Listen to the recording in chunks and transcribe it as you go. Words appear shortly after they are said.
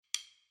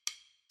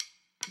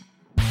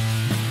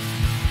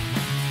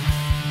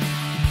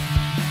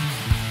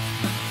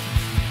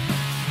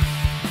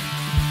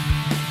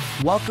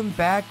Welcome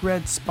back,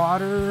 Red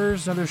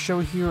Spotters. Another show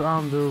here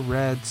on the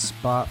Red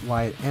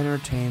Spotlight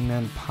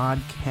Entertainment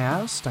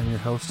Podcast. I'm your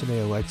host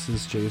today,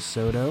 Alexis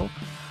Soto.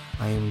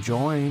 I am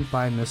joined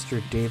by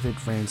Mr. David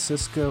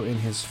Francisco in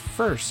his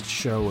first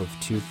show of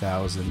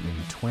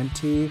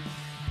 2020.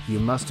 You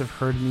must have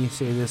heard me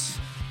say this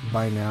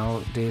by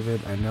now,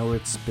 David. I know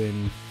it's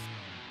been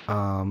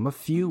a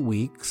few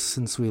weeks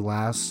since we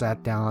last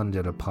sat down and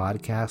did a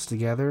podcast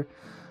together.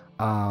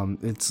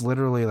 It's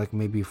literally like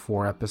maybe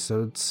 4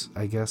 episodes,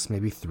 I guess,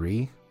 maybe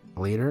 3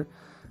 later.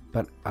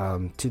 But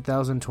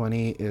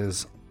 2020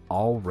 is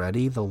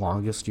already the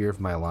longest year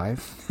of my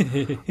life.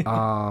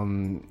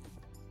 And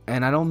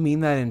I don't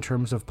mean that in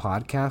terms of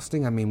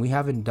podcasting. I mean, we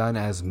haven't done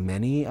as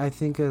many, I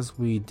think, as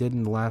we did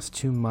in the last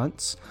 2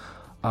 months.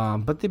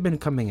 But they've been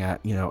coming at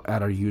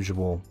our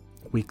usual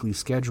weekly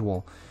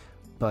schedule.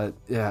 But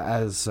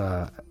as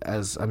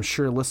I'm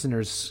sure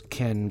listeners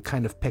can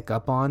kind of pick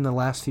up on the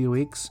last few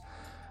weeks,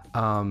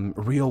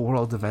 real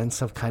world events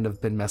have kind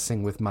of been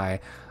messing with my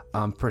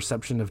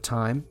perception of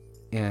time.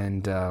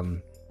 And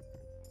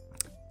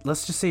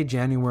let's just say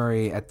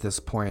January at this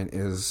point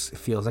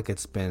feels like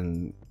it's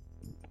been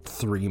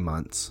 3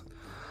 months,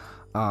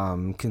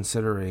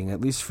 considering,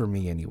 at least for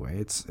me anyway.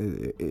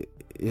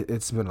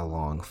 It's been a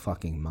long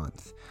fucking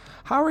month.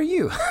 How are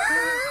you?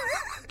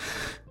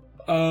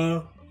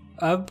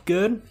 I'm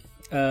good.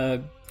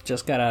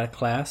 Just got out of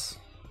class.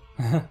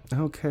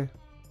 Okay.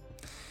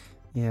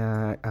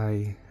 Yeah,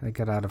 I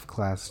got out of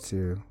class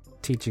too.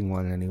 Teaching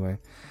one anyway.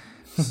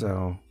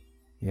 So,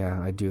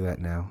 yeah, I do that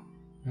now.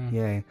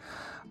 Yay.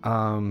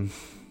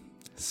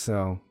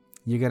 So,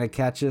 you're going to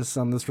catch us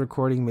on this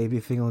recording maybe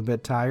feeling a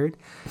bit tired.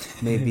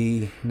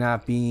 Maybe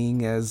not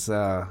being as,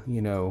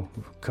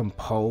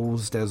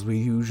 composed as we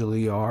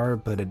usually are,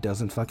 but it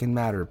doesn't fucking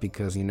matter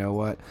because you know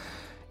what?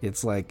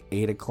 It's like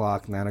 8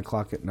 o'clock, 9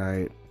 o'clock at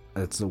night.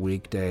 It's a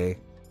weekday,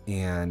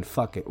 and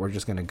fuck it. We're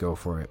just going to go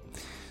for it.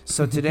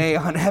 So today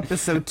on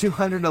episode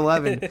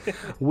 211,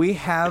 we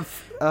have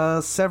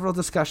several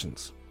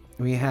discussions.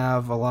 We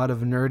have a lot of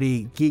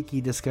nerdy,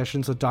 geeky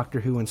discussions with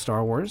Doctor Who and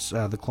Star Wars,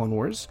 the Clone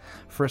Wars,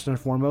 first and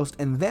foremost.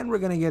 And then we're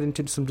going to get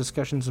into some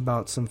discussions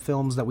about some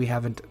films that we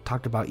haven't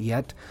talked about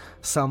yet.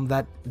 Some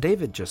that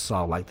David just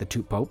saw, like The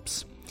Two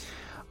Popes.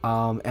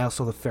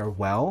 Also The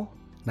Farewell,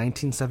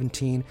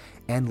 1917,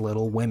 and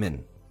Little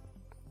Women.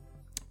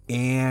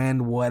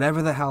 And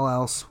whatever the hell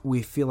else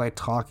we feel like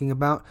talking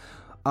about.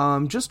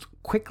 Just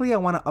quickly, I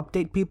want to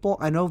update people.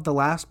 I know the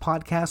last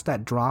podcast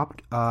that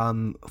dropped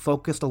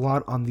focused a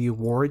lot on the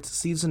awards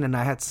season, and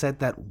I had said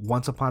that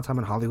Once Upon a Time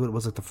in Hollywood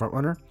was like the front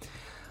runner.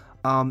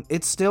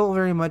 It still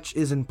very much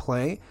is in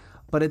play,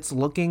 but it's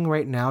looking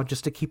right now,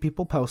 just to keep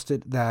people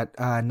posted, that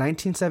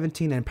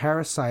 1917 and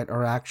Parasite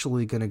are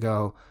actually going to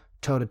go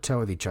toe-to-toe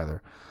with each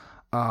other.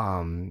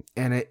 And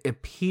it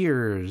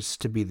appears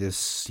to be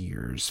this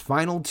year's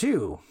final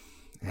 2.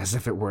 As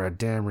if it were a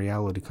damn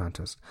reality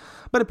contest.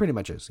 But it pretty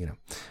much is,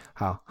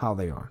 how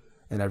they are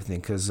and everything.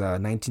 Because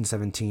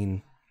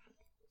 1917,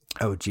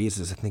 oh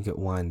Jesus, I think it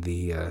won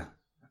the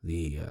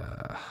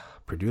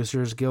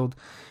Producers Guild.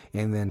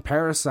 And then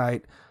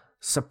Parasite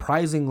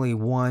surprisingly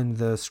won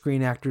the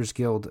Screen Actors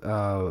Guild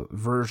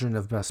version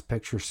of Best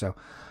Picture. So,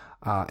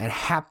 and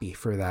happy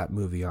for that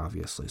movie,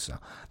 obviously. So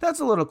that's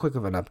a little quick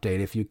of an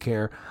update if you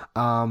care.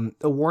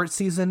 Award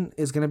season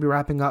is going to be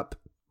wrapping up,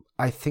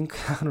 I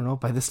think, I don't know,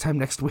 by this time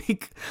next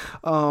week.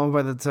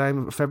 By the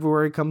time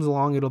February comes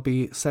along, it'll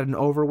be said and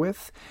over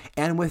with.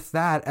 And with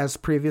that, as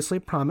previously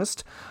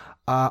promised,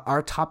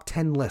 our top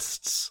 10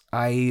 lists.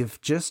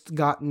 I've just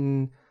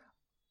gotten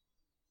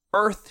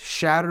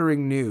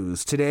earth-shattering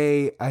news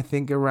today, I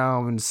think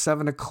around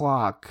 7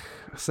 o'clock,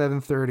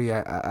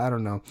 7:30, I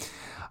don't know.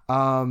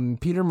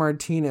 Peter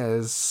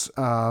Martinez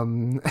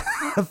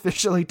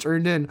officially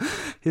turned in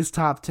his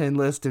top 10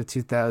 list of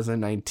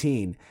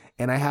 2019.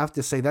 And I have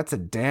to say, that's a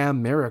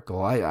damn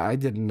miracle. I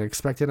didn't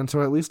expect it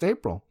until at least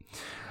April.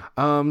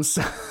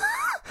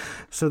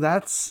 So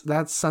that's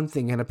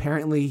something. And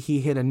apparently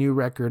he hit a new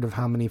record of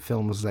how many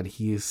films that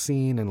he's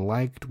seen and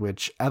liked,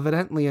 which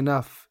evidently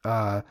enough,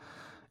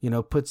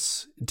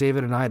 puts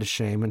David and I to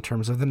shame in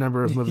terms of the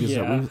number of movies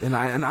that we've... And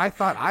I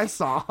thought I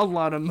saw a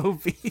lot of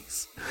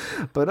movies.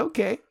 But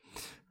okay.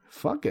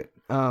 Fuck it.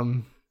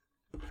 All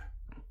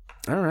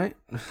right.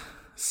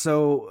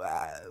 So...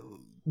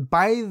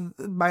 By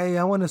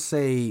I want to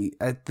say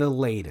at the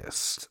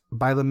latest,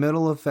 by the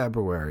middle of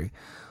February,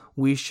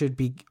 we should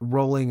be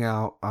rolling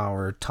out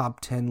our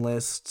top 10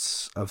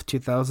 lists of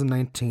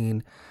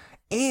 2019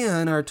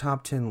 and our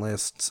top 10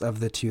 lists of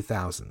the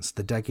 2000s,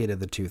 the decade of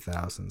the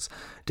 2000s.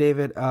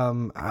 David,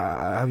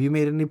 have you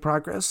made any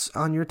progress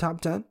on your top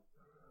 10?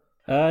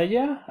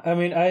 Yeah. I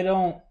mean, I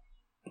don't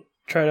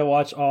try to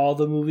watch all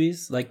the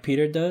movies like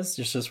Peter does.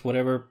 It's just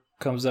whatever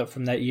comes up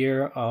from that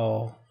year,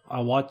 I'll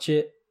watch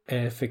it.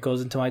 If it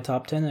goes into my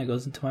top 10, it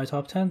goes into my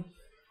top 10.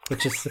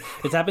 Which is,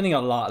 it's happening a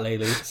lot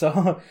lately.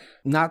 So,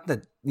 not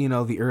that,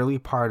 the early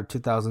part of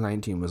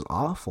 2019 was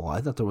awful.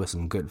 I thought there was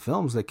some good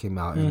films that came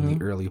out in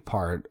the early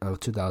part of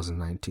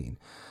 2019.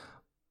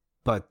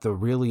 But the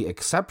really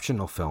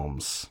exceptional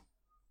films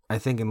I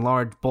think in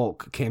large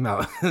bulk came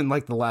out in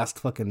like the last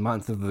fucking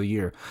month of the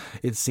year.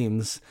 It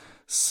seems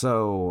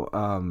so.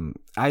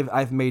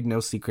 I've made no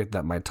secret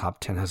that my top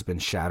 10 has been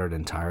shattered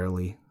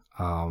entirely.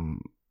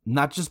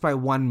 Not just by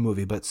one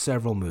movie, but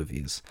several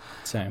movies.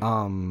 Same.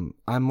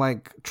 I'm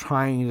like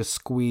trying to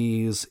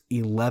squeeze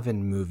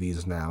 11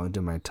 movies now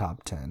into my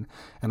top 10,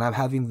 and I'm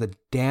having the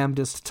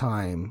damnedest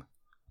time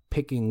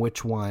picking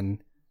which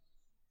one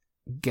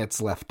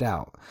gets left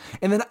out.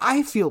 And then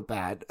I feel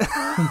bad.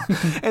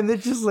 And they're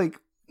just like,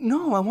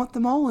 no, I want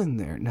them all in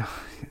there. No,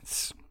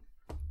 it's...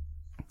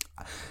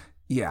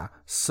 Yeah,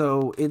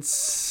 so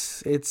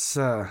it's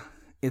a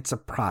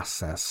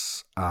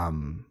process.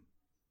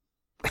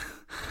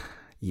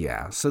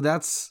 Yeah, so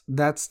that's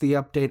the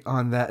update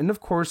on that. And of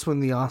course, when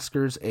the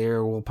Oscars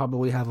air, we'll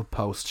probably have a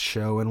post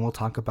show and we'll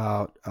talk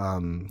about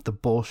the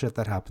bullshit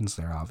that happens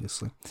there,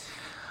 obviously.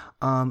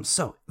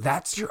 So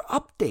that's your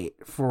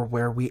update for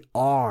where we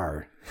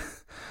are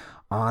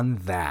on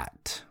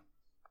that.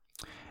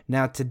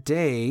 Now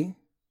today,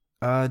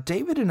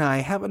 David and I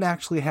haven't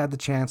actually had the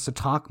chance to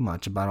talk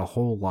much about a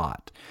whole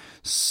lot.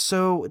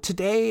 So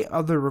today,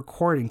 the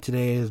recording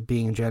today is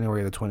being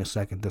January the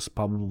 22nd. This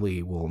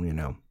probably will,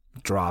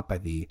 drop by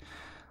the,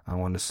 I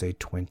want to say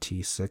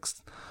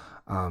 26th,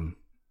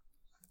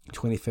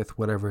 25th,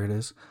 whatever it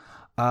is.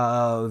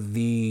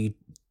 The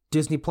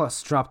Disney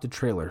Plus dropped a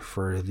trailer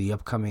for the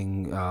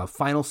upcoming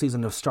final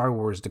season of Star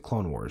Wars: The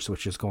Clone Wars,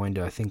 which is going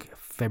to, I think,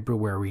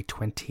 February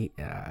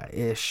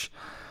 20-ish.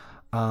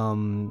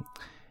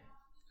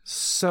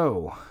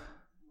 So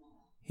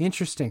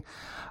interesting.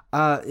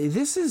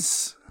 This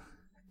is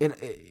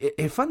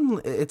it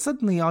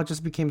suddenly all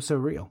just became so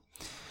real.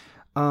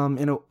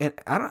 And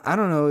I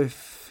don't know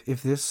if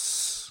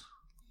this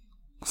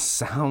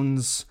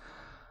sounds,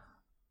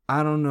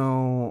 I don't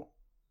know,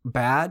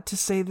 bad to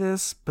say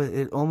this, but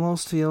it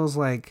almost feels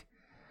like,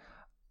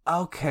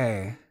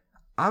 okay,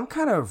 I'm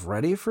kind of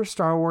ready for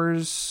Star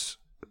Wars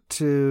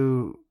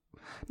to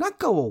not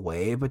go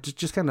away, but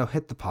just kind of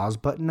hit the pause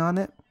button on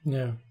it.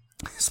 Yeah.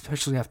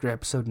 Especially after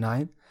episode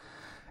 9.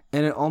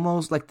 And it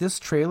almost, like, this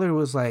trailer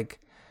was like,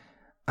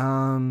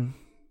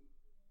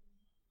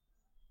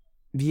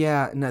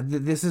 yeah, no,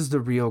 this is the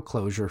real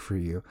closure for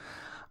you,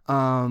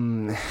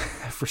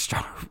 for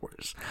Star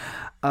Wars.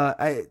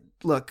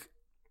 Look,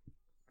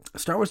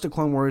 Star Wars: The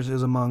Clone Wars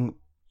is among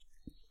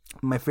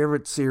my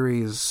favorite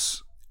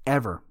series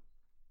ever,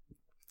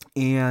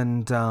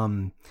 and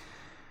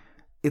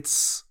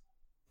it's.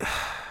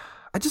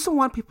 I just don't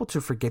want people to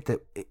forget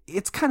that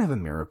it's kind of a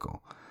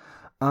miracle,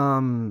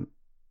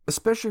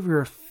 especially if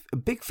you're a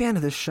big fan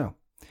of this show.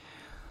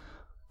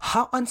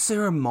 How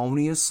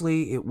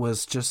unceremoniously it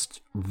was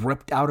just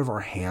ripped out of our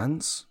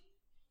hands.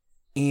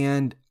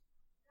 And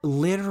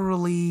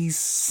literally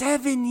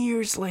 7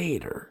 years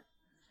later,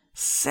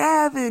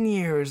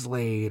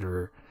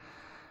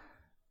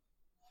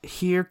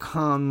 here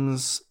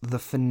comes the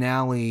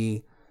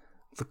finale,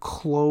 the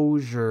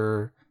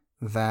closure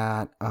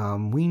that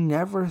we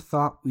never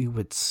thought we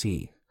would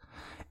see.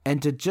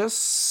 And to just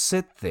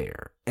sit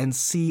there and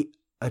see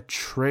a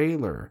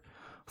trailer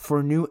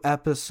for new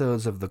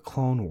episodes of the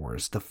Clone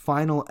Wars, the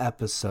final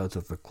episodes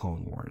of the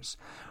Clone Wars,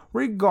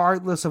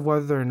 regardless of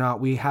whether or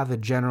not we have a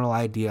general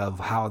idea of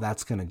how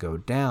that's going to go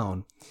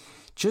down,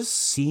 just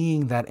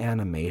seeing that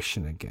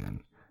animation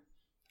again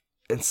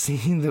and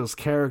seeing those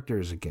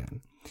characters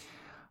again,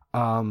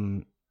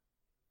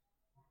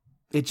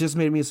 it just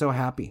made me so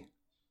happy.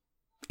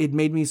 It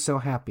made me so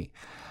happy.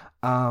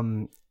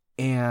 And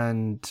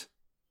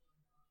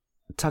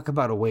talk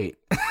about a wait.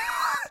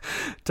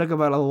 Talk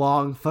about a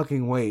long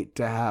fucking wait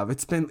to have.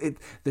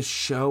 The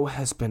show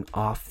has been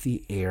off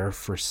the air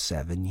for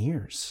 7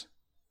 years.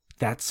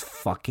 That's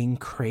fucking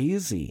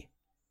crazy.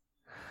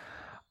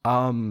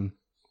 Oh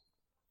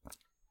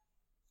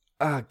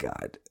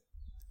God.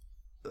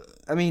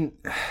 I mean,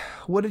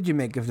 what did you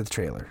make of the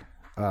trailer?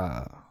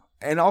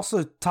 And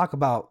also talk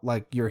about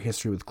like your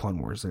history with Clone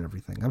Wars and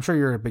everything. I'm sure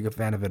you're a big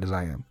fan of it as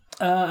I am.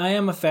 I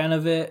am a fan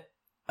of it.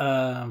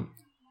 I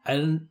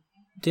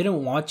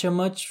didn't watch it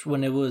much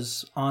when it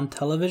was on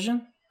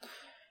television.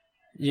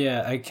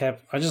 Yeah, I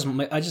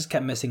just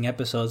kept missing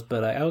episodes,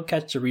 but I would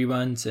catch the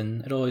reruns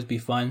and it'd always be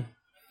fun.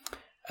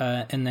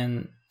 And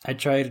then I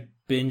tried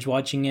binge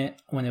watching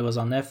it when it was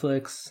on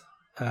Netflix,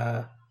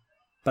 but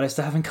I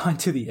still haven't gone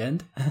to the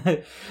end.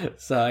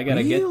 So I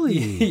gotta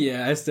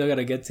yeah, I still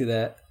gotta get to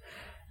that.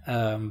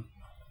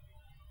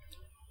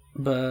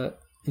 But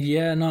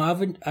yeah, no,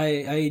 I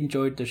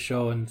enjoyed the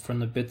show, and from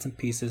the bits and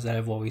pieces that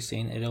I've always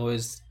seen, it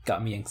always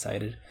got me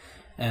excited.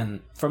 And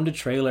from the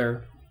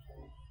trailer,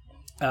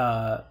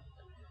 I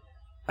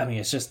mean,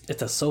 it's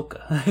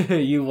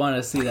Ahsoka. You want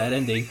to see that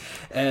ending,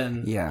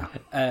 and yeah,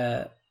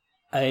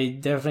 I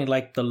definitely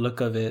like the look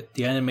of it.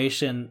 The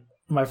animation.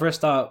 My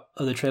first thought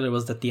of the trailer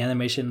was that the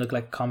animation looked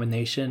like a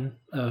combination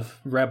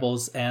of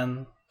Rebels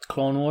and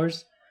Clone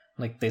Wars.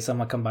 Like they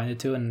somehow combined the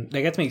two, and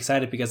that gets me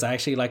excited because I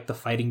actually like the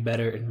fighting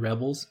better in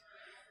Rebels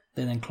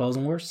than in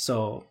Clone Wars.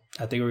 So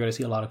I think we're gonna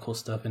see a lot of cool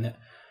stuff in it.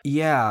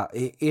 Yeah,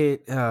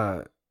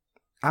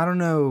 I don't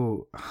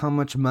know how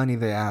much money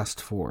they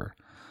asked for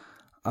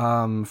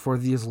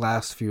these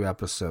last few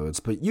episodes,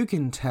 but you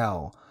can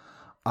tell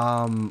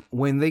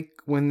when they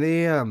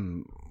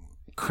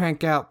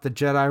crank out the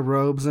Jedi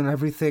robes and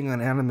everything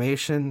on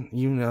animation,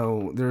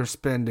 they're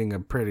spending a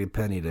pretty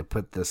penny to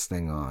put this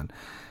thing on.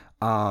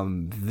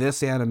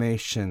 This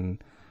animation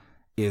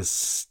is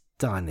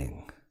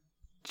stunning.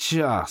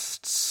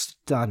 Just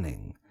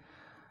stunning.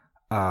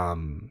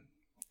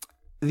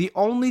 The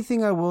only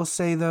thing I will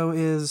say, though,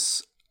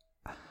 is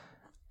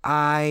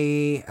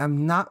I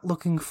am not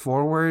looking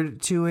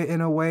forward to it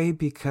in a way,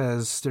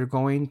 because they're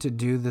going to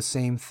do the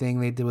same thing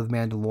they did with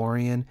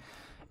Mandalorian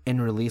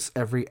and release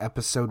every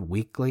episode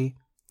weekly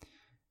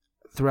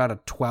throughout a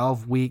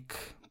 12-week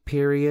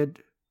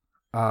period,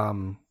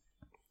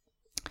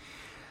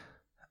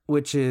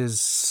 which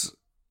is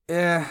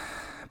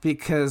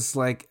because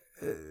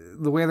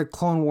the way the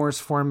Clone Wars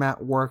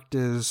format worked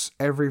is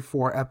every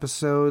 4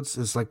 episodes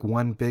is like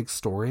one big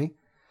story.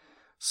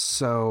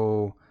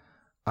 So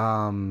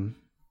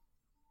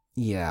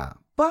yeah,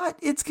 but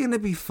it's gonna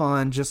be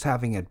fun just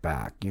having it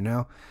back.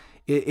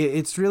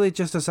 It's really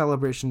just a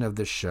celebration of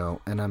this show,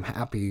 and I'm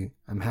happy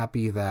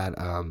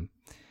that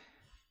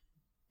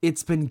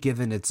it's been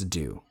given its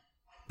due.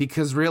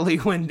 Because really,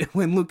 when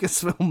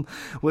Lucasfilm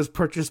was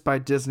purchased by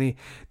Disney,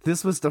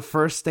 this was the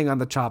first thing on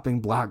the chopping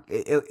block.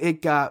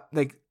 It got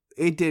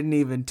it didn't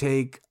even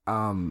take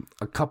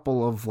a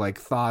couple of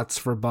thoughts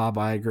for Bob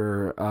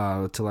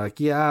Iger to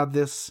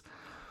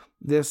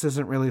this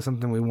isn't really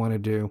something we want to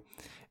do,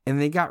 and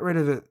they got rid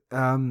of it.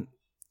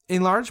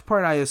 In large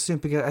part, I assume,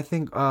 because I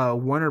think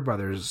Warner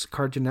Brothers,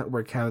 Cartoon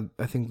Network, had,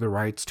 I think, the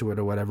rights to it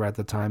or whatever at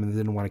the time, and they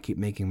didn't want to keep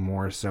making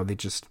more, so they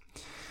just...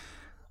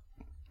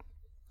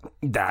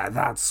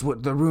 That's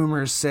what the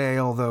rumors say,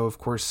 although, of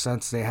course,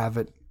 since they have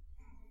it,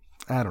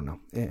 I don't know.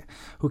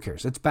 Who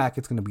cares? It's back.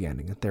 It's going to be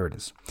ending. There it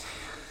is.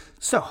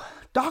 So,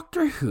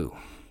 Doctor Who.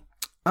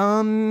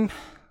 The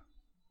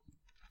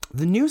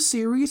new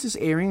series is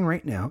airing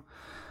right now.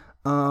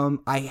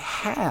 I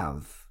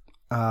have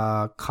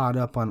caught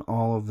up on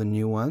all of the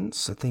new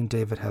ones. I think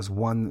David has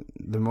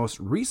the most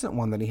recent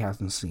one that he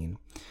hasn't seen.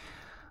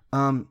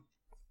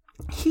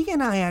 He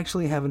and I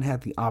actually haven't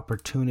had the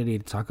opportunity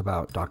to talk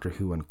about Doctor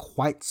Who in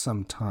quite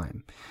some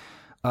time.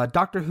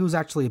 Doctor Who's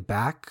actually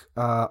back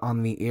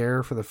on the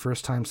air for the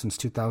first time since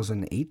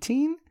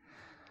 2018.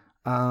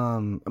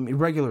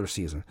 Regular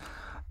season.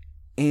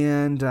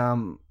 And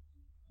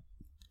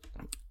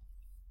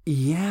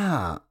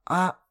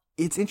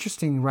it's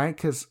interesting, right?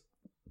 Because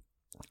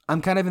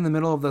I'm kind of in the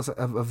middle of this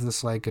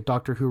a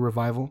Doctor Who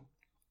revival.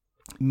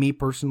 Me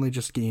personally,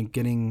 just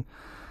getting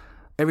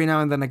every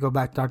now and then I go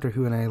back to Doctor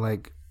Who and I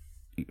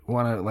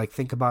want to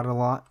think about it a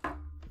lot.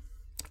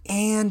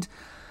 And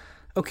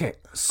okay,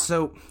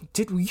 so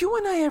did you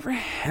and I ever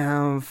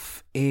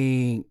have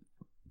a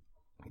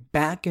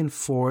back and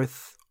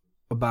forth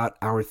about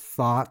our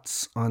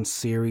thoughts on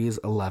series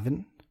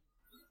 11?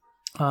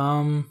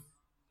 I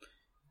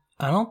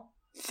don't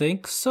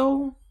think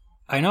so.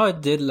 I know I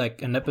did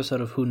an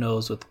episode of Who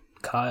Knows with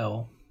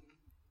Kyle.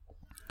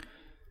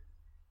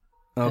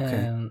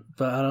 Okay.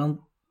 But I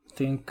don't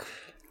think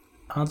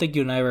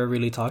you and I ever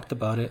really talked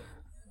about it.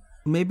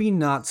 Maybe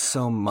not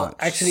so much.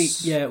 Actually,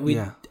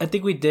 yeah, I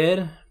think we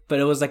did, but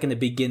it was in the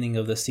beginning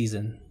of the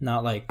season,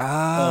 not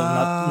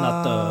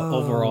not the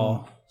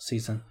overall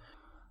season.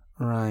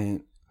 Right.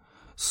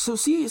 So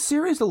see,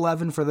 series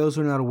 11, for those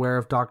who are not aware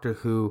of Doctor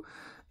Who,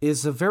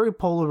 is a very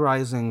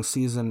polarizing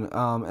season,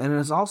 and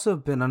has also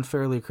been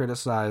unfairly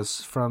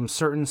criticized from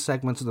certain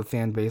segments of the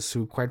fan base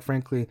who, quite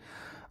frankly,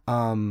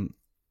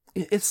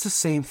 it's the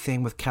same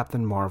thing with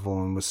Captain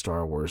Marvel and with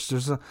Star Wars.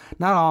 There's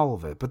not all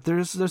of it, but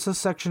there's a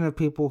section of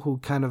people who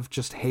kind of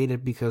just hate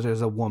it because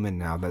there's a woman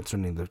now that's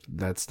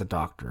the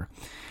Doctor,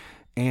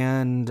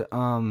 and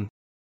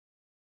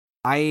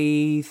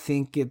I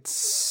think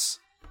it's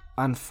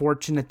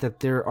unfortunate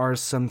that there are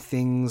some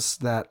things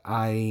that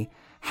I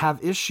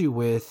have issue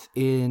with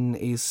in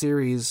a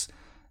series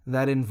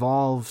that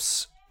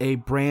involves a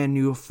brand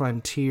new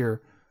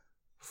frontier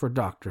for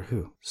Doctor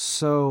Who.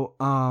 So,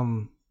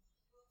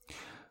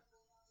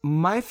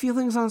 my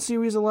feelings on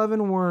Series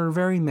 11 were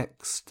very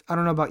mixed. I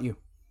don't know about you.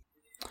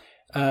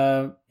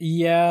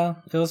 Yeah,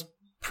 it was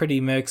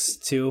pretty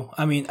mixed too.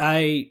 I mean,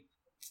 I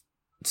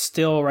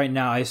still love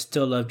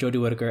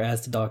Jodie Whittaker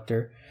as the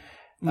Doctor.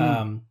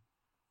 And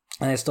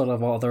I still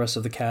love all the rest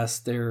of the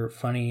cast. They're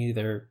funny,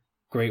 they're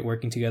great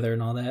working together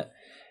and all that.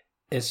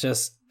 It's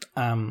just,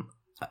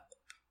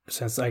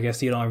 since I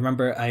guess you don't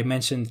remember, I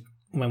mentioned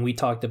when we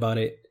talked about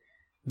it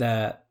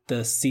that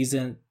the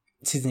season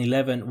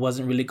 11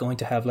 wasn't really going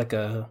to have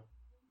a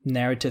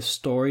narrative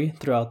story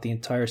throughout the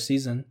entire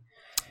season.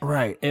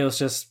 Right. It was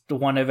just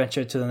one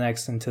adventure to the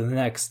next and to the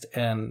next,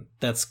 and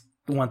that's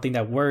one thing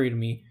that worried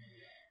me.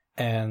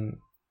 And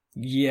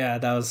yeah,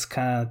 that was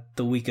kind of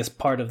the weakest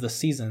part of the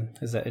season,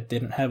 is that it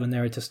didn't have a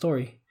narrative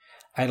story.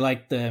 I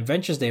liked the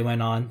adventures they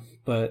went on,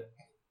 but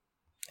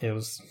it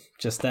was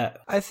just that.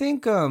 I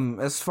think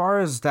as far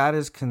as that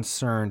is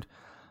concerned,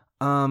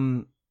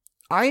 I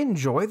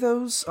enjoy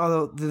those,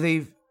 although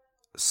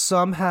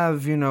some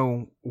have,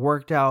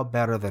 worked out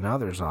better than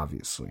others,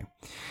 obviously.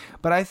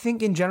 But I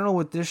think in general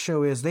with this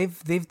show is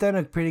they've done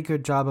a pretty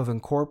good job of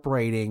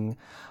incorporating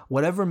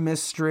whatever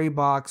mystery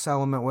box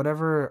element,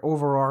 whatever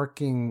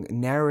overarching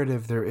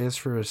narrative there is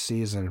for a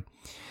season.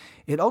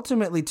 It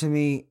ultimately, to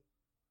me,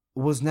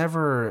 was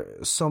never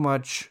so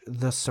much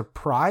the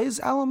surprise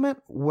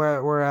element,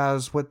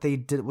 whereas what they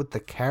did with the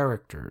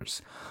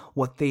characters,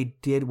 what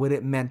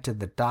it meant to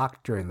the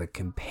Doctor and the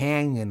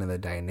companion and the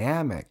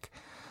dynamic,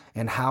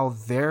 and how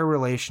their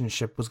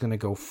relationship was going to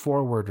go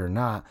forward or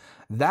not,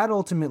 that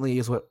ultimately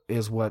is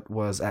what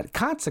was at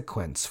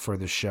consequence for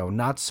the show,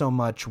 not so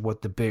much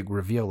what the big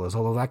reveal is,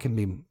 although that can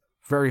be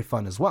very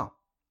fun as well.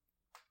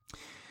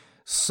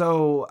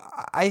 So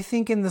I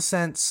think in the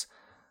sense,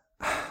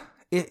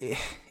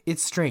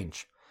 it's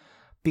strange,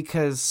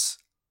 because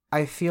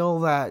I feel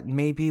that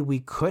maybe we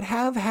could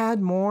have had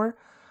more.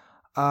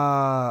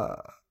 My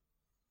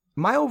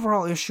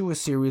overall issue with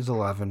Series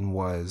 11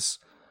 was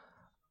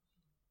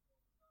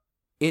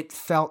it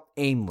felt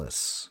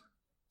aimless.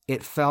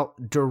 It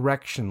felt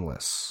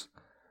directionless.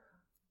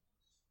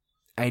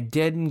 I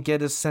didn't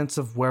get a sense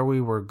of where we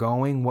were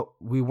going.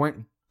 We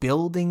weren't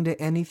building to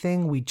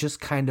anything. We just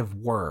kind of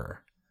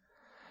were.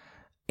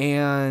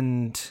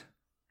 And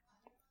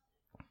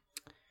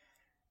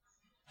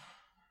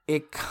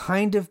it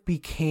kind of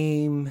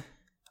became,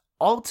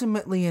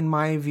 ultimately, in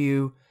my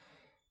view,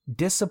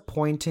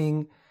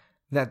 disappointing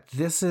that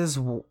this is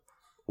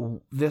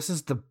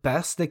the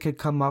best they could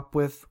come up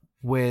with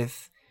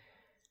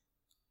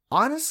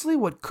honestly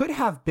what could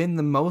have been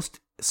the most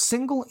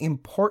single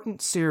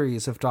important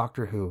series of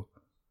Doctor Who,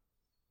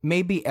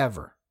 maybe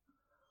ever,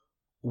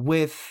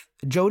 with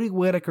Jodie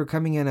Whittaker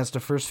coming in as the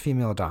first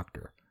female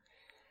Doctor.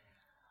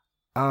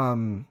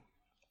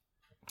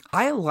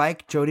 I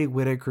like Jodie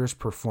Whittaker's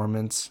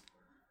performance,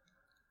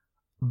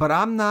 but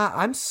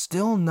I'm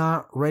still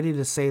not ready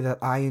to say that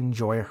I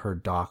enjoy her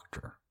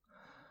Doctor.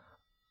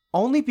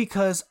 Only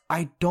because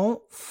I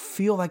don't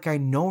feel like I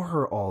know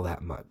her all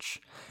that much.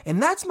 And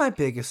that's my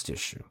biggest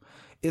issue,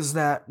 is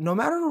that no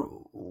matter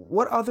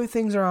what other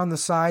things are on the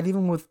side,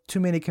 even with too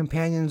many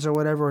companions or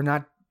whatever, or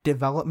not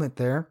development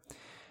there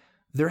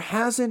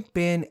hasn't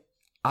been,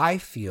 I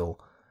feel,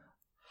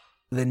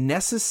 the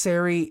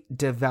necessary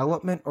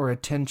development or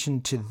attention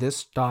to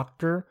this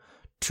Doctor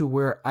to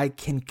where I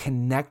can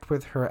connect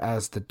with her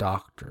as the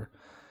Doctor.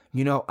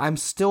 I'm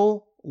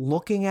still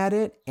looking at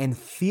it and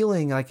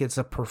feeling like it's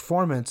a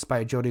performance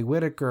by Jodie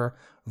Whittaker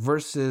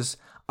versus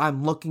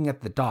I'm looking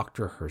at the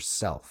Doctor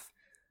herself.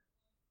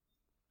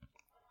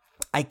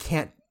 I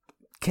can't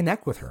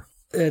connect with her.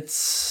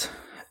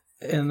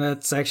 And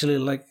that's actually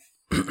like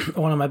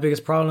one of my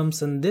biggest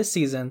problems in this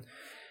season.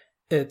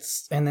 It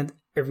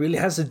really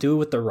has to do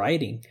with the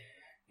writing,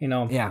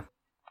 Yeah.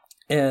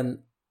 And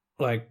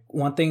like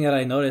one thing that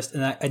I noticed,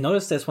 and I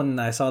noticed this when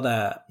I saw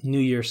that New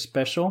Year's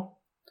special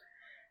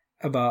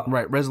about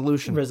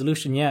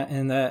resolution, yeah,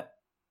 and that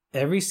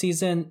every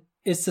season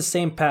it's the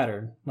same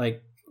pattern.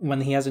 Like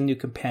when he has a new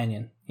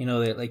companion, they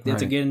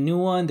to get a new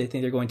one, they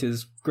think they're going to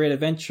this great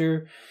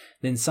adventure,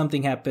 then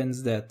something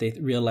happens that they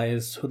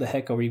realize, who the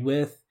heck are we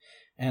with?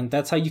 And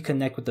that's how you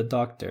connect with the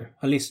Doctor,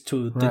 at least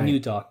to the new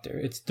Doctor.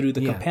 It's through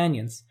the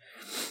companions.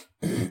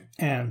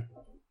 And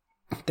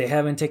they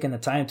haven't taken the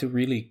time to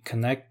really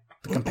connect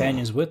the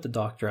companions with the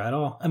Doctor at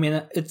all. I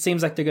mean, it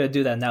seems like they're going to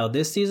do that now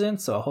this season,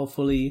 so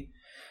hopefully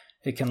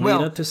it can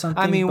lead up to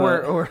something. I mean,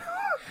 we're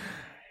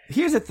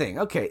here's the thing.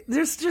 Okay,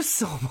 there's just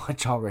so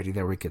much already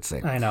that we could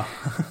say. I know.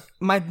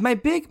 my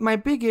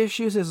big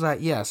issues is that,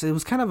 yes, it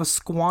was kind of a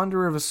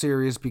squander of a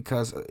series,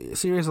 because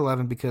Series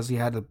 11, because you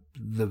had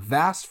the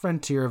vast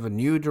frontier of a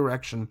new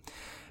direction,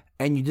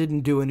 and you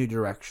didn't do a new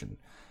direction.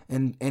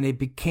 And it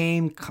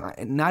became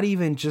not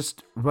even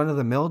just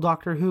run-of-the-mill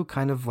Doctor Who,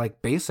 kind of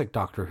like basic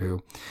Doctor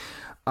Who.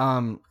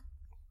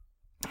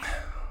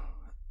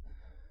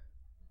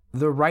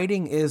 The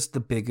writing is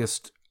the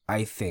biggest,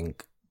 I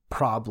think,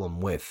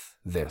 problem with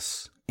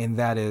this. And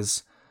that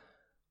is,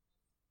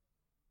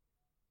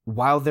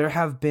 while there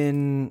have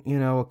been,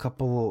 a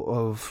couple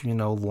of,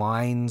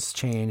 lines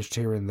changed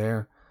here and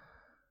there,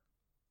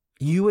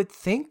 you would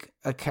think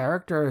a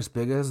character as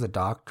big as the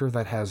Doctor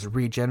that has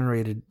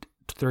regenerated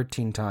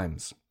 13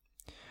 times,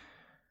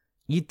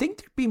 you'd think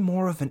there'd be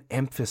more of an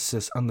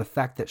emphasis on the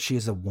fact that she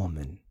is a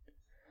woman.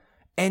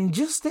 And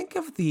just think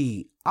of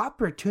the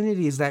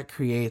opportunities that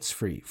creates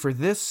for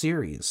this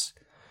series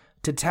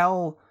to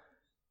tell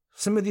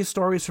some of these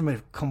stories from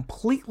a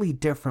completely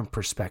different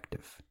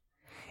perspective.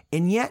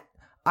 And yet,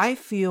 I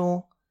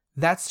feel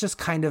that's just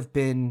kind of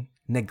been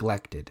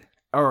neglected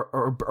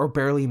or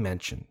barely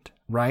mentioned,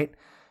 right?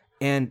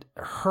 And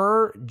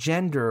her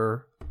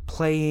gender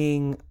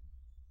playing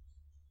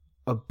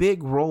a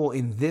big role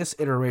in this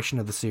iteration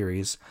of the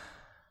series,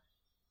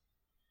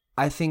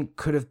 I think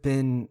could have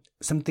been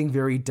something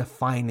very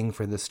defining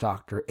for this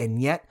Doctor,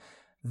 and yet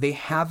they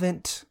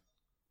haven't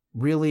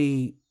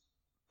really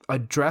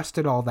addressed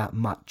it all that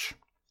much,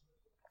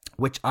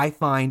 which I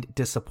find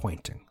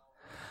disappointing,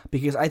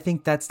 because I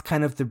think that's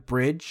kind of the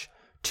bridge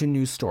to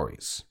new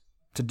stories.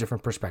 to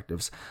different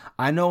perspectives.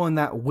 I know in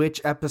that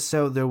witch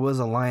episode there was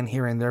a line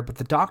here and there, but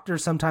the Doctor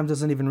sometimes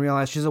doesn't even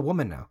realize she's a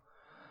woman now.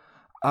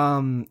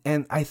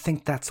 And I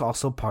think that's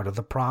also part of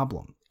the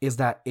problem, is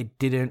that it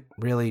didn't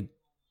really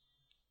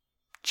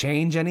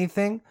change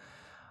anything.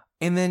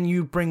 And then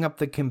you bring up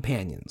the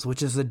companions,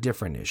 which is a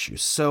different issue.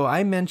 So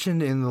I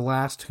mentioned in the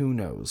last Who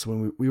Knows,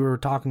 when we were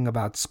talking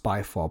about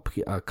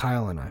Spyfall,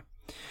 Kyle and I.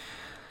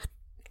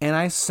 And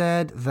I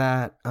said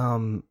that,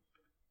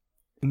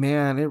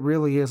 man, it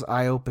really is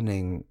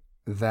eye-opening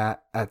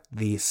that at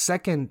the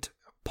second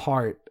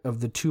part of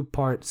the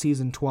 2-part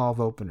season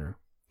 12 opener,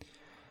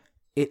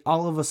 it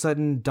all of a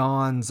sudden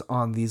dawns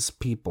on these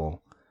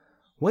people.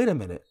 Wait a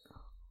minute.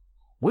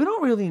 We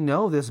don't really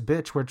know this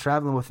bitch we're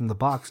traveling with in the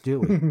box, do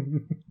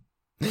we?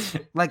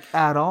 Like,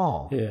 at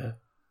all. Yeah.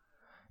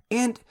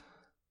 And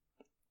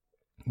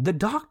the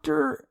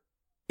Doctor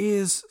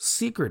is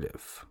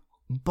secretive,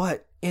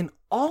 but in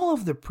all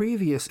of the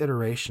previous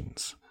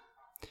iterations,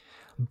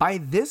 by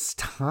this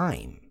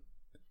time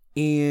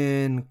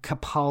in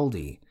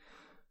Capaldi,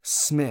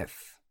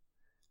 Smith,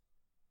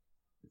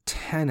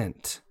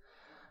 Tennant,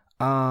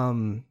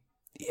 hell,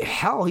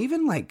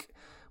 even like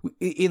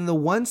in the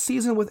one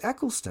season with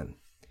Eccleston,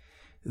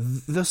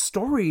 the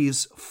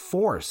stories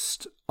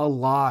forced a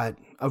lot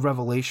of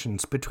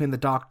revelations between the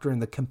Doctor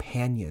and the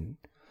companion.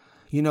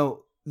 You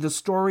know, the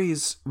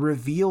stories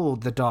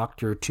revealed the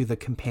Doctor to the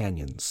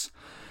companions.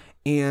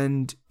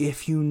 And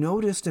if you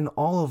noticed in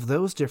all of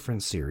those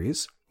different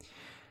series,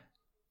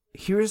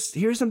 here's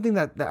something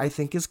that I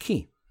think is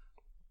key.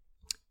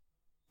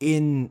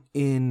 In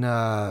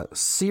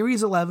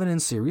Series 11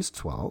 and Series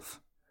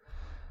 12,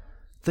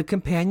 the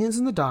companions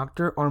and the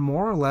Doctor are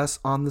more or less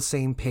on the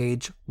same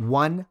page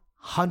 100%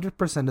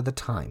 of the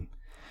time.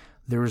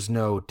 There's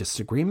no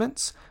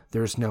disagreements,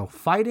 there's no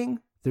fighting,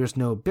 there's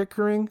no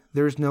bickering,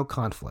 there's no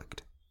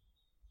conflict.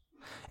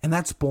 And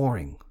that's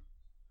boring.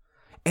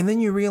 And then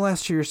you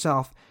realize to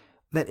yourself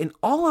that in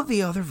all of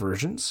the other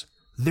versions,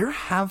 there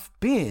have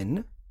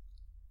been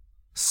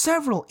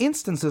several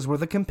instances where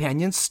the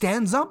companion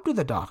stands up to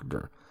the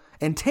Doctor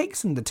and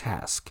takes him to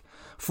task.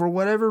 For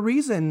whatever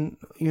reason,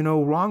 you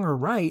know, wrong or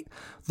right,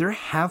 there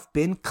have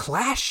been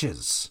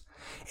clashes.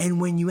 And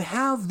when you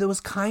have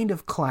those kind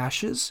of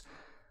clashes,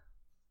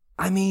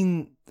 I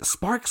mean,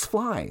 sparks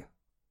fly.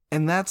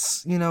 And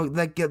that's, you know,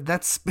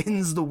 that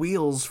spins the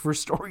wheels for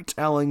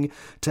storytelling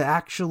to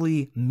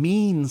actually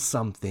mean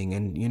something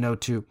and, you know,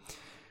 to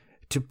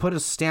put a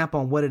stamp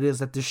on what it is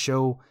that the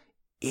show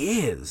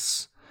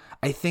is.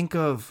 I think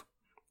of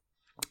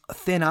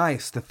Thin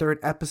Ice, the 3rd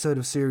episode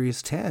of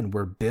Series 10,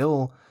 where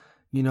Bill,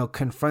 you know,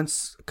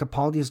 confronts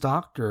Capaldi's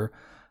Doctor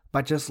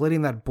by just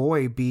letting that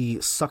boy be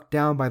sucked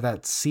down by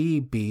that sea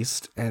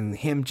beast and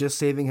him just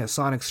saving his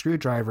sonic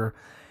screwdriver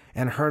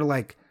and her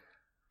like,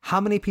 how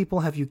many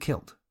people have you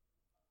killed?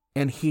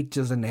 And he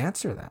doesn't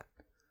answer that.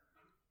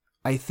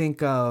 I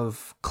think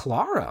of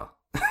Clara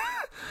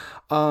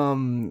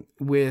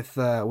with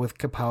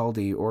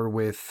Capaldi, or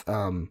with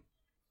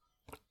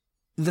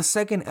the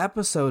second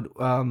episode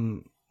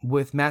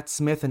with Matt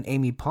Smith and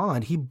Amy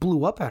Pond. He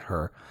blew up at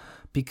her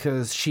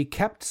because she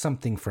kept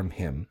something from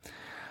him.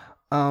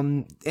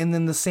 And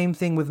then the same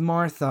thing with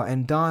Martha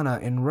and Donna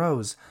and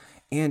Rose.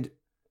 And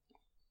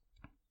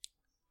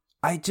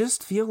I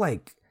just feel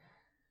like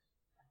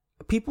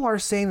people are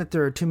saying that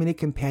there are too many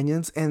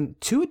companions, and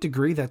to a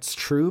degree that's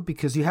true,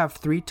 because you have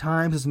 3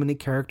 times as many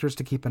characters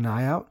to keep an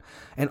eye out,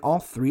 and all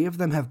 3 of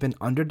them have been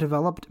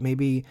underdeveloped.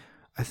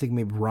 I think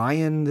maybe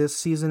Ryan this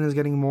season is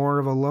getting more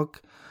of a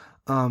look.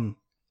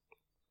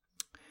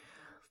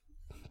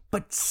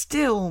 But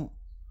still,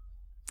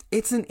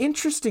 it's an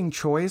interesting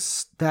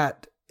choice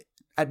that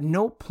at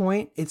no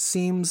point it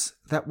seems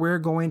that we're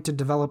going to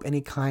develop any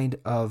kind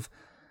of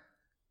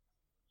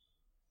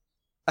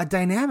a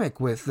dynamic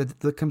with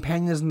the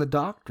companions and the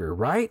Doctor,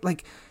 right?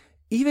 Like,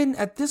 even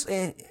at this,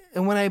 and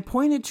when I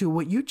pointed to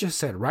what you just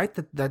said, right,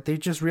 that they're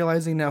just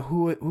realizing now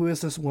who is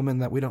this woman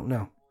that we don't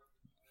know.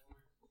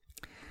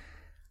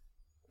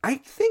 I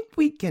think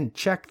we can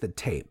check the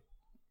tape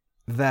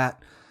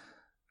that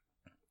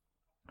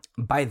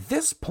by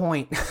this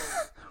point,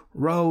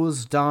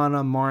 Rose,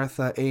 Donna,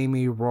 Martha,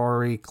 Amy,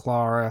 Rory,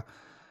 Clara,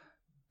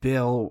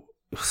 Bill,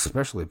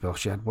 especially Bill,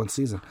 she had 1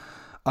 season.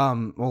 A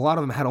lot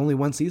of them had only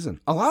 1 season.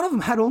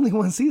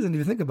 If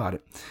you think about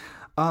it.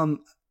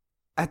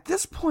 At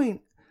this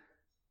point,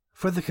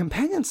 for the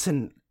companions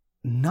to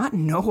not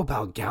know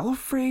about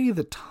Gallifrey,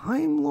 the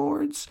Time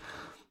Lords,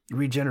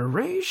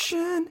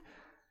 regeneration,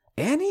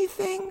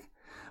 anything,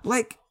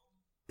 like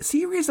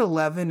Series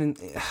 11, and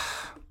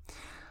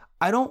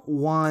I don't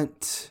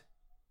want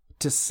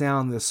to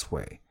sound this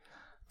way,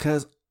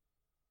 because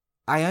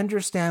I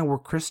understand where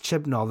Chris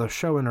Chibnall, the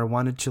showrunner,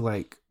 wanted to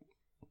like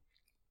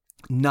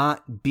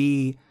not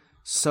be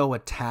so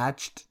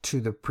attached to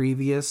the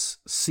previous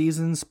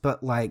seasons,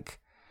 but like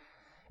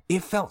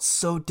it felt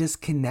so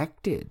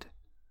disconnected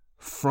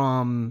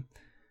from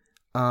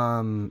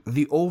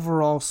the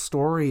overall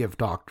story of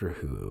Doctor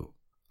Who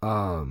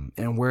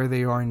and where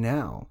they are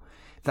now.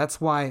 That's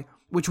why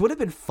which would have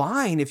been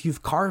fine if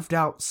you've carved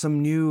out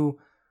some new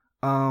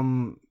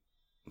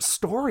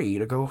story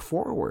to go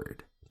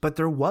forward. But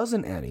there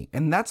wasn't any.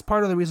 And that's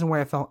part of the reason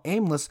why I felt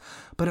aimless.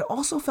 But it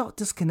also felt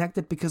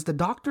disconnected because the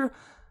Doctor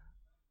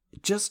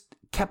just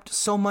kept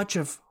so much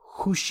of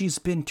who she's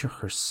been to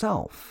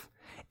herself.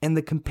 And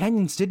the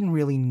companions didn't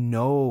really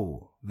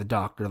know the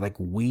Doctor like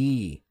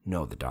we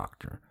know the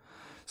Doctor.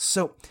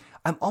 So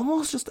I'm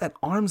almost just at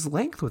arm's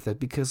length with it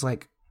because,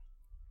 like,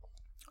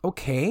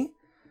 okay,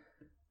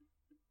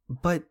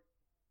 but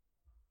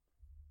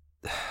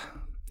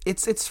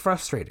it's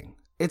frustrating.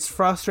 It's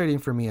frustrating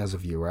for me as a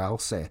viewer, I'll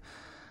say.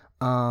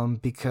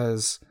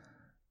 Because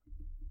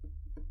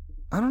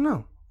I don't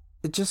know.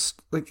 It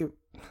just, like,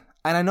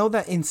 and I know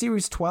that in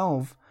series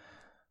 12,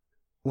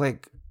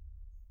 like,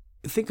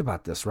 think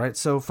about this, right?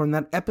 So from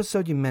that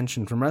episode you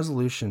mentioned, from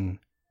Resolution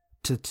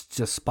to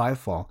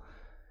Spyfall,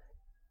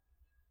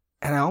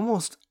 and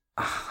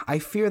I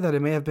fear that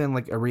it may have been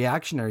like a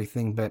reactionary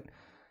thing, but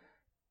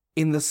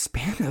in the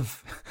span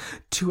of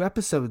 2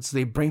 episodes,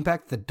 they bring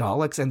back the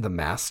Daleks and the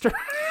Master.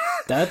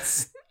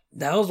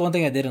 That was one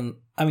thing I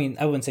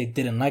wouldn't say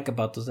didn't like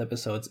about those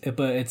episodes,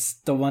 but it's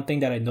the one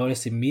thing that I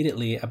noticed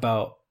immediately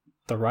about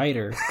the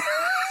writer.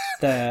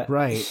 That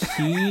right.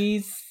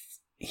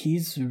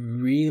 He's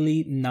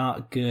really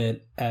not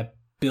good at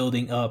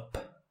building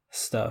up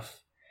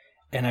stuff.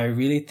 And I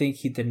really think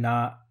he did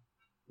not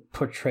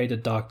portray the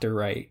Doctor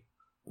right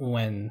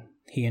when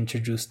he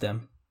introduced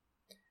them.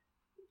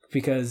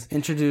 Because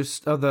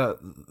introduced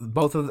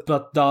both of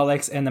the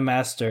Daleks and the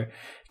Master.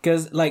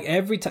 Because like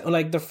every time,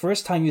 like the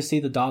first time you see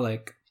the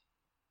Dalek,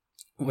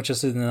 which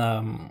is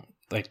in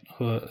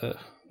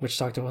which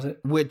Doctor was it?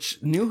 Which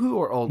New Who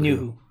or Old New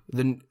Who? Who.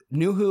 The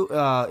New Who.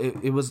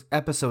 It was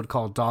episode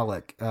called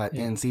Dalek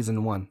in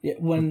season 1. Yeah,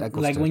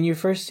 when you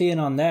first see it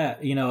on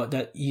that, you know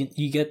that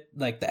you get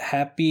like the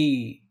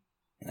happy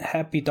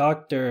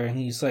Doctor, and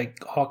he's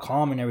like all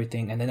calm and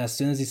everything, and then as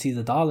soon as you see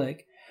the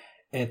Dalek,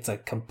 it's a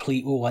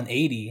complete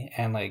 180,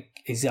 and like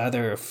he's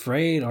either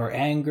afraid or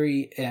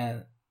angry,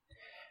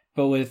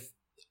 but with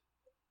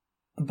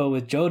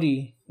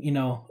Jodie, you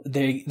know,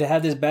 they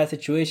have this bad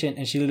situation,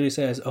 and she literally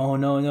says, "Oh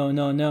no, no,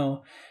 no,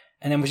 no,"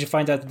 and then when she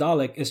finds out the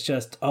Dalek, it's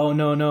just, "Oh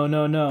no, no,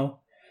 no, no,"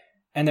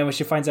 and then when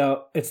she finds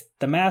out it's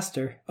the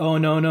Master, "Oh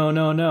no, no,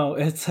 no, no,"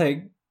 it's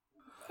like,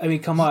 I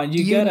mean, come on,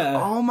 you gotta.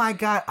 Oh my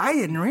god, I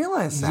didn't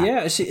realize that.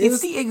 Yeah, it's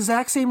the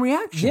exact same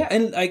reaction. Yeah,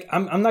 and like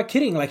I'm not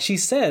kidding. Like she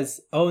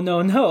says, "Oh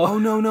no, no." Oh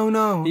no, no,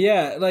 no.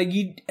 Yeah, like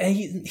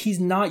he's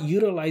not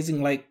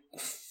utilizing like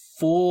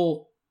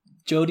full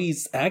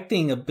Jodie's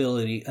acting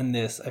ability in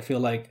this, I feel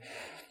like,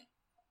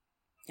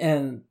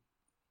 and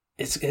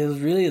it was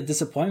really a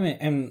disappointment.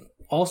 And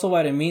also,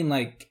 what I mean,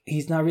 like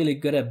he's not really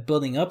good at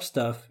building up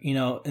stuff. You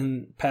know,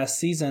 in past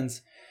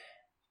seasons.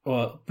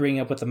 Well,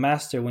 bringing up with the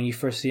Master, when you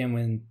first see him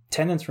in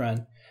Tennant's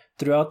run,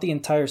 throughout the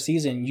entire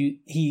season,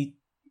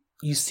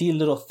 you see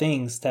little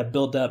things that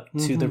build up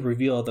to the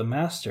reveal of the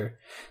Master.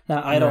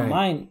 Now, I don't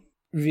mind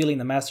revealing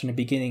the Master in the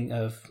beginning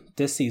of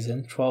this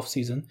season, 12th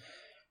season,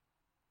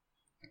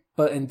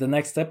 but in the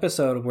next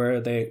episode where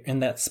they're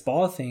in that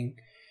spa thing,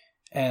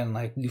 and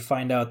like you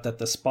find out that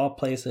the spa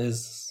place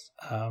is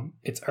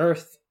it's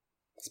Earth.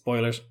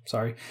 Spoilers,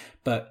 sorry,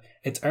 but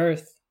it's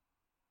Earth,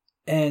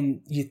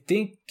 and you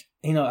think.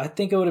 You know, I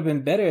think it would have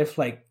been better if,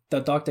 like, the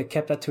Doctor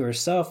kept that to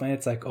herself, and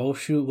it's like, oh,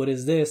 shoot, what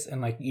is this? And,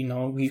 like, you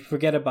know, we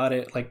forget about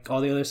it. Like,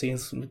 all the other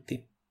scenes,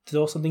 they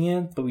throw something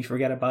in, but we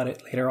forget about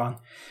it later on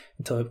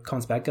until it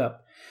comes back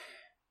up.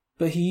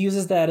 But he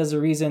uses that as a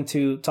reason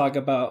to talk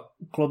about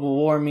global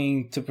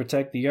warming to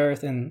protect the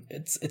Earth, and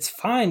it's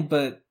fine,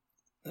 but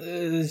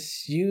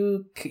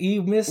you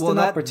missed an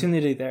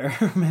opportunity there,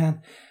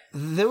 man.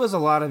 There was a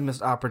lot of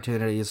missed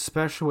opportunities,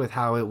 especially with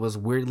how it was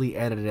weirdly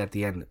edited at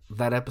the end.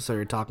 That episode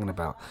you're talking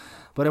about.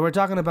 But we're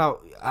talking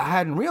about, I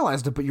hadn't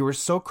realized it, but you were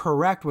so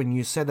correct when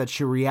you said that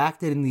she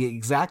reacted in the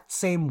exact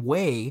same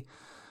way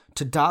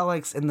to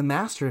Daleks and the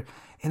Master.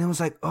 And it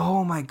was like,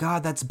 oh my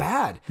God, that's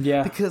bad.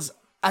 Yeah. Because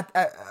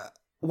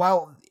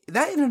while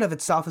that in and of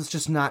itself is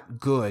just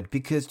not good,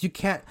 because you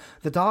can't,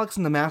 the Daleks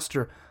and the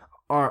Master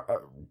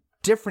are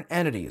different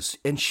entities,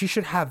 and she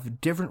should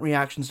have different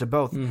reactions to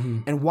both.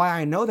 And why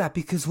I know that,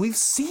 because we've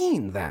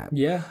seen that.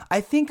 Yeah. I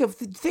think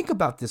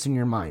about this in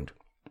your mind.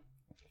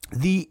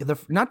 The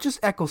not just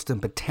Eccleston,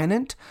 but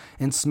Tennant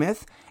and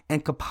Smith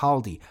and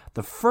Capaldi.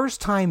 The first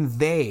time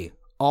they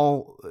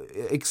all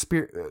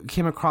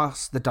came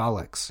across the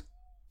Daleks,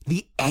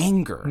 the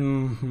anger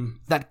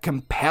that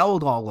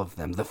compelled all of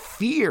them, the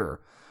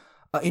fear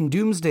in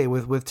Doomsday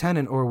with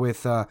Tennant, or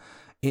with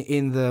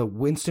in the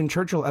Winston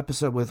Churchill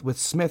episode with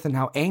Smith, and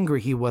how angry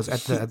he was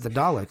at the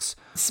Daleks.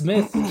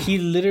 Smith, he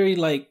literally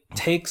like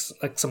takes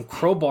like some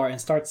crowbar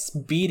and starts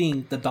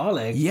beating the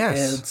Dalek.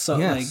 Yes, and so,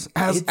 yes,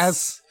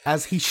 like,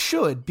 as he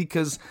should,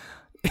 because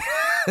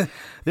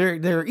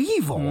they're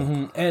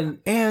evil.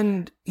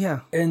 And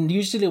yeah, and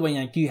usually when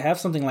like, you have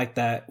something like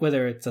that,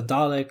 whether it's a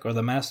Dalek or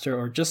the Master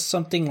or just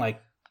something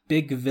like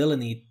big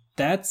villainy,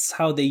 that's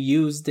how they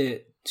used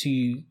it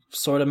to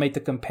sort of make the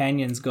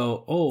companions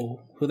go,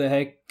 oh, who the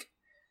heck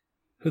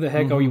who the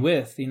heck are we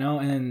with? You know,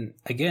 and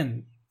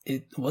again,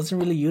 it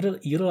wasn't really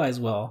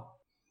utilized well.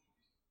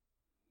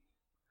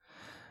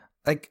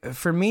 Like,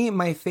 for me,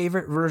 my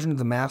favorite version of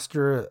the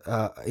Master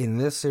in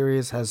this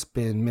series has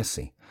been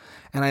Missy.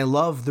 And I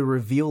love the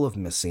reveal of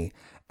Missy.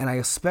 And I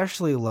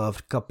especially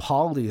loved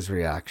Capaldi's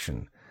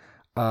reaction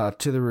to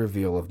the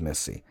reveal of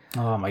Missy.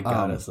 Oh my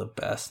God, it's the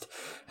best.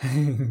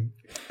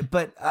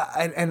 But,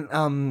 I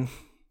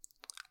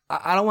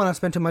don't want to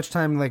spend too much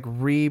time, like,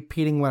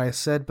 repeating what I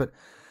said, but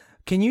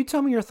can you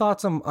tell me your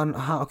thoughts on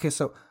how, okay,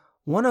 so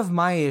one of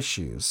my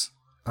issues,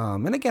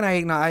 and again,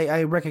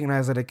 I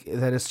recognize that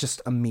it's just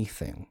a me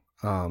thing.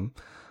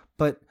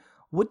 But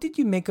what did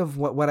you make of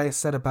what I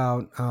said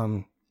about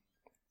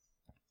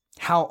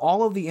how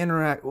all of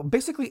the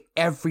basically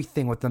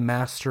everything with the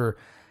Master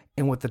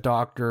and with the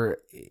Doctor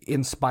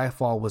in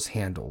Spyfall was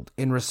handled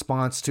in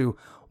response to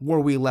where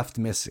we left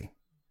Missy?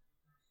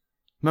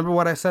 Remember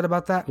what I said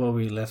about that? Where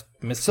we left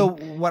Missy? So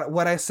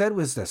what I said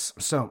was this.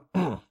 So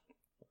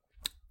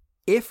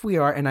if we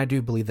are, and I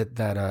do believe that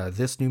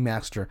this new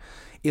Master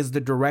is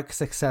the direct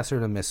successor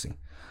to Missy,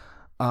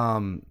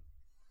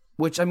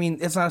 which, I mean,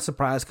 it's not a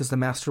surprise because the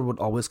Master would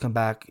always come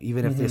back,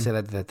 even if they say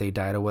that they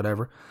died or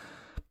whatever.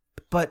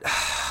 But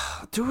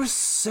there were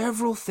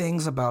several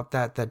things about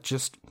that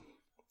just,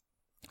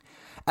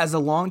 as a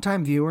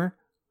longtime viewer,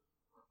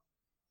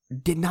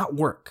 did not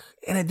work.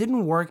 And it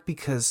didn't work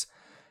because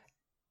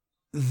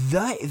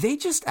they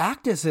just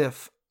act as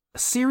if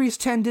Series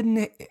 10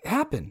 didn't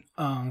happen.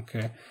 Oh,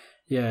 okay.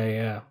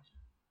 Yeah.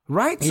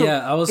 Right? So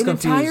yeah, I was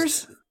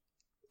confused.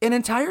 An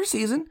entire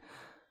season,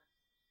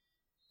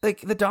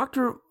 like, the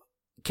Doctor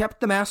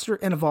kept the Master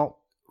in a vault,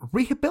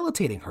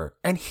 rehabilitating her,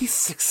 and he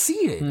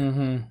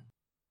succeeded.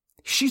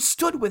 She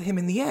stood with him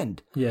in the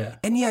end. Yeah.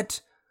 And yet,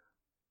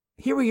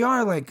 here we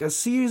are, like, a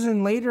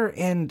season later,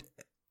 and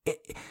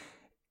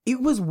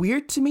it was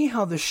weird to me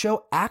how the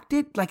show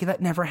acted like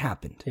that never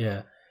happened.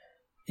 Yeah.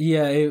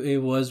 Yeah,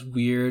 it was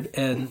weird.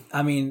 And,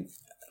 I mean,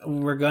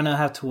 we're going to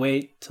have to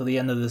wait till the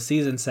end of the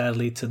season,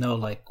 sadly, to know,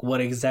 like,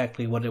 what it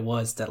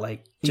was that,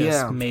 like,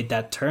 just made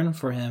that turn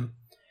for him.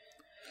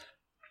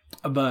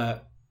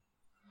 But...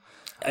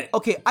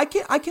 okay, I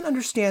can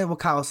understand what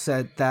Kyle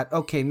said, that,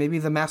 okay, maybe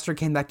the Master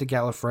came back to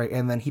Gallifrey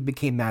and then he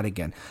became mad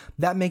again.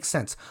 That makes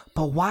sense.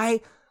 But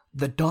why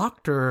the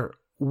Doctor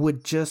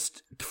would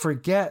just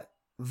forget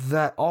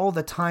that all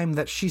the time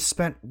that she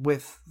spent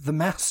with the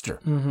Master?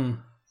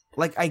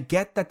 Like, I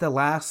get that the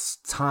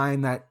last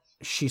time that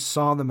she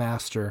saw the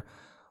Master,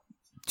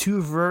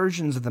 two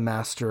versions of the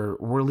Master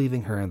were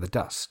leaving her in the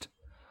dust.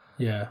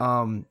 Yeah.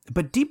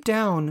 But deep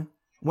down,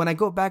 when I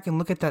go back and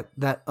look at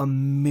that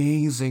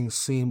amazing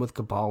scene with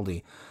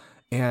Capaldi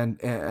and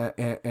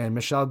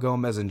Michelle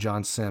Gomez and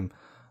John Sim,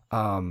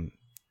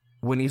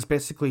 when he's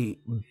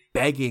basically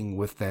begging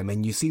with them,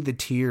 and you see the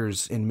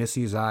tears in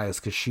Missy's eyes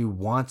because she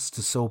wants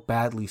to so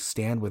badly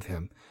stand with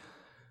him.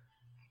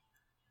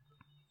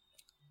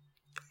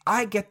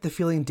 I get the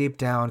feeling deep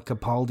down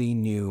Capaldi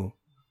knew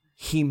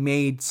he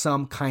made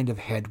some kind of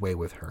headway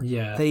with her.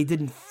 Yeah. That he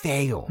didn't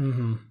fail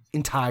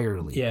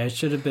entirely. Yeah, it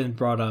should have been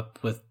brought up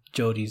with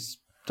Jodie's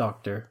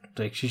Doctor.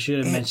 Like, she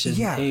should have mentioned,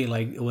 hey,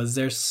 like, was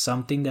there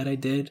something that I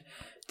did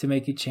to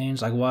make you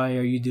change? Like, why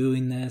are you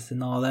doing this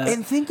and all that?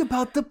 And think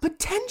about the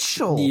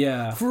potential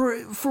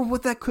for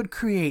what that could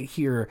create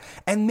here.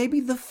 And maybe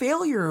the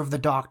failure of the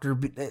Doctor.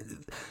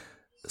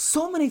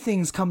 So many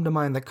things come to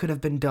mind that could have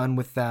been done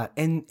with that.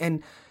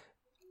 And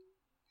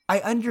I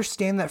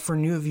understand that for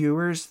new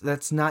viewers,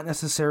 that's not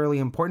necessarily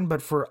important.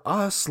 But for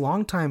us,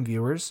 longtime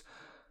viewers,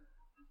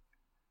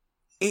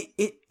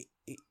 it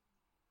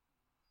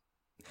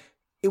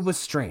was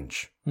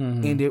strange.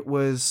 And it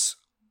was...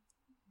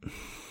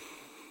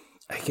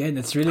 Again,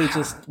 it's really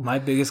just my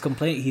biggest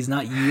complaint. He's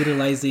not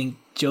utilizing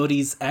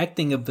Jodie's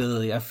acting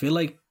ability. I feel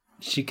like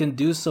she can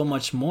do so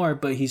much more,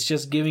 but he's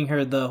just giving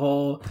her the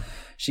whole,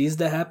 she's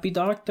the happy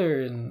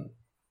doctor, and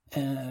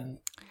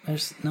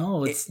there's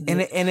no, it's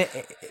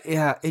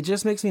it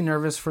just makes me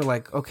nervous for,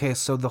 like, okay,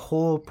 so the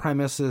whole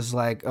premise is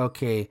like,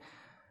 okay,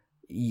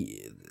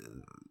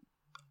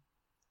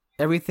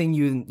 everything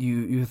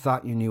you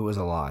thought you knew was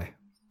a lie.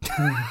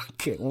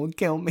 Okay, won't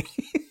kill me.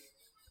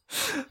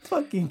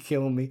 Fucking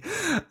kill me.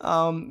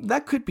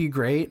 That could be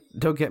great,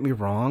 don't get me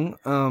wrong.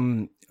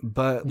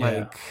 But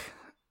like,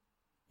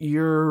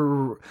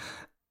 you're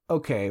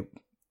okay.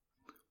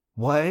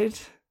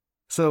 What?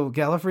 So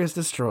Gallifrey is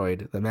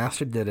destroyed, the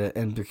Master did it,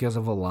 and because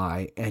of a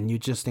lie, and you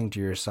just think to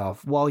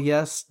yourself, well,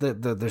 yes,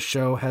 the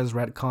show has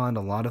retconned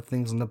a lot of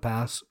things in the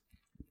past,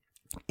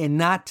 and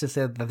not to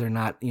say that they're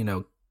not,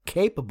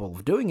 capable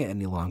of doing it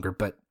any longer,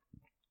 but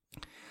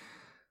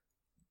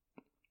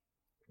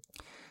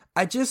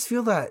I just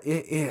feel that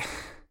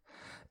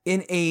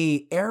in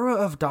a era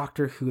of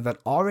Doctor Who that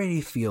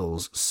already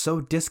feels so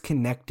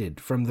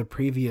disconnected from the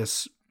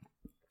previous,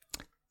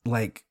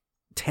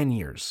 10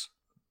 years,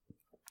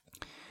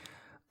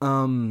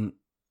 you're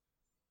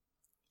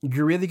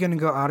really going to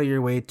go out of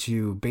your way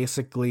to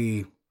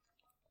basically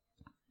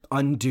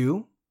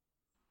undo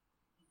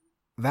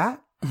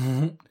that?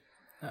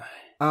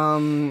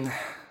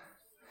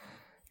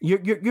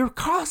 you're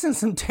crossing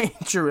some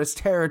dangerous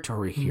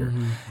territory here.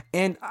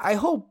 And I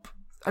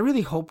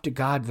really hope to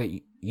God that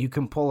you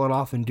can pull it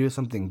off and do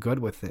something good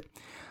with it.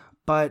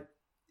 But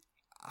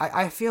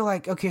I feel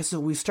like, okay, so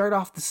we start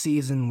off the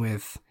season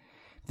with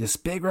this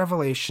big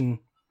revelation.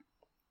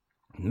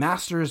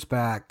 Master is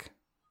back.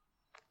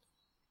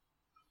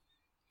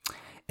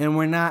 And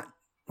we're not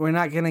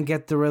going to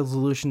get the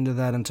resolution to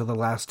that until the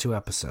last 2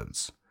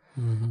 episodes.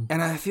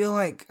 And I feel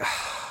like,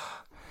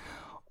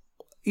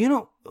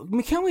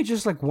 can't we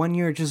just like 1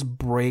 year just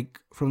break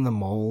from the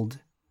mold?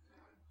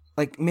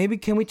 Like maybe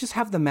can we just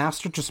have the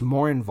Master just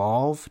more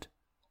involved?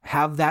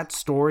 Have that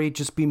story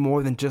just be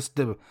more than just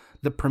the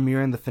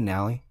premiere and the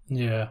finale?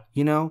 Yeah.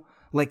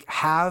 Like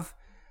have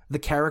the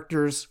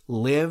characters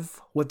live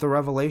with the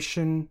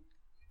revelation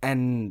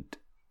and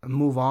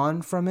move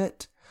on from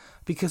it.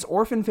 Because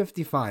Orphan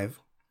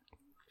 55,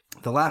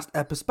 the last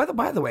episode,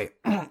 by the way,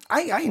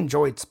 I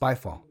enjoyed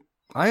Spyfall.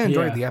 I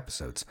enjoyed the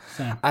episodes.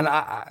 Yeah.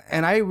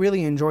 And I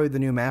really enjoyed the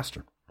new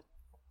Master.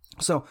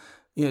 So,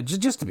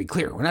 just to be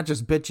clear, we're not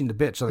just bitching to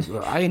bitch. Like,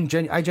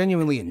 I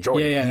genuinely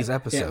enjoyed these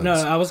episodes. Yeah. No,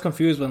 I was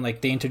confused when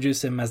like they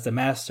introduced him as the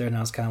Master, and I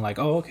was kind of like,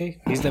 oh,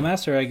 okay, he's the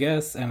Master, I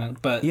guess.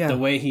 But the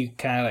way he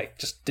kind of like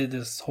just did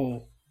this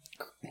whole,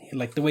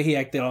 like the way he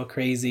acted all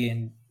crazy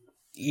and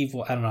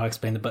evil, I don't know how to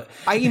explain it, but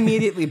I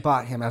immediately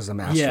bought him as the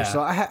Master.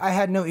 So I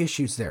had no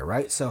issues there,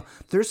 right? So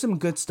there's some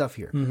good stuff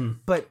here.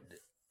 But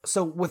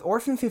so with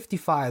Orphan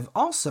 55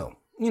 also,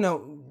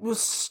 was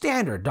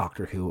standard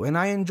Doctor Who, and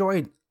I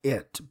enjoyed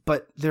it,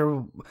 but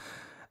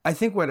I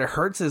think what it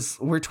hurts is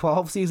we're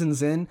 12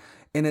 seasons in,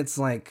 and it's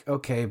like,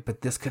 okay,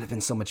 but this could have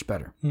been so much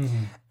better.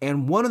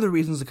 And one of the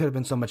reasons it could have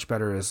been so much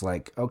better is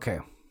like, okay,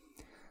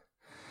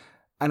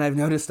 and I've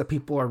noticed that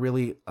people are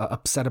really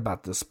upset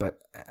about this, but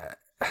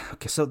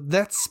okay, so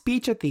that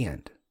speech at the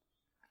end,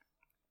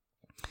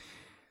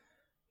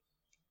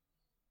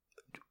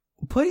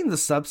 putting the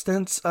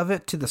substance of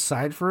it to the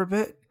side for a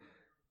bit,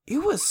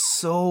 it was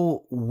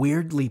so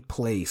weirdly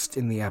placed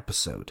in the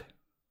episode.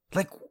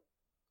 Like,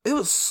 it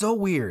was so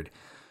weird.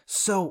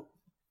 So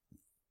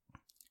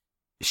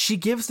she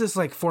gives this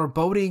like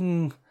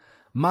foreboding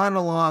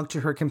monologue to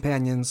her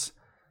companions.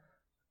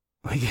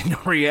 We get no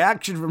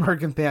reaction from her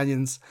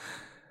companions.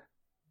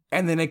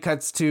 And then it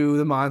cuts to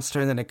the monster,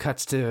 and then it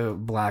cuts to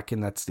black,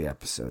 and that's the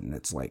episode. And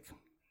it's like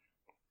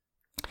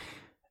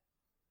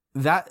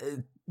that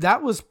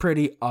was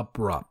pretty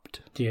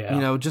abrupt.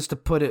 Yeah. Just to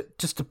put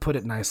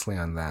it nicely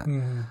on that.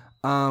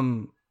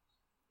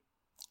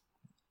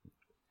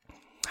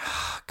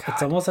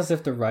 It's almost as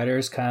if the writer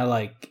is kind of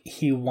like,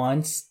 he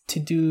wants to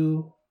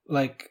do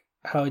like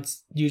how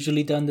it's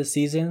usually done this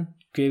season,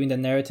 creating the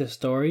narrative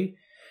story,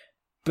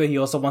 but he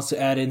also wants to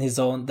add in his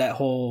own, that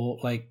whole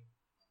like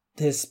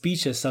his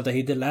speeches stuff that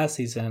he did last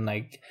season,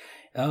 like,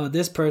 oh,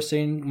 this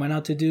person went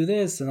out to do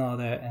this and all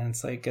that, and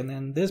it's like, and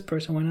then this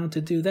person went out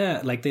to do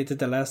that, like they did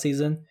the last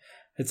season.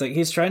 It's like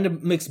he's trying to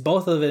mix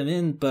both of them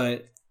in,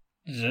 but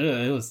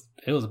it was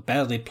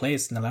badly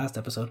placed in the last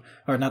episode,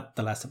 or not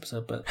the last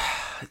episode, but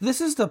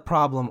this is the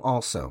problem.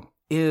 Also,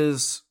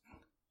 is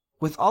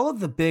with all of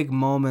the big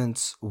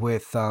moments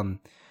with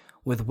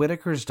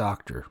Whittaker's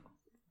Doctor.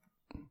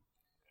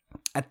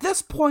 At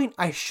this point,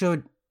 I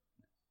should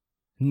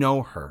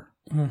know her.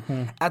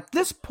 At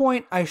this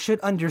point, I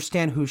should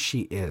understand who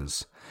she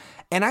is.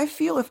 And I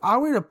feel if I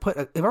were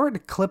to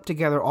clip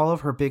together all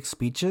of her big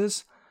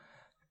speeches,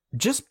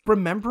 just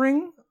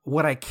remembering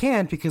what I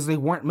can because they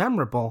weren't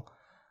memorable,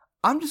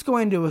 I'm just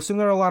going to assume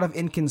there are a lot of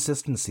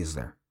inconsistencies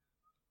there.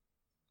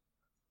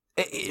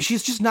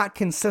 She's just not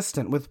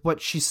consistent with what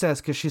she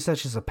says, because she says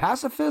she's a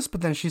pacifist,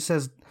 but then she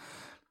says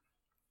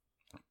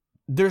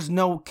there's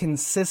no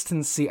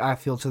consistency, I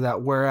feel, to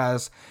that.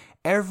 Whereas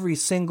every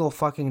single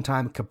fucking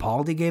time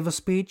Capaldi gave a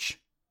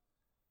speech,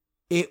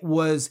 it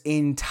was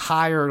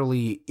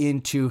entirely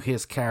into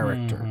his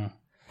character.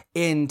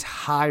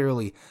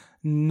 Entirely.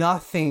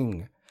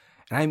 Nothing.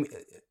 And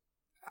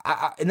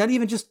not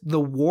even just the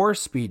war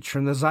speech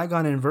from the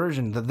Zygon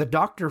inversion, the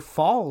Dr.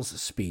 Falls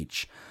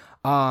speech,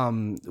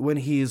 when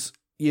he's,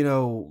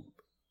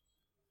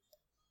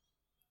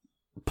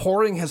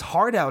 pouring his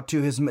heart out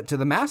to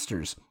the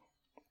Masters,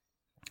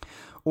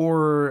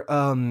 or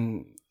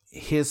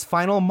his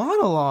final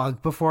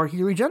monologue before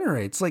he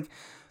regenerates. Like,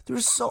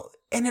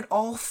 and it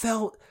all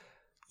felt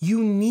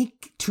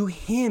unique to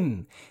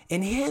him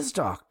and his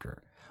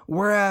Doctor,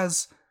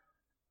 whereas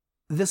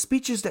the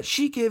speeches that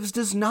she gives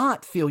does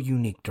not feel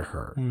unique to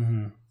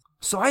her.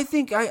 So I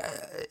think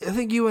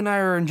you and I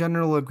are in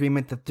general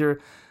agreement that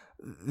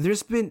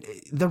there's been,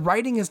 the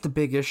writing is the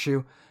big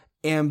issue,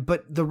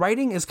 but the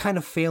writing is kind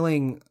of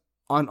failing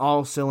on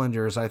all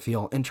cylinders, I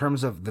feel, in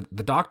terms of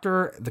the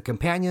Doctor, the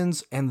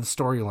companions, and the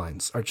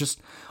storylines are just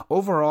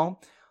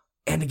overall.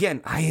 And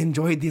again, I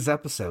enjoyed these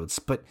episodes,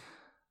 but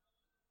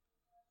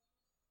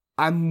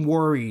I'm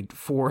worried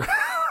for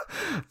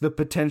the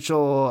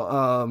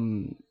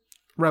potential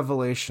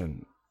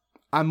revelation.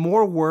 I'm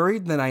more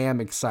worried than I am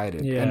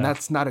excited, and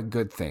that's not a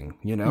good thing,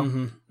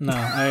 No,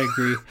 I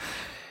agree.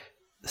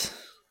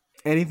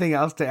 Anything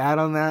else to add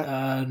on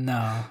that?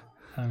 No.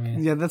 I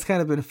mean, Yeah, that's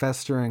kind of been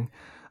festering.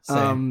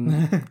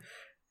 same.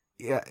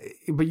 Yeah,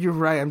 but you're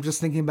right. I'm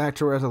just thinking back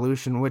to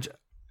Resolution, which,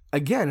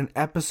 again, an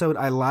episode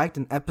I liked,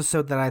 an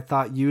episode that I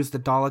thought used the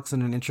Daleks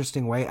in an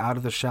interesting way out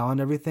of the shell and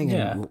everything,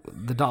 Yeah. and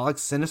the Daleks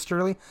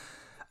sinisterly.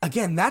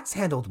 Again, that's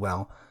handled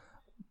well.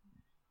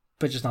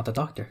 But just not the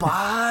Doctor.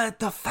 But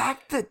the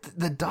fact that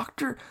the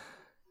Doctor...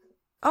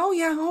 Oh,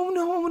 yeah. Oh,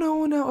 no,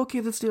 no, no.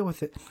 Okay, let's deal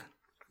with it.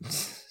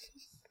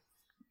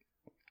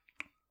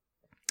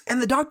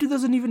 And the Doctor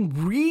doesn't even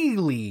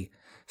really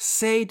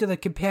say to the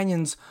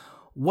companions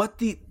what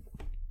the...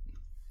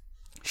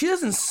 She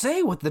doesn't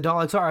say what the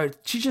Daleks are.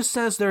 She just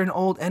says they're an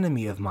old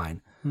enemy of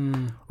mine.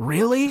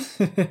 Really?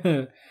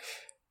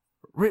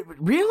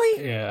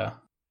 Really? Yeah.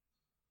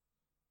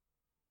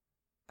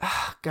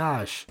 Ah,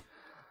 gosh.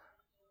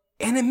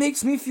 And it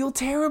makes me feel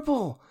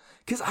terrible.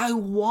 Because I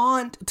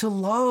want to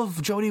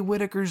love Jodie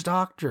Whittaker's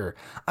Doctor.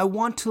 I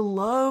want to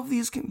love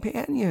these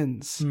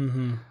companions.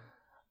 Mm-hmm.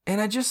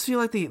 And I just feel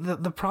like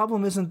the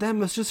problem isn't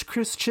them, it's just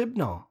Chris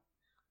Chibnall.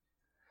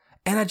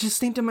 And I just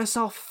think to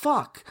myself,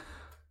 fuck.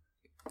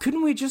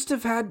 Couldn't we just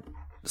have had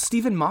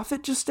Stephen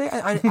Moffat just stay?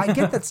 I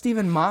get that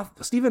Stephen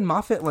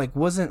Moffat like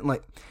wasn't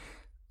like...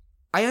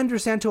 I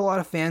understand to a lot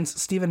of fans,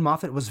 Stephen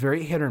Moffat was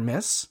very hit or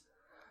miss.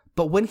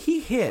 But when he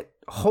hit,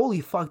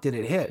 holy fuck did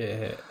it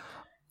hit.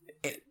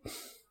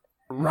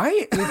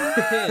 Right?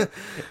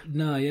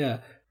 No, yeah.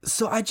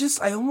 So I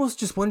almost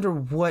just wonder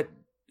what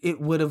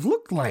it would have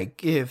looked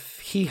like if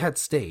he had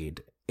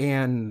stayed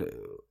and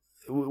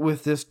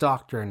with this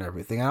Doctor and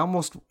everything. I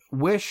almost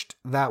wished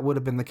that would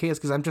have been the case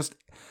because I'm just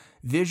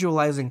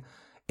visualizing.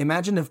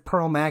 Imagine if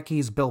Pearl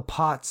Mackey's Bill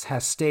Potts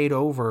has stayed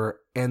over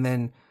and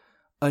then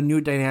a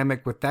new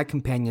dynamic with that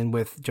companion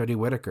with Jodie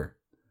Whittaker.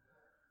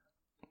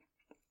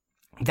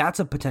 That's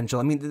a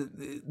potential. I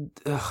mean,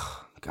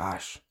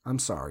 gosh, I'm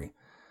sorry.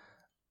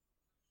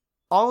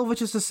 All of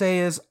which is to say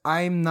is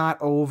I'm not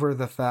over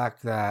the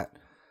fact that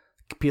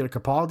Peter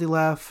Capaldi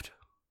left,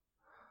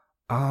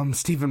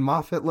 Stephen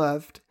Moffat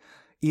left,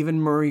 even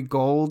Murray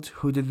Gold,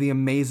 who did the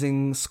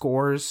amazing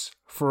scores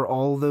for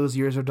all those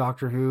years of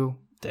Doctor Who.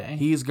 Dang.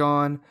 He's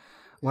gone.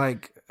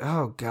 Like,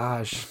 oh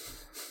gosh.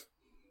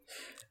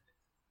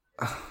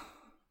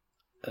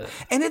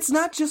 And it's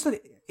not just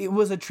that it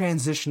was a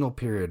transitional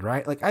period,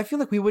 right? Like, I feel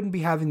like we wouldn't be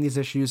having these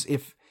issues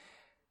if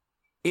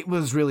it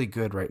was really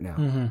good right now.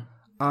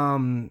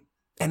 Mm-hmm.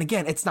 And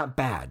again, it's not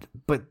bad,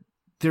 but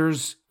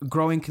there's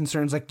growing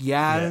concerns like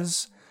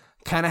Yaz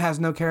kind of has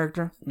no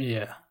character.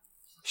 Yeah.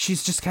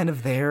 She's just kind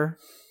of there,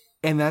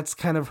 and that's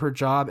kind of her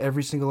job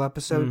every single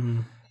episode.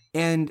 Mm-hmm.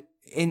 And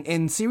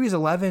in series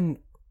 11,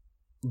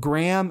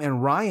 Graham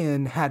and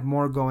Ryan had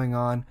more going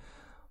on.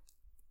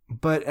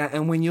 But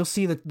and when you'll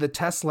see the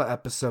Tesla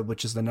episode,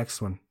 which is the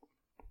next one,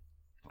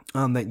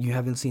 that you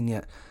haven't seen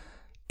yet,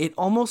 it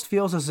almost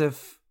feels as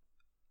if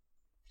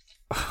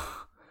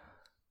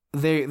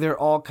they're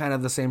all kind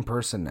of the same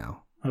person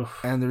now. Oof.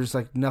 And there's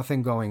like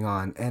nothing going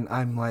on, and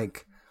I'm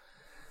like,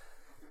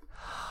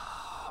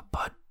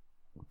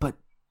 but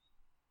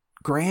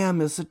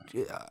Graham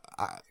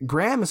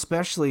Graham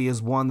especially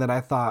is one that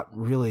I thought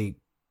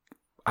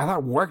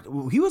worked.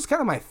 He was kind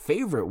of my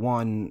favorite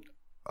one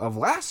of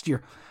last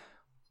year,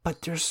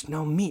 but there's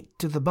no meat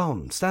to the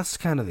bones. That's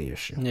kind of the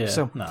issue. Yeah.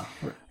 So no.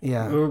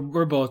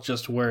 We're both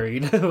just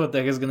worried what the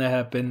heck is gonna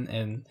happen,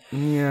 and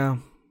yeah.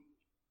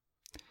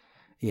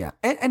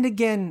 And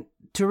again,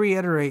 to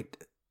reiterate,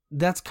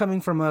 that's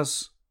coming from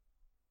us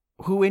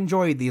who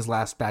enjoyed these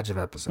last batch of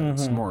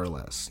episodes, more or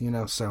less,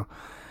 so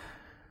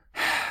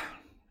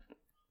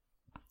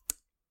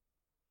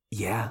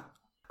yeah.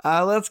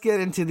 Let's get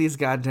into these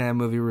goddamn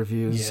movie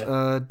reviews.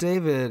 Yeah.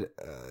 David,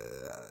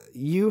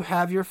 you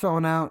have your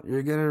phone out.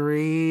 You're going to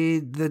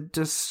read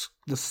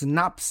the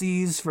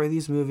synopses for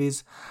these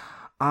movies.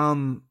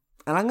 And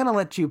I'm going to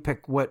let you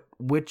pick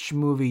which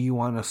movie you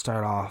want to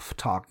start off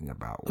talking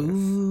about with.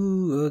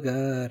 Ooh, oh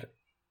God.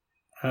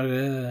 Oh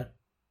God.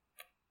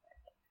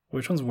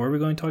 Which ones were we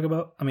going to talk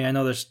about? I mean, I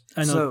know.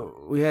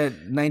 So we had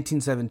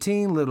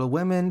 1917, Little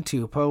Women,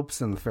 Two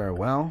Popes, and The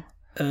Farewell.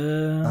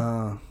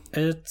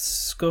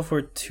 Let's go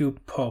for Two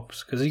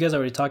Popes, because you guys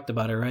already talked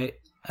about it, right?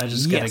 I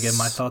just gotta get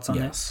my thoughts on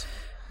it.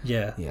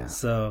 Yeah.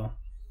 So,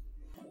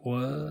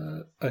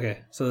 what? Okay.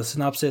 So the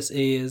synopsis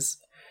is: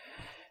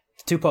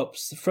 Two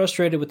Popes,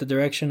 frustrated with the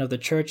direction of the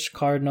church,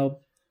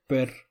 Cardinal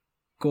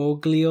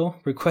Bergoglio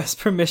requests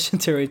permission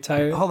to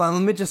retire. Hold on,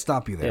 let me just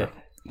stop you there,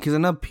 because I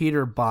know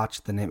Peter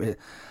botched the name.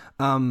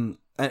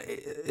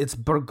 It's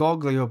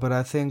Bergoglio, but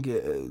I think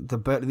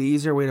the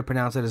easier way to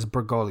pronounce it is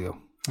Bergoglio.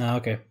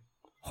 Okay.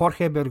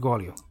 Jorge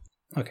Bergoglio.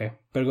 Okay.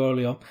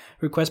 Bergoglio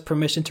requests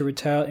permission to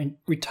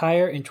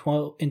retire in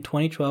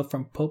 2012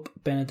 from Pope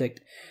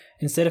Benedict.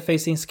 Instead of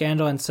facing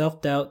scandal and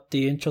self-doubt,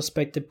 the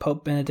introspective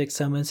Pope Benedict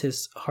summons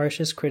his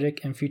harshest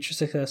critic and future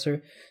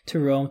successor to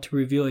Rome to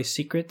reveal a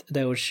secret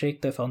that would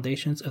shake the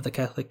foundations of the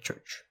Catholic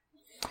Church.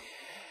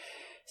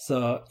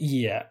 So,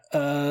 yeah.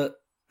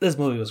 This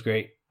movie was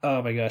great.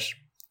 Oh my gosh.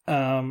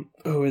 Who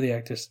were the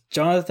actors?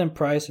 Jonathan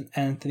Pryce and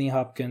Anthony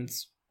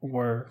Hopkins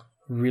were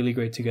really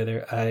great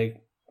together. I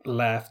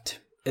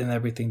laughed in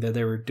everything that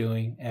they were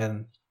doing,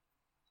 and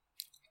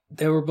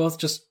they were both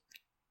just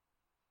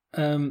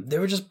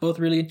both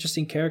really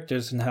interesting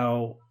characters, and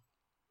how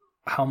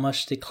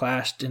much they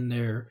clashed in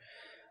their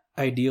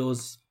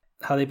ideals,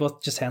 how they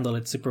both just handled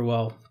it super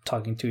well,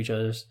 talking to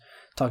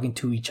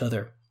each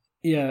other.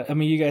 Yeah, I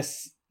mean, you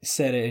guys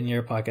said it in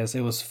your podcast.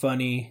 It was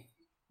funny,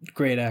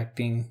 great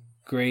acting,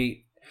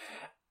 great.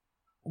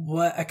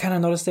 What I kind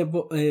of noticed it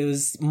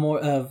was more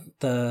of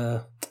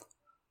the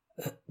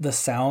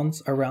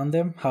sounds around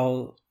them,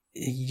 how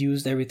it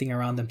used everything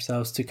around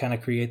themselves to kind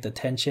of create the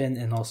tension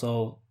and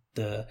also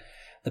the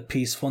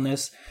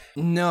peacefulness.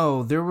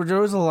 No, there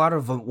was a lot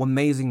of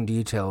amazing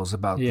details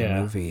about the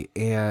movie,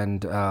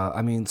 and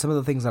I mean, some of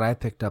the things that I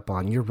picked up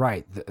on. You're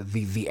right,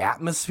 the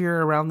atmosphere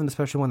around them,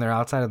 especially when they're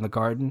outside in the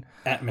garden.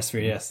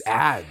 Atmosphere, yes,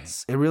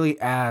 it really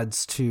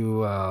adds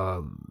to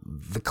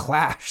the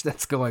clash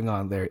that's going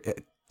on there.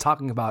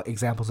 Talking about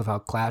examples of how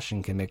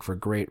clashing can make for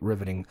great,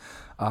 riveting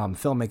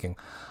filmmaking,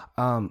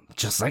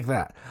 just like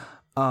that.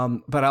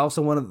 But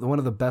also one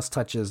of the best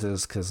touches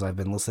is, because I've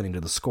been listening to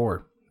the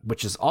score,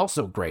 which is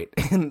also great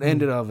in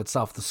and of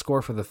itself, the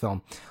score for the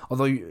film.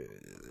 Although,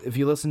 if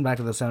you listen back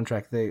to the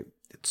soundtrack,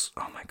 it's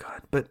oh my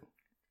god. But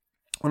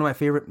one of my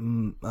favorite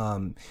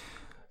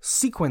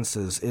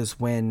sequences is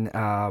when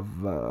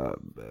Father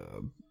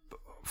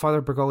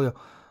Bergoglio,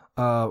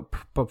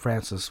 Pope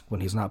Francis,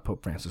 when he's not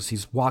Pope Francis,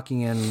 he's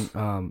walking in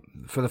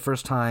for the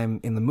first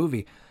time in the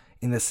movie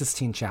in the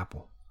Sistine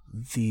Chapel,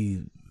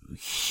 the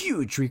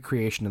huge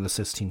recreation of the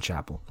Sistine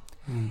Chapel,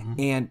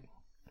 and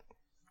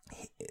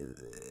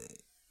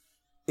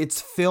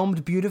it's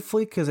filmed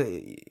beautifully because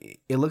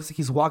it looks like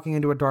he's walking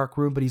into a dark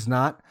room, but he's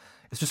not.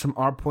 It's just from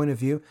our point of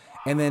view.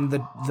 And then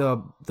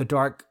the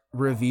dark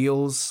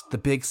reveals the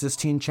big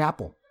Sistine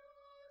Chapel.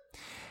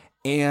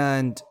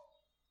 And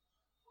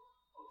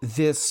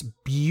this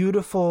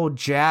beautiful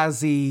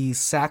jazzy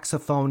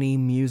saxophony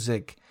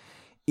music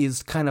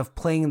is kind of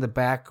playing in the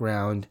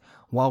background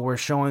while they're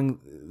showing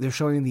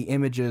the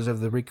images of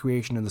the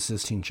recreation of the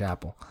Sistine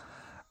Chapel.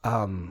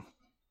 And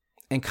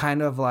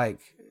kind of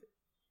like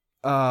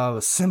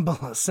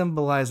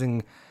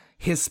symbolizing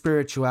his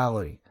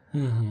spirituality,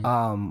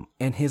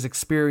 and his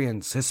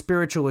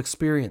spiritual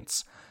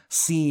experience,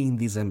 seeing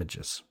these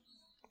images.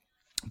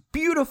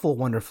 Beautiful,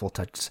 wonderful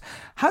touches.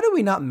 How do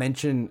we not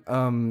mention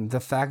the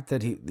fact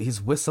that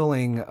he's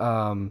whistling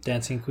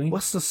Dancing Queen?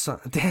 What's the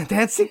song?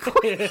 Dancing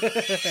Queen.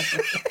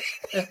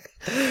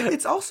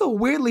 It's also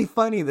weirdly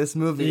funny, this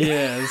movie.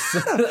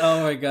 Yes.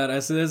 Oh my god!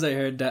 As soon as I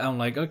heard that, I'm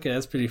like, okay,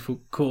 that's pretty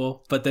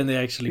cool. But then they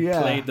actually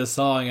played the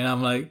song, and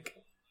I'm like,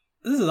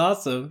 this is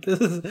awesome. This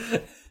is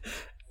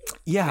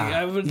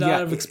I would not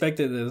have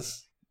expected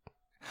this.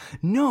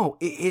 No,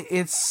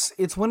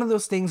 it's one of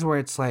those things where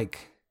it's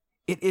like,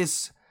 it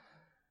is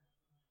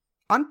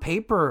on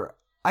paper.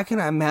 I can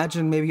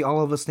imagine maybe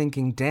all of us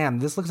thinking, "Damn,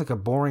 this looks like a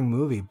boring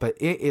movie," but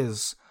it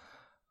is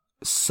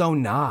so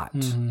not.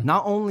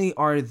 Not only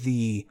are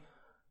the,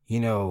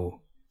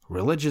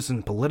 religious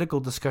and political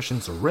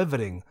discussions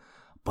riveting,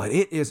 but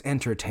it is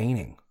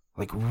entertaining,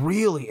 like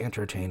really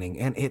entertaining,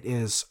 and it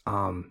is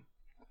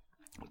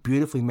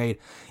beautifully made.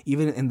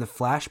 Even in the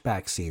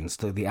flashback scenes,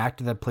 the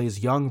actor that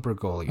plays young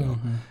Bergoglio,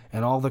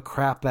 and all the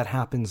crap that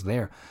happens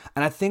there.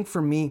 And I think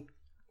for me,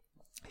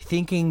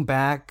 thinking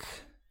back,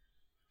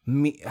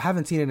 I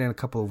haven't seen it in a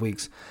couple of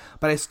weeks,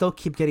 but I still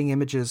keep getting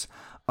images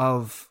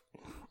of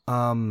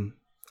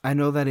I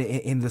know that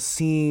in the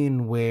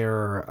scene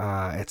where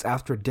it's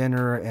after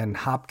dinner and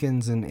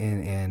Hopkins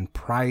and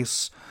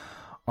Price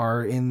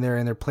are in there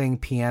and they're playing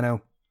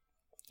piano,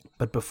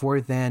 but before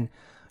then,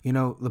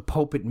 the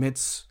Pope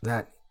admits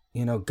that,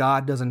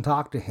 God doesn't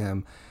talk to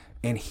him,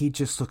 and he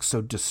just looks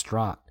so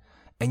distraught.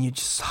 And you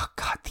just saw,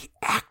 God, the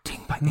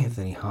acting by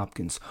Anthony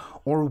Hopkins.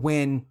 Or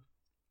when,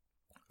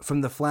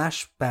 from the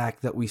flashback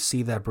that we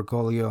see that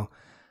Bergoglio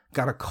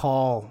got a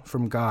call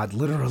from God,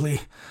 literally,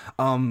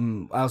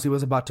 as he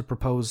was about to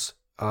propose,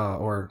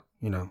 or,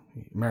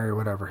 marry or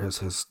whatever,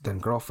 his then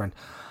girlfriend.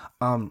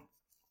 And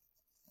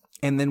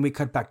then we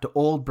cut back to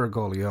old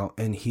Bergoglio,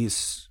 and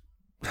he's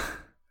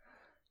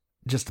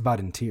just about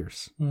in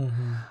tears.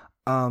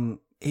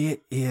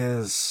 It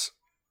is,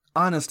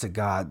 honest to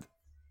God,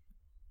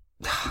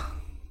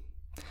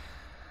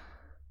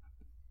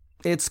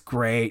 it's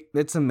great.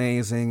 It's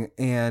amazing.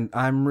 And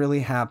I'm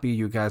really happy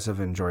you guys have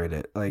enjoyed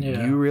it. Like,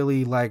 you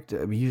really liked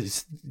it. You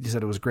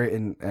said it was great,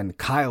 and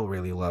Kyle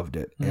really loved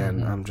it.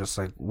 And I'm just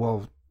like,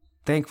 well,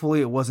 thankfully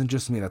it wasn't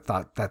just me that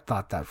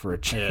thought that for a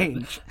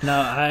change. Yeah. No,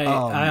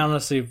 I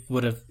honestly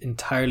would have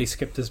entirely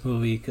skipped this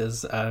movie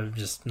because I'm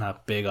just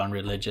not big on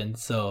religion.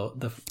 So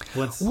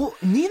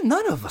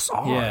none of us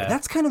are. Yeah.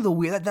 That's kind of the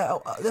weird.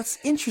 That's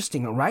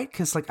interesting, right?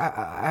 Because like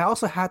I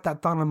also had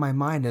that thought in my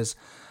mind as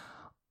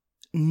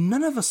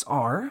none of us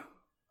are.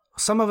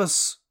 Some of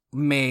us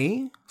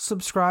may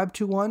subscribe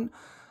to one,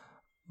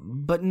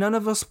 but none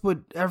of us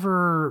would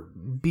ever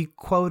be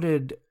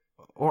quoted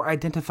or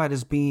identified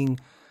as being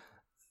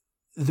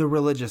the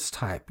religious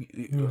type,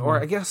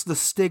 or I guess the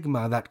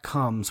stigma that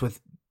comes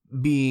with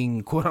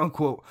being quote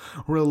unquote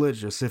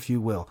religious, if you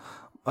will.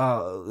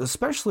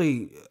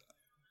 especially,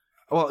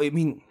 well, I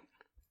mean,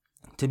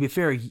 to be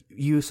fair,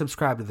 you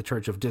subscribe to the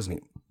Church of Disney,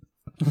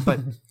 but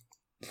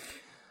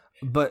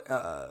but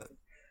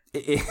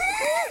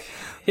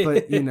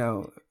you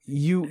know,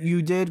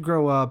 you did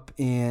grow up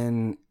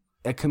in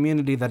a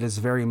community that is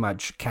very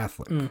much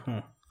Catholic,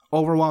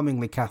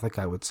 overwhelmingly Catholic,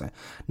 I would say.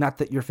 Not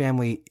that your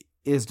family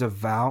is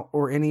devout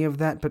or any of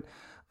that, but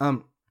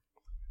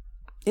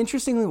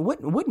interestingly,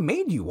 what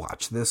made you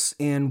watch this,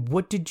 and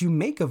what did you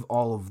make of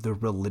all of the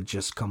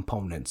religious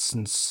components?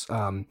 Since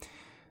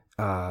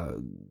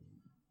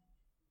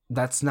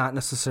that's not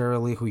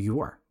necessarily who you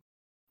are.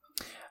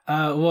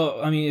 Well,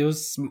 I mean,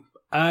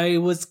 I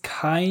was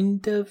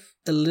kind of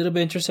a little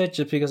bit interested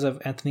just because of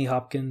Anthony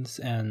Hopkins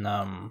and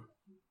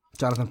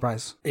Jonathan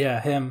Pryce. Yeah,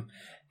 him.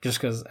 Just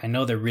because I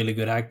know they're really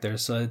good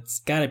actors, so it's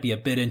got to be a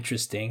bit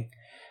interesting.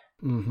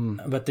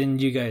 Mm-hmm. But then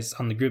you guys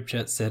on the group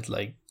chat said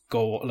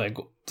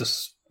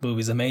this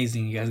movie's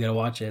amazing. You guys gotta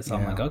watch it. So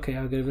I'm like, okay,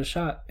 I'll give it a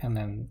shot. And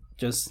then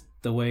just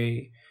the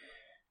way,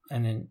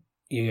 and then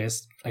you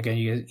guys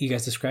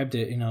described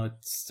it. You know,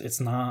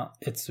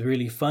 it's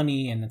really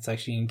funny, and it's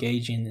actually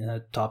engaging in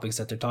the topics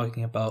that they're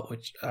talking about,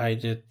 which I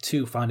did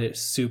too. Found it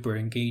super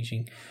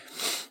engaging.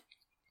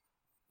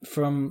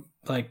 From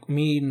like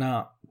me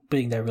not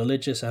being that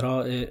religious at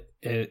all, it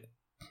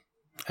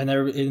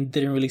didn't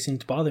really seem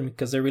to bother me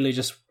because they're really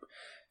just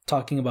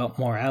talking about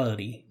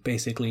morality,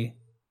 basically,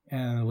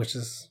 which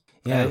is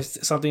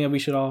something that we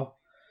should all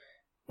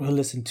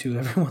listen to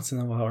every once in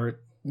a while or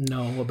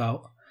know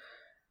about.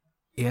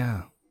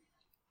 Yeah,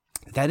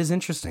 that is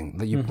interesting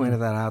that you pointed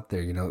that out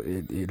there. You know,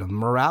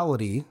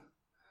 morality.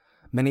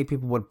 Many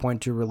people would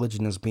point to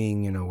religion as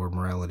being, you know, where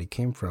morality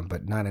came from,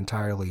 but not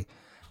entirely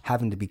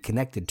having to be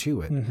connected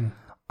to it.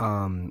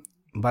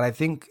 But I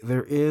think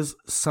there is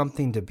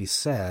something to be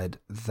said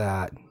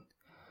that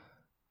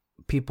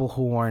people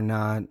who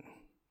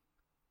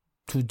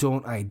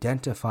don't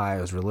identify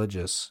as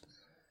religious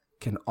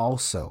can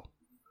also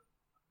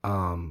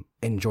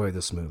enjoy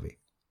this movie.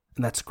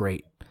 And that's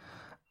great.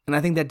 And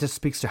I think that just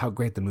speaks to how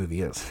great the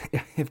movie is,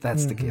 if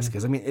that's the case.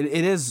 Because, I mean, it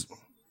is...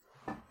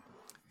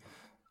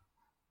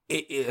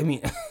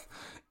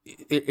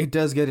 It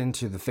does get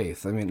into the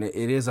faith. I mean, it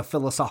is a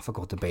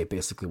philosophical debate,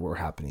 basically, what we're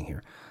happening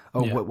here.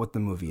 What the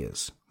movie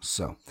is.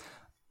 So,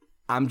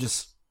 I'm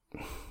just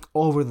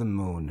over the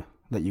moon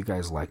that you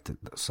guys liked it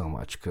so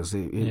much, because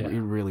it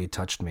really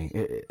touched me.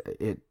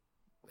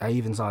 I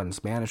even saw it in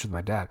Spanish with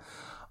my dad.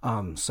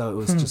 So it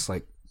was just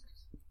like,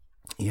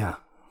 yeah,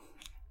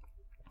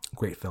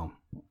 great film.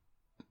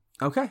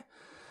 Okay.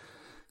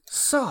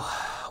 So,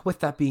 with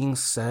that being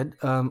said,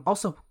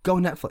 also go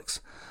Netflix.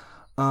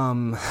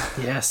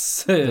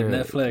 Yes,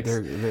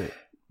 Netflix.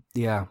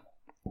 Yeah.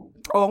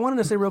 Oh, I wanted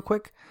to say real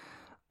quick,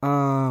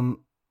 and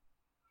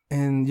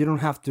you don't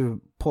have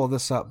to pull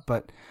this up,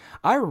 but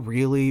I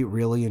really,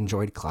 really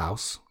enjoyed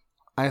Klaus.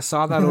 I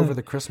saw that over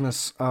the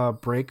Christmas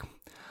break.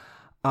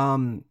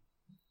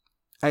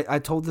 I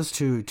told this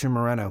to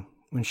Moreno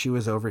when she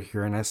was over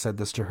here, and I said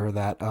this to her,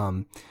 that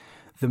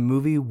the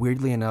movie,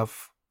 weirdly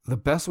enough, the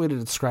best way to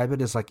describe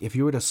it is like if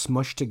you were to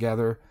smush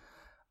together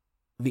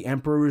The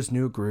Emperor's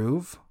New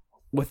Groove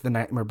with The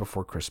Nightmare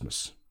Before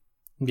Christmas.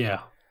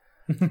 Yeah.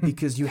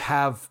 Because you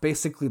have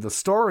basically the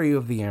story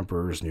of The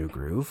Emperor's New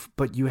Groove,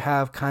 but you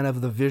have kind of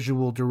the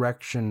visual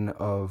direction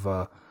of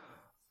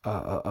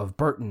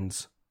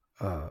Burton's,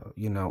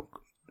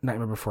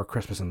 Nightmare Before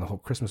Christmas and the whole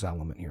Christmas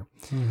element here.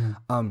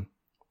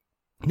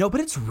 No, but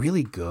it's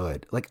really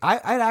good. Like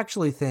I'd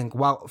actually think,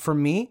 well, for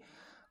me,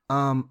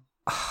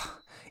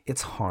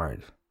 it's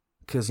hard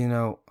because, you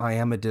know, I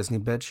am a Disney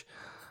bitch,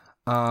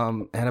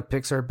 and a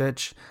Pixar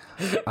bitch.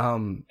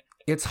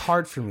 It's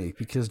hard for me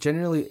because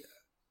generally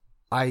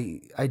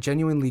I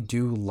genuinely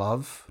do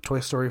love Toy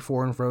Story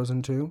 4 and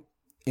Frozen 2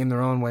 in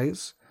their own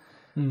ways.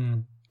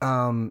 And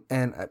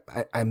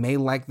I may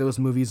like those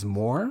movies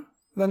more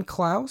than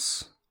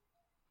Klaus,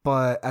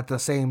 but at the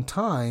same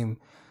time,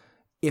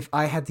 if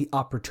I had the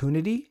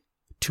opportunity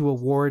to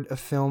award a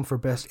film for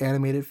Best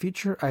Animated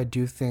Feature, I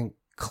do think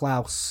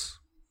Klaus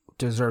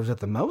deserves it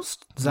the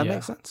most. Does that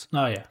make sense?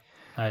 Oh, yeah.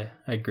 I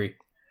agree.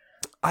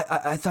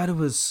 I thought it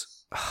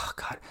was... Oh,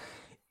 God.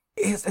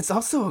 It's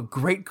also a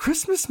great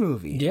Christmas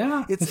movie.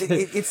 Yeah.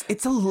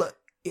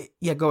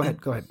 Yeah, go ahead.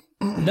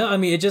 No, I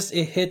mean, it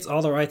hits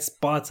all the right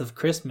spots of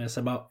Christmas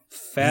about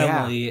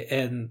family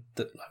and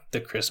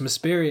the Christmas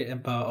spirit,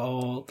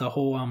 about the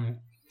whole...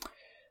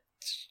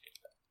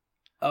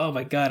 Oh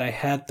my God, I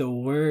had the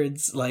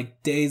words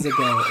like days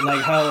ago, like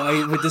how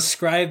I would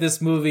describe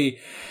this movie.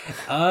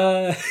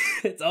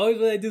 It's always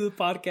when I do the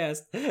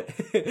podcast.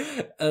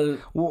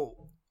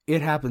 Well,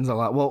 it happens a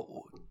lot.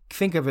 Well,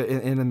 think of it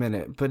in a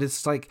minute, but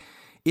it's like,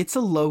 it's a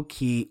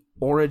low-key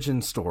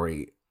origin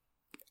story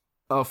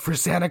for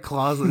Santa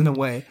Claus in a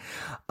way.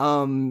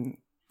 And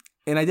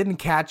I didn't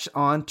catch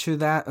on to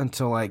that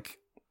until like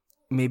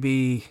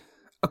maybe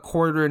a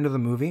quarter into the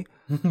movie.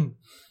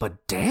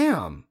 But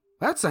damn.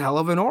 That's a hell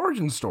of an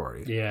origin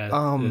story.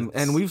 Yeah.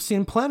 And we've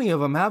seen plenty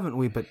of them, haven't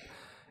we? But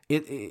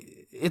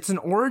it's an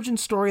origin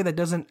story that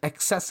doesn't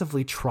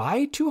excessively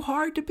try too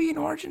hard to be an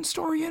origin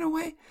story in a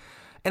way.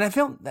 And I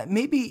felt that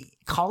maybe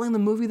calling the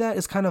movie that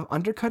is kind of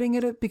undercutting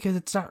it because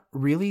it's not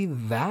really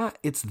that.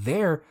 It's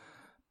there,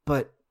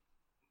 but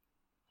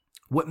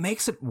what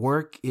makes it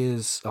work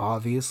is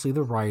obviously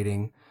the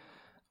writing.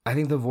 I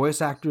think the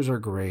voice actors are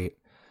great.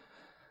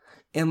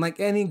 And like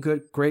any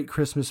great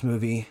Christmas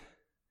movie,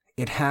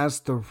 it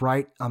has the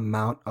right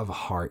amount of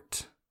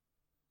heart.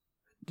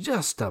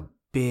 Just a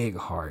big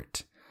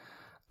heart.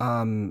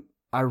 I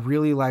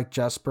really like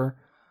Jesper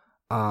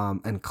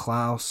and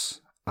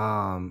Klaus.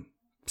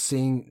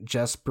 Seeing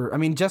Jesper, I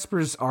mean,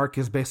 Jesper's arc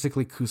is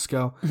basically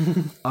Cusco.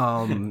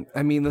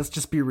 I mean, let's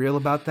just be real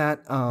about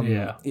that.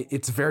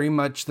 It's very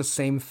much the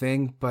same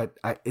thing, but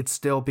it's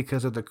still,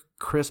 because of the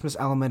Christmas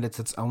element, it's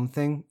its own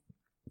thing.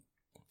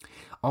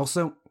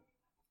 Also,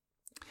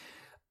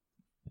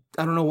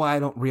 I don't know why I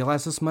don't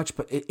realize this much,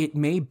 but it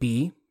may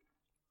be,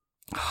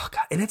 oh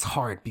God, and it's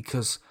hard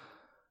because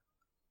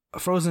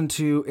Frozen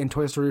 2 and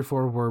Toy Story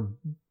 4 were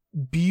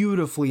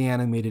beautifully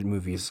animated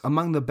movies,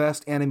 among the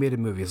best animated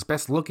movies,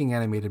 best looking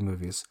animated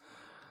movies.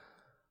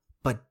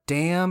 But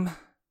damn,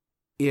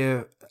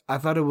 I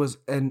thought it was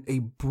a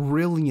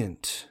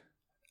brilliant,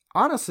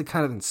 honestly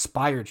kind of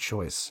inspired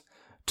choice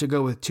to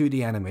go with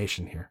 2D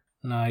animation here.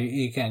 No,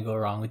 you can't go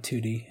wrong with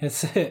 2D.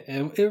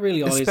 It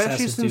really always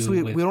especially has to since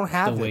do we don't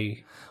have the it.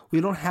 way.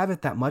 We don't have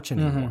it that much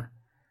anymore.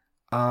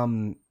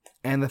 And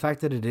the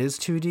fact that it is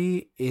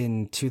 2D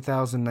in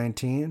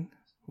 2019,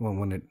 well,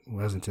 when it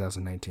was in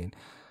 2019,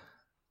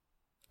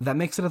 that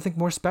makes it, I think,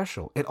 more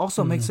special. It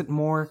also makes it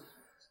more,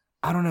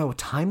 I don't know,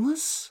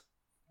 timeless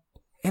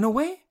in a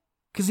way.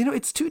 Because, you know,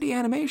 it's 2D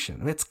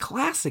animation. It's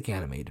classic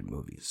animated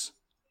movies.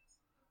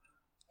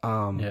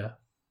 Yeah,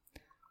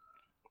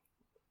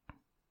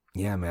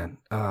 man.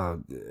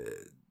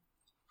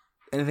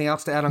 Anything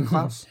else to add on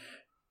Klaus?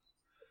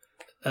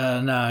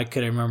 No, I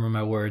couldn't remember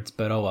my words,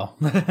 but oh well.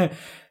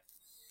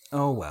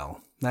 Oh,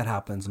 well. That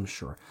happens, I'm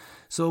sure.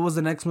 So what was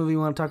the next movie you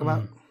want to talk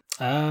about?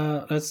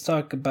 Let's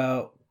talk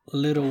about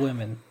Little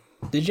Women.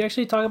 Did you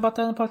actually talk about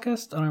that in the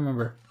podcast? I don't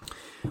remember.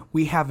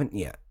 We haven't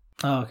yet.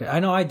 Oh, okay. I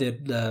know I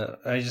did.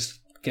 I just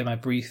gave my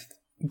brief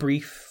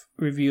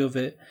review of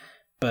it,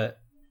 but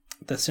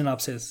the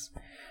synopsis: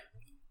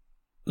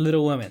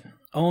 Little Women,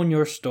 own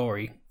your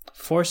story.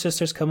 4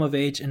 sisters come of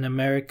age in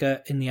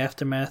America in the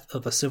aftermath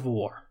of a civil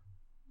war.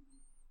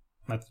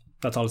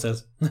 That's all it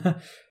says.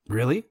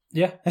 Really?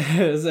 Yeah,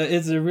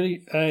 it's a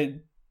really. I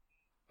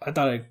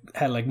thought I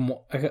had like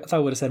more. I thought I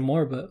would have said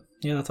more, but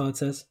yeah, that's all it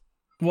says.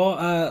 Well,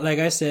 like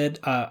I said,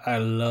 I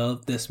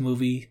love this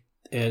movie.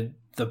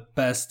 The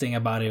best thing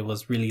about it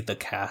was really the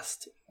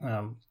cast,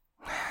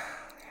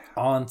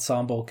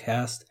 ensemble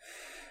cast.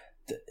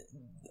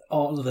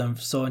 All of them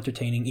so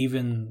entertaining.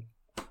 Even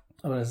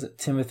what is it,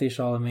 Timothy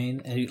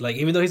Chalamet? And like,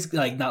 even though he's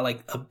like not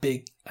like a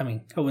big, I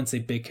mean, I wouldn't say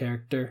big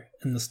character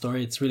in the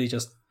story. It's really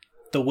just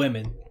the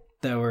women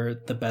that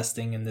were the best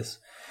thing in this.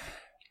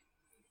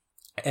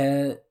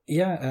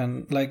 Yeah,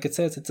 and like it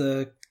says,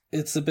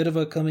 it's a bit of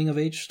a coming of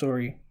age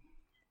story.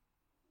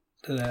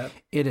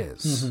 It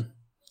is.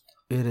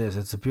 It is.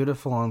 It's a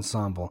beautiful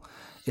ensemble.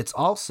 It's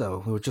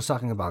also, we were just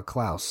talking about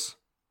Klaus.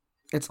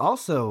 It's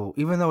also,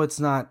 even though it's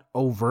not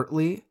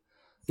overtly,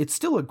 it's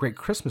still a great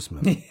Christmas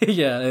movie.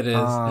 Yeah, it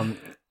is.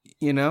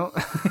 You know,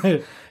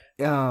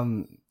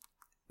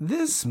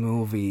 this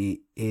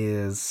movie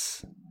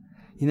is,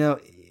 you know,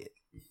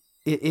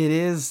 it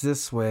is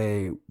this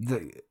way.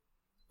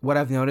 What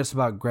I've noticed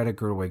about Greta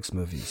Gerwig's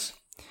movies.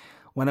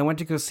 When I went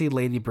to go see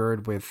Lady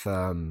Bird with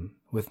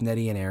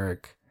Nettie and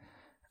Eric,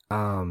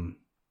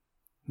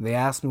 they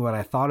asked me what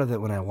I thought of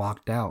it when I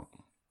walked out.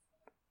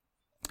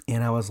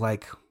 And I was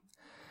like,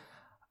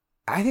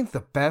 I think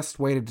the best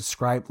way to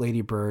describe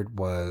Lady Bird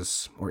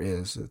was, or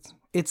is,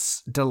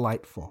 it's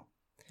delightful.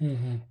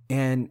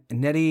 And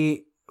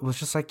Nettie was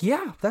just like,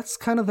 yeah, that's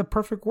kind of the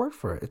perfect word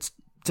for it. It's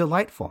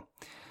delightful.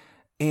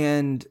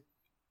 And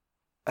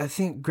I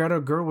think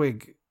Greta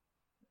Gerwig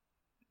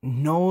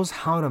knows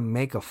how to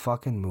make a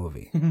fucking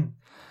movie.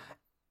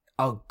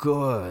 A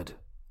good,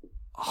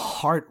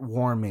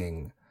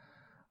 heartwarming,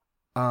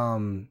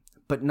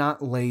 but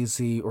not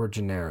lazy or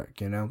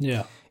generic, you know?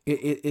 Yeah.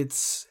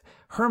 It's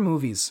her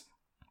movies.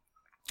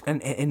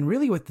 And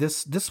really with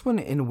this one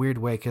in a weird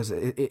way, because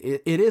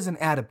it is an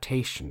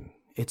adaptation.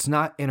 It's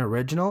not an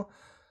original,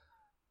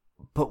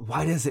 but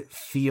why does it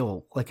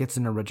feel like it's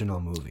an original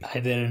movie? I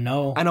didn't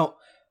know. I know.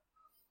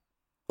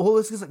 Well,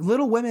 it's like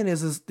Little Women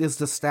is the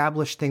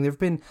established thing. There've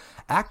been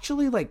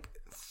actually like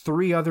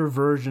 3 other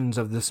versions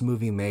of this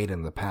movie made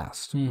in the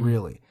past,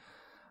 really.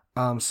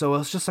 So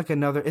it's just like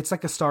it's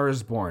like A Star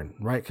Is Born,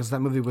 right? Because that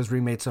movie was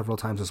remade several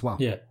times as well.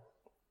 Yeah.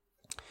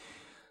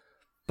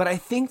 But I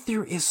think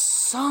there is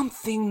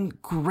something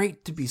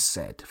great to be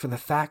said for the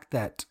fact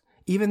that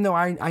even though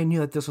I knew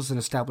that this was an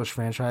established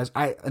franchise,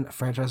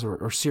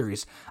 or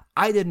series,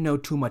 I didn't know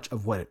too much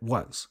of what it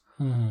was.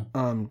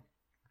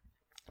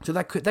 So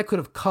that could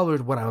have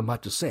colored what I'm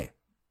about to say.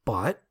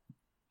 But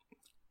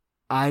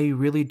I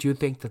really do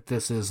think that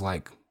this is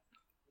like,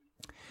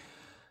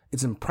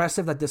 It's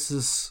impressive that this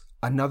is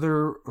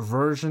another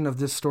version of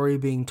this story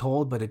being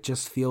told, but it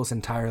just feels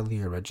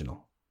entirely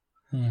original.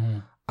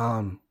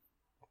 Mm-hmm.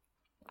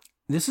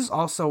 This is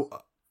also,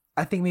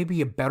 I think,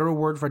 maybe a better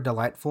word for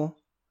delightful.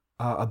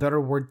 A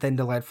better word than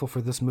delightful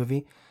for this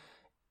movie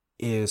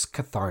is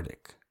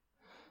cathartic.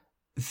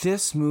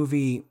 This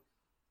movie,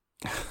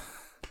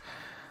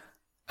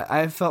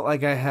 I felt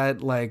like I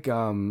had like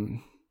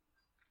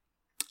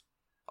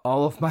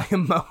all of my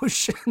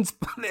emotions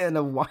put in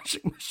a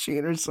washing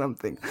machine or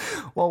something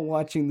while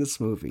watching this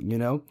movie, you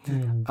know?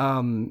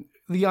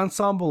 The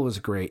ensemble was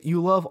great.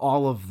 You love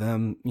all of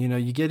them. You know,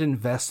 you get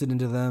invested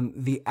into them.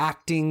 The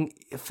acting,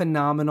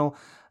 phenomenal.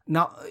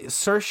 Now,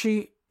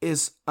 Saoirse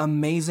is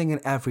amazing in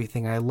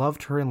everything. I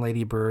loved her in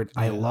Lady Bird.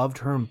 Yeah. I loved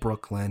her in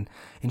Brooklyn.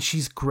 And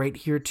she's great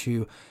here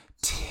too.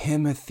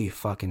 Timothy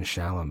fucking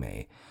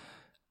Chalamet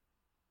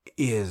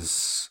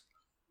is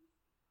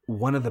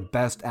one of the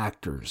best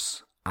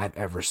actors I've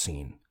ever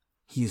seen.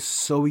 He's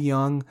so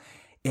young,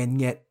 and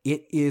yet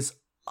it is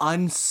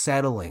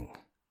unsettling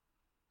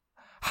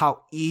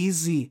how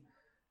easy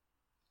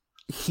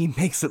he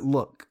makes it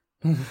look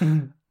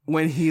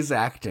when he's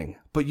acting.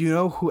 But you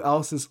know who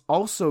else is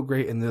also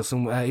great in this?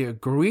 And I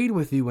agreed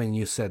with you when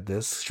you said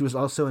this. She was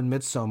also in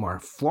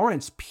Midsommar.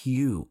 Florence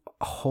Pugh.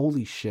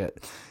 Holy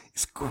shit.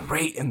 Is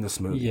great in this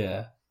movie.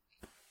 Yeah.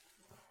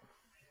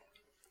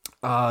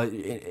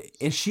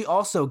 And she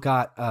also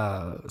got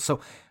so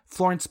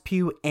Florence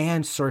Pugh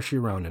and Saoirse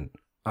Ronan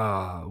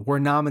were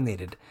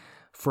nominated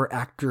for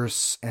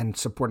actress and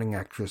supporting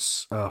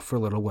actress for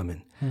Little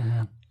Women,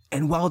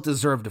 and well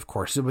deserved, of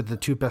course. It were the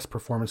two best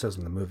performances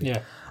in the movie.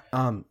 Yeah.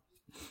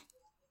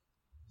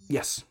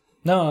 Yes.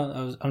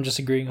 No, I'm just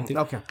agreeing with you.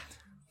 Okay.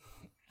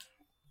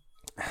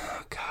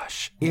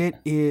 Gosh, it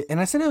is, and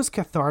I said it was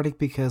cathartic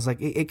because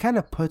like it kind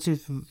of puts you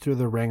through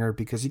the ringer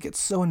because you get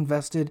so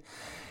invested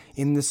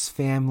in this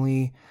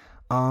family.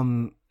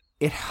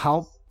 It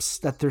helps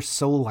that they're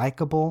so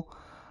likable.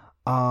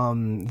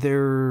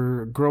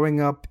 They're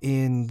growing up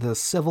in the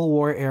Civil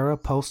War era,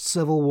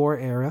 post-Civil War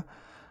era,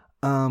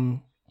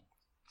 1860s,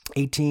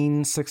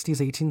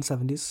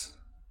 1870s,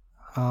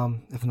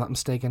 if I'm not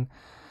mistaken.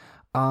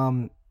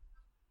 And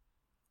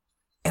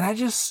I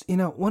just, you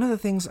know, one of the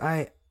things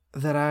I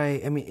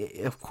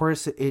mean, of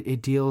course,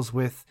 it deals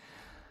with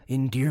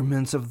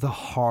endearments of the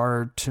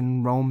heart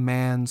and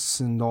romance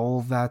and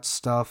all that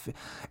stuff.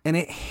 And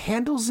it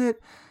handles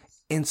it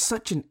in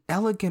such an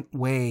elegant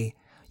way.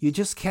 You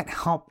just can't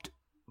help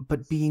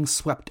but being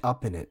swept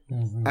up in it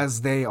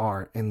as they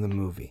are in the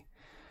movie.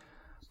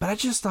 But I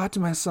just thought to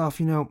myself,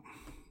 you know,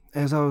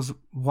 as I was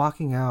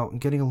walking out and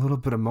getting a little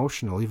bit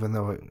emotional, even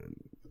though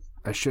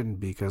I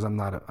shouldn't be because I'm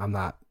not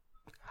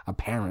a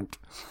parent.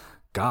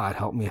 God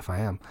help me if I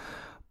am.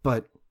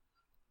 But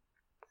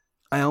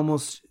I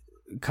almost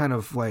kind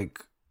of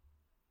like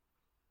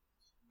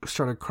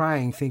started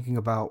crying thinking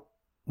about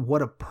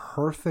what a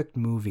perfect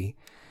movie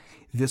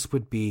this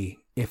would be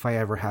if I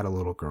ever had a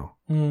little girl.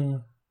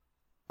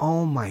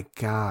 Oh my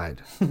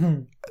God.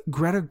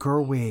 Greta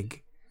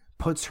Gerwig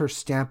puts her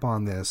stamp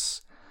on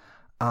this.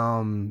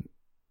 And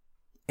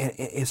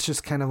it's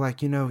just kind of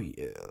like, you know,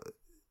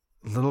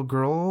 little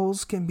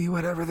girls can be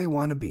whatever they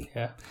want to be.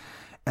 Yeah.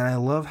 And I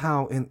love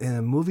how in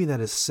a movie that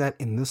is set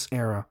in this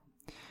era,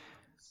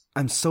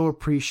 I'm so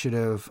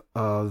appreciative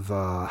of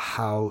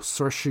how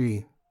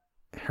Saoirse,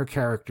 her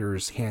character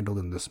is handled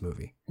in this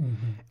movie.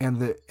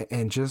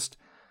 And just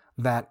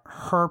that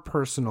her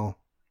personal,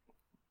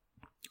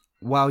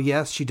 while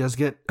yes, she does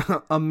get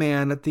a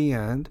man at the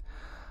end,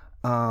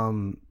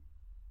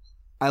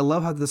 I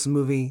love how this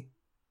movie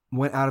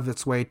went out of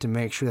its way to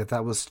make sure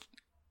that was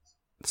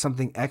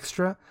something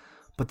extra,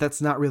 but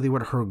that's not really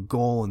what her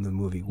goal in the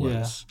movie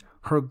was. Yeah.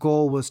 Her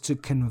goal was to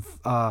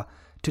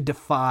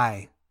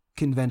defy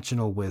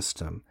conventional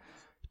wisdom,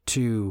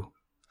 to,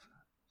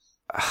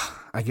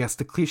 I guess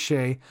the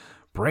cliche,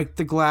 break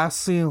the glass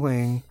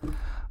ceiling.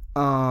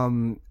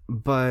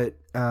 But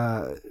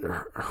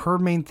her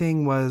main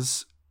thing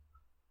was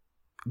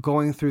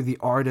going through the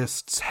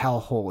artist's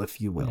hellhole, if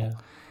you will. Yeah.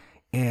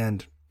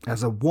 And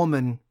as a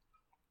woman,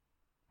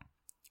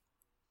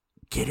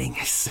 getting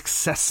a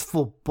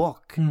successful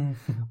book,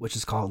 which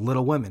is called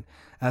Little Women,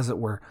 as it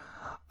were,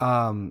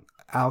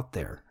 out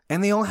there.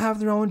 And they all have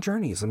their own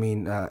journeys. I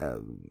mean,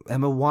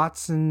 Emma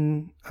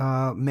Watson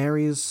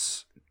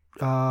marries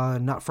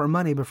not for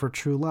money, but for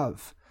true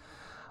love.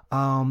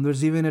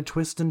 There's even a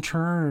twist and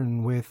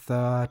turn with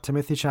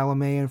Timothée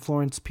Chalamet and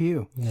Florence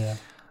Pugh. Yeah.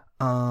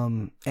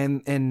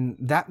 And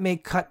that may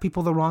cut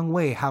people the wrong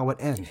way how it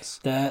ends.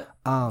 That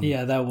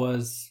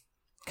was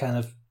kind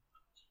of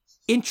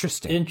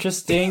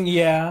Interesting,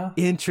 yeah.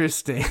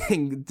 Interesting.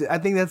 I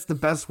think that's the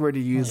best word to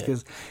use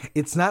because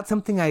it's not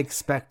something I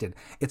expected.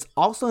 It's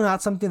also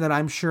not something that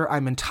I'm sure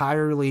I'm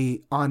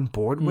entirely on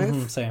board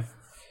with. Same.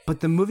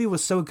 But the movie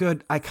was so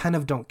good, I kind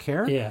of don't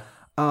care. Yeah.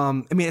 I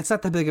mean, it's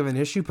not that big of an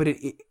issue, but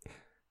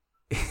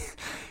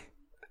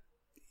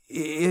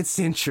it's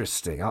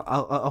interesting.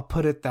 I'll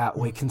put it that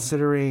way,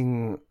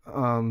 considering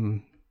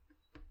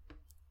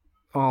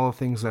all the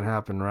things that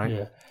happen, right?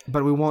 Yeah.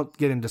 But we won't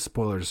get into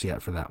spoilers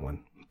yet for that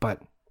one.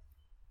 But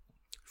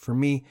for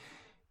me,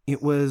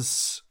 it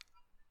was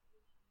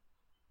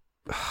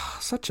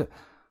such a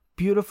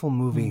beautiful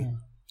movie.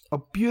 A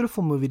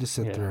beautiful movie to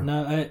sit through.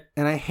 And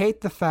I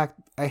hate the fact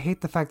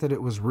that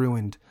it was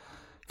ruined.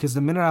 Because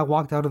the minute I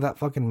walked out of that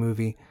fucking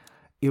movie,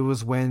 it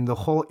was when the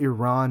whole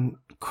Iran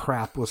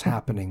crap was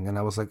happening. And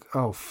I was like,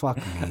 oh, fuck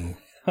me.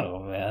 Oh,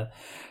 man.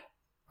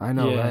 I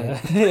know,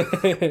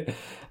 right?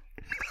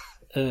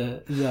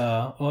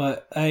 Yeah,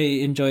 what I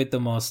enjoyed the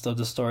most of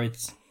the story,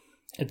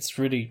 it's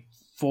really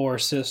four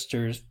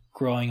sisters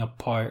growing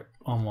apart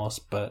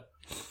almost, but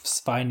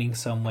finding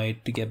some way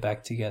to get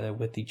back together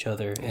with each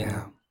other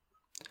and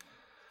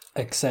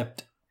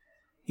accept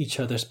each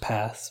other's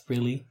paths,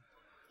 really.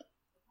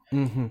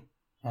 Mm-hmm.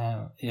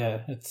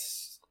 Yeah,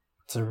 it's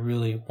a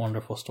really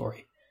wonderful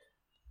story.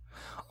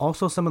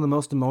 Also, some of the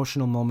most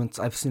emotional moments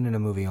I've seen in a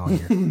movie on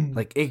here.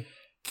 Like, it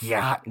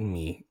got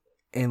me.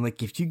 And,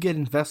 like, if you get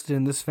invested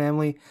in this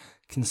family,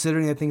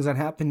 considering the things that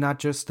happen, not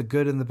just the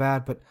good and the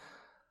bad, but,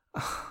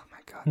 oh, my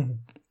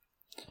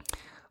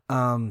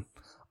God.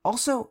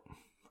 Also,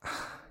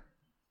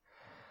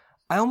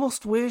 I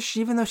almost wish,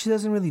 even though she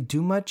doesn't really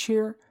do much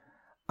here,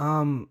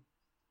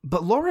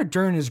 but Laura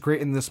Dern is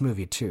great in this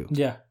movie, too.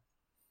 Yeah.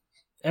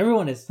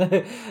 Everyone is.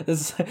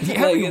 It's,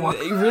 everyone.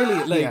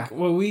 Really, like,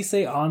 when we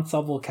say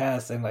ensemble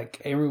cast, and,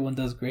 like, everyone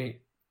does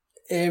great.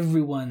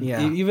 Everyone.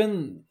 Yeah.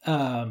 Even,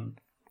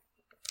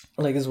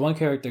 like, this one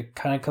character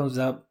kind of comes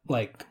up,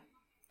 like,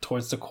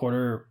 towards the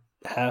quarter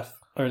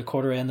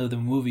end of the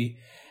movie.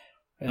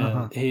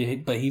 But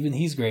even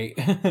he's great.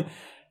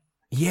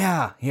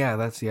 Yeah.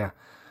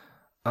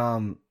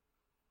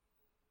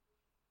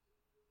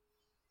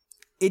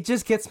 It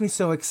just gets me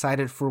so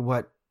excited for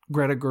what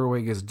Greta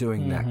Gerwig is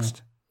doing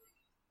next.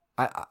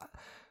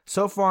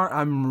 So far,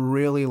 I'm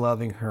really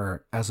loving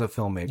her as a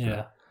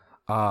filmmaker.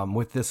 Yeah.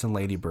 With this and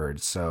Lady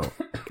Bird, so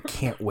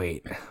can't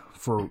wait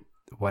for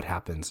what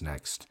happens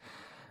next.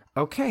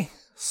 Okay,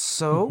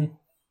 so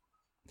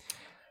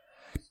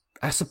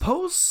I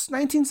suppose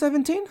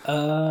 1917?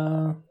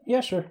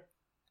 Yeah, sure.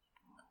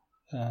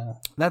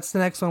 That's the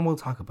next one we'll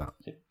talk about.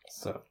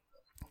 So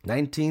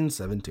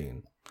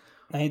 1917.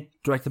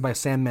 Directed by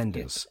Sam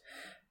Mendes.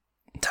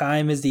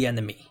 Time is the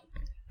enemy.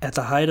 At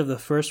the height of the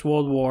First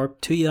World War,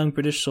 two young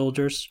British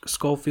soldiers,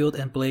 Schofield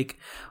and Blake,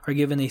 are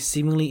given a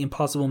seemingly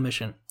impossible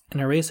mission.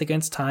 In a race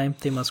against time,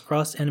 they must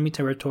cross enemy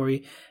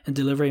territory and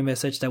deliver a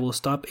message that will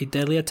stop a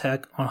deadly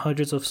attack on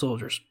hundreds of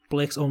soldiers,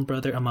 Blake's own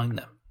brother among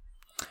them.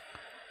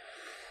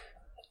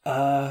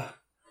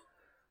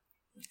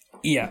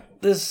 Yeah,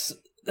 this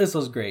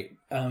was great.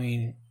 I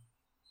mean,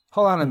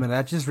 hold on a minute.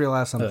 I just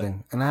realized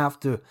something, and I have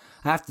to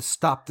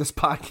stop this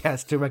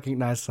podcast to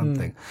recognize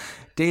something.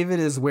 David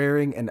is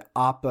wearing an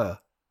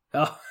Appa,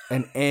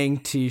 an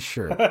Aang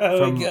T-shirt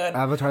from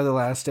Avatar: The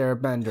Last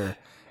Airbender,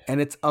 and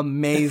it's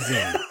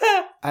amazing.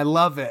 I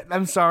love it.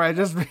 I'm sorry. I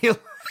just realized.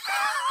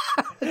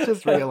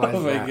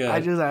 Oh my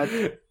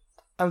God.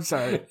 I'm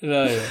sorry.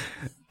 No, yeah.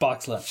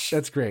 Box lunch.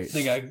 That's great.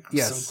 They got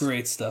some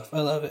great stuff.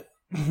 I love it.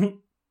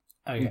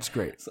 Okay. It's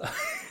great. So.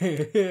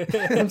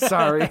 I'm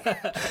sorry.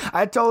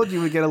 I told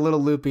you we'd get a little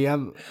loopy.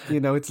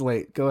 It's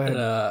late. Go ahead.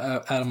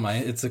 I don't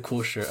mind. It's a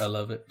cool shirt. I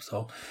love it.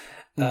 So,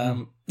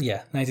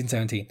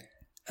 1917.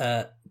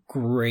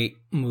 Great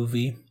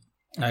movie.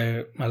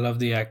 I love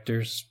the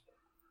actors.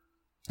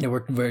 They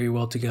worked very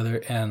well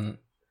together. And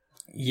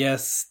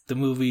yes, the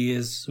movie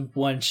is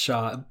one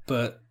shot,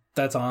 but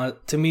that's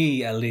to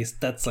me, at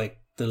least, that's like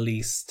the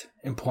least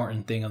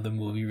important thing of the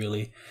movie,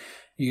 really.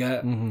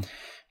 You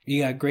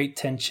got great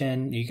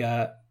tension, you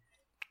got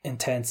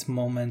intense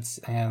moments,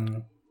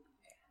 and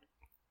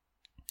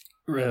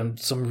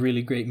some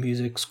really great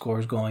music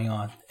scores going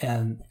on.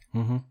 And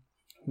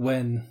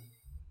when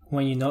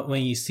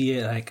you see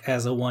it like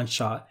as a one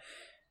shot,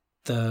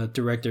 the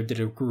director did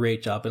a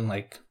great job in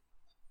like,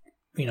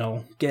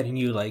 getting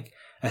you like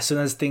as soon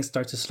as things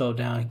start to slow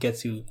down, it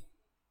gets you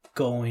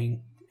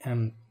going,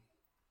 and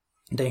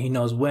then he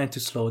knows when to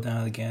slow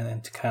down again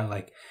and to kind of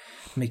like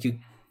make you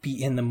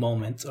be in the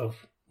moment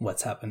of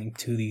what's happening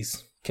to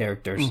these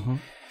characters.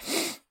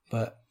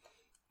 But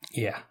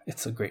yeah,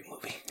 it's a great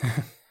movie.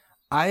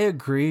 I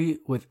agree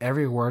with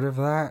every word of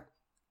that,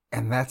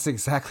 and that's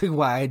exactly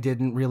why I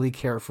didn't really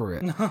care for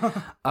it.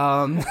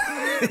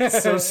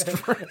 It's so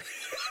strange.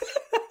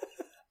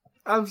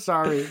 I'm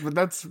sorry, but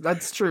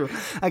that's true.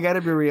 I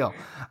gotta be real.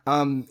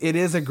 It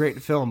is a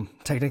great film,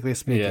 technically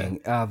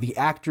speaking. Yeah. The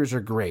actors are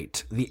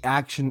great. The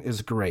action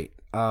is great.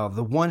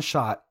 The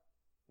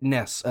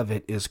one-shotness of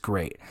it is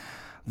great.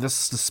 The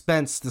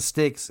suspense, the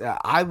stakes.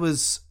 I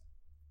was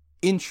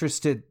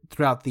interested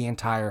throughout the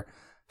entire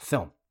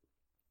film.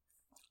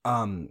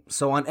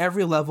 So on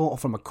every level,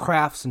 from a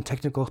crafts and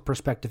technical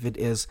perspective, it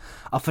is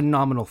a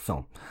phenomenal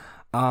film.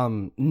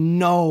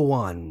 No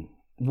one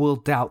will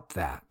doubt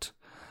that.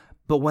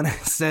 But when I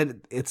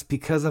said it's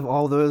because of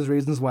all those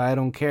reasons why I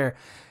don't care,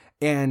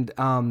 and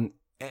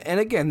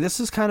again,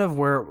 this is kind of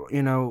where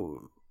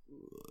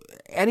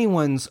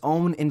anyone's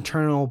own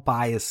internal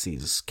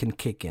biases can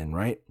kick in,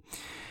 right?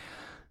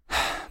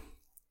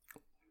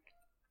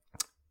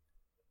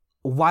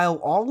 while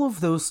all of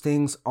those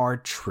things are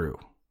true,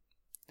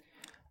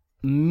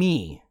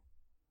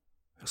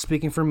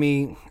 speaking for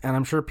me, and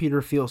I'm sure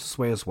Peter feels this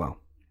way as well,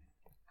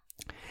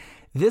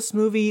 this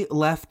movie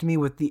left me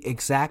with the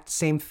exact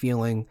same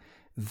feeling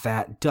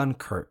that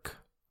Dunkirk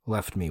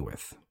left me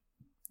with.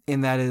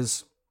 And that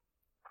is,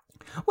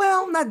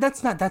 well,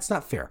 that's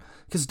not fair.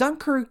 Because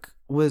Dunkirk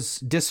was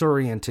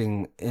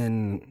disorienting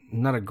in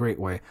not a great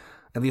way,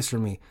 at least for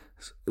me.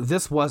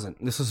 This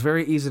wasn't. This was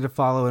very easy to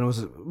follow, and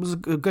it was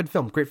a good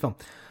film, great film.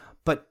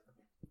 But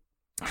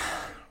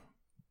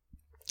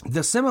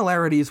the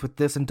similarities with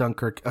this and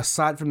Dunkirk,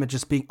 aside from it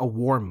just being a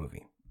war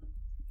movie,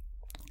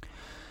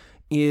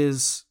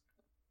 is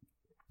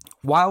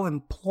while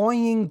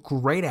employing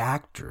great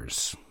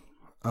actors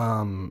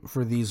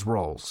for these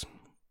roles,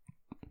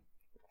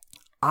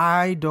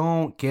 I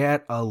don't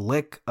get a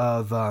lick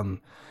of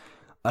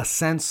a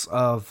sense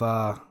of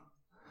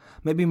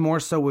maybe more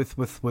so with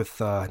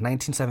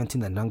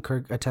 1917 than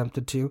Dunkirk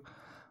attempted to,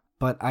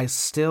 but I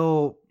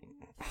still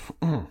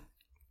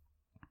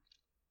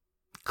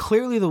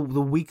clearly the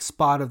weak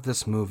spot of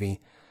this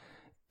movie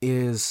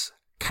is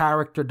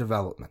character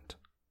development,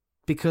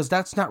 because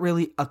that's not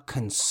really a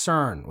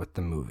concern with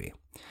the movie.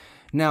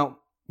 Now,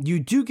 you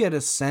do get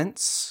a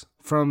sense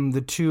from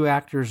the two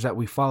actors that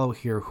we follow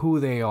here who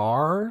they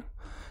are,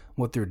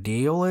 what their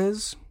deal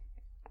is.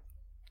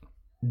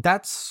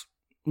 That's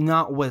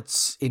not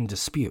what's in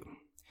dispute.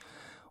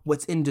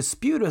 What's in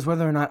dispute is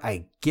whether or not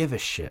I give a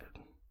shit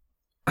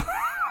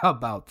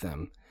about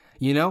them,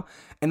 you know?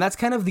 And that's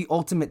kind of the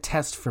ultimate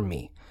test for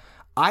me.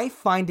 I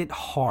find it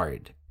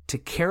hard to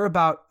care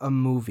about a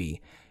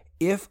movie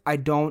if I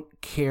don't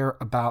care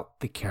about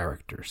the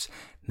characters.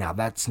 Now,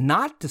 that's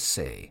not to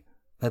say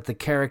that the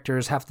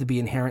characters have to be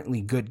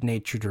inherently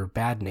good-natured or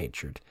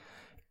bad-natured.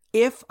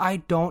 If I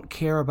don't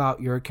care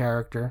about your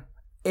character,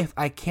 if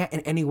I can't in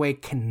any way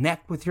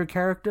connect with your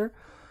character,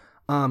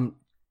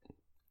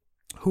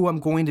 who I'm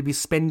going to be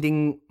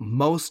spending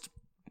most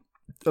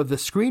of the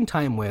screen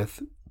time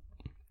with,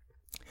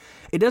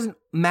 it doesn't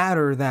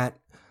matter that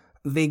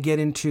they get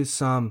into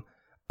some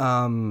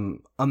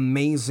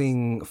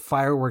amazing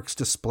fireworks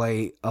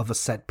display of a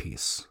set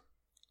piece.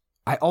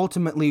 I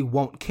ultimately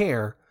won't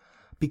care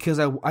because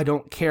I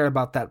don't care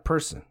about that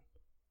person.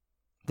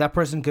 That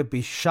person could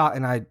be shot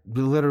and I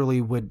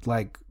literally would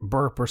like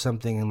burp or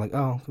something and like,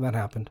 oh, that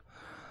happened.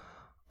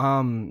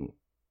 And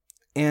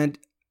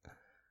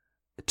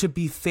to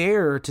be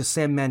fair to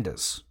Sam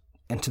Mendes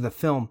and to the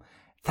film,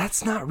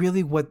 that's not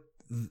really what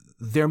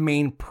their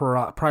main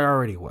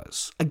priority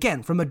was.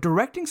 Again, from a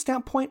directing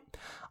standpoint,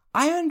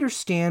 I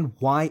understand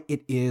why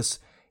it is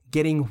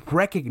getting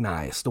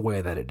recognized the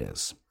way that it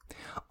is.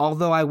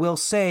 Although I will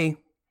say,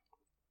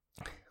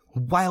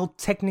 while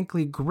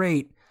technically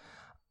great,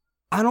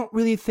 I don't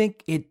really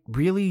think it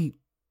really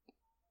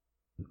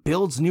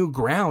builds new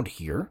ground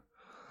here.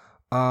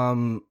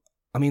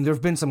 I mean, there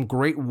have been some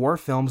great war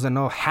films. I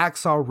know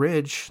Hacksaw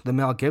Ridge, the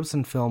Mel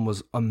Gibson film,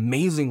 was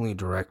amazingly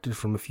directed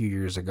from a few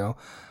years ago.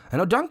 I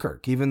know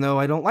Dunkirk, even though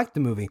I don't like the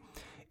movie,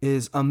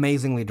 is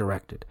amazingly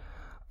directed.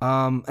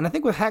 And I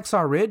think with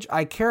Hacksaw Ridge,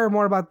 I care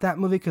more about that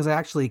movie because I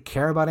actually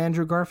care about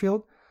Andrew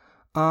Garfield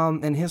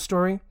and his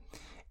story.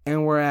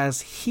 And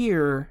whereas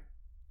here,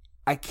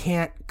 I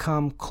can't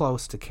come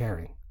close to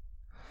caring.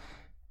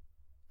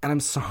 And I'm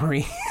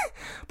sorry,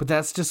 but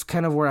that's just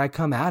kind of where I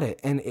come at it.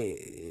 And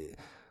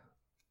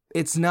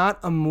it's not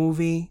a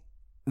movie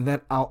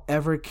that I'll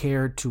ever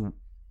care to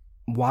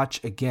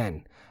watch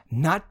again.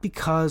 Not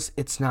because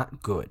it's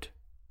not good.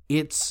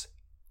 It's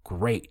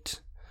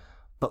great.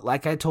 But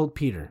like I told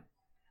Peter,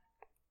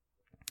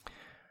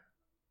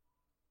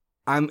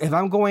 if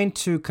I'm going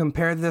to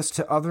compare this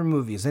to other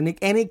movies,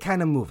 any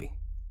kind of movie,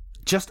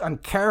 just on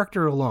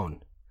character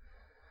alone,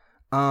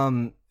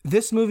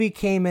 this movie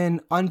came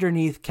in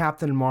underneath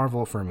Captain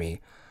Marvel for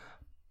me,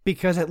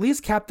 because at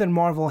least Captain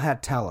Marvel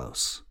had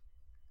Talos,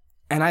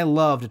 and I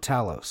loved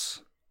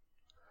Talos.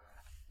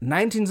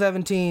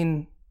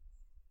 1917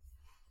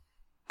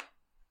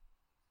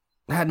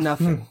 had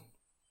nothing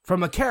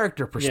from a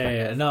character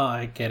perspective. Yeah, no,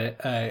 I get it.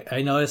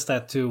 I noticed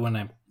that too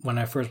when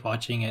I first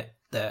watching it,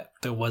 that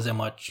there wasn't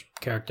much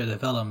character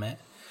development.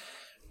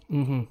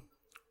 Mm-hmm.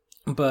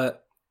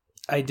 But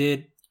I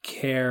did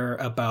care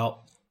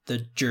about the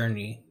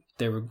journey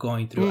they were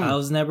going through. I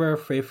was never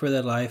afraid for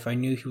their life. I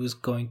knew he was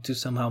going to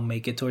somehow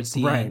make it towards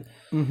the end.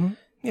 Mm-hmm.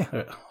 Yeah.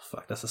 Oh,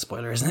 fuck, that's a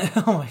spoiler, isn't it?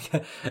 Oh my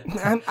god.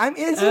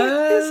 Is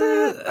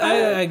it?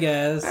 I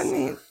guess.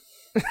 I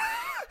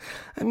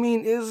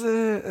mean, is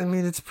it? I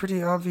mean, it's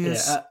pretty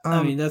obvious. Yeah,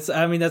 I mean, that's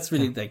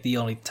really like the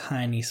only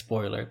tiny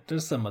spoiler.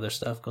 There's some other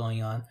stuff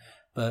going on,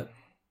 but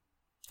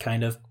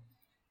kind of.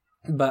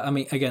 But I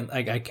mean, again,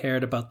 I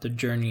cared about the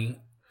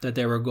journey that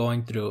they were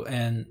going through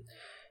and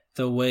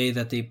the way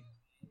that the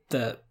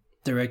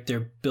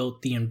director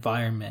built the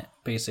environment,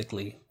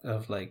 basically,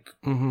 of like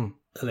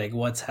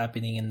what's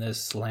happening in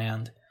this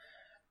land,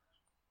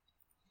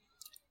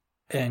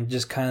 and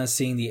just kind of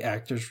seeing the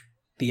actors'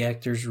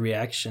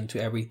 reaction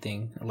to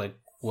everything, like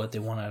what they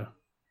want to,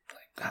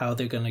 like how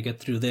they're gonna get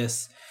through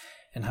this,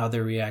 and how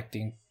they're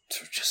reacting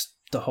just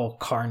the whole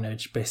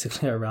carnage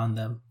basically around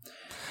them.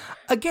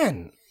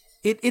 Again,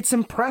 it's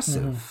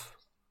impressive.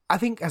 I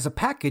think as a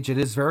package, it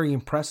is very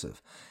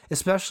impressive,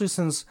 especially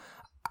since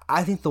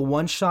I think the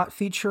one-shot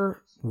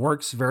feature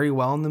works very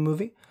well in the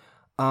movie.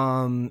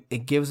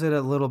 It gives it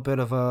a little bit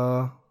of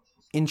a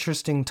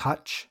interesting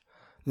touch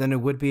than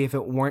it would be if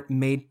it weren't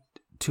made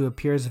to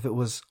appear as if it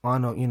was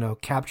on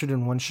captured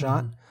in one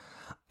shot.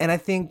 And I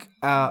think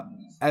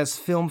as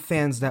film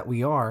fans that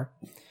we are,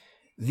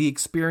 the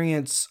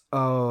experience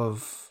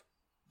of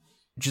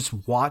just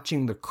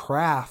watching the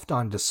craft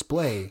on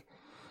display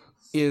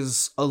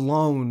is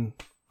alone,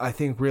 I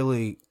think,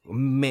 really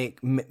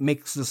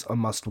makes this a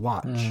must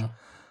watch.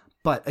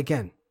 But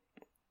again,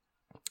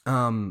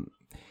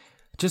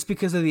 just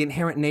because of the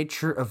inherent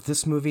nature of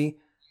this movie,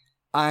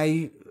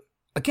 it's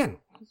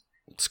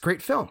a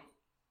great film.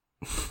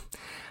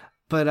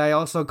 But I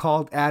also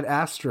called Ad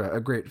Astra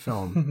a great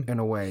film in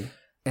a way.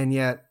 And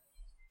yet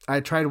I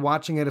tried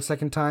watching it a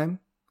second time.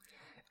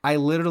 I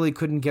literally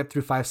couldn't get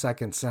through 5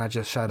 seconds and I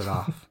just shut it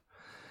off.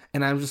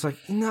 And I'm just like,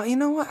 no, you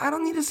know what? I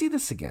don't need to see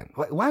this again.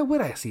 Why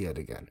would I see it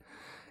again?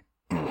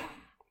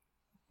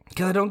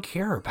 Because I don't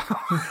care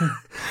about it.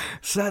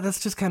 So that's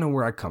just kind of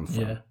where I come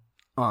from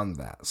on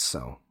that.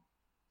 So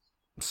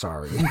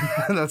sorry.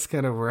 That's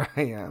kind of where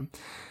I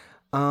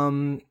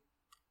am.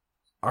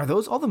 Are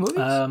those all the movies?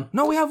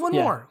 No, we have one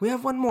more. We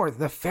have one more.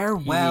 The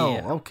Farewell.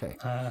 Yeah. Okay.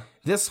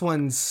 This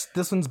one's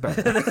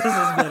better. This is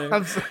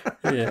better.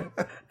 Yeah.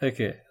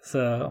 Okay.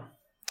 So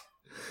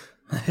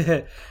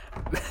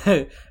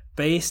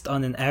based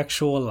on an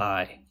actual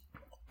lie,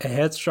 a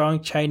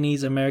headstrong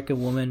Chinese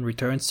American woman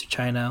returns to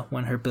China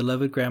when her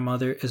beloved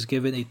grandmother is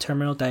given a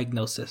terminal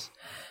diagnosis.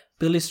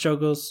 Billy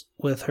struggles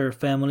with her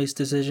family's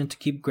decision to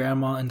keep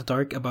grandma in the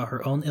dark about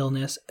her own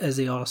illness as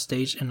they all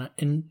stage an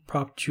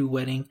impromptu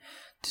wedding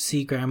to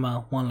see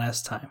grandma one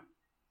last time.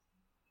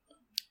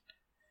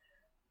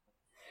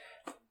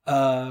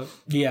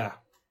 Yeah.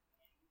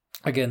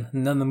 Again,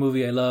 another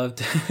movie I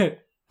loved.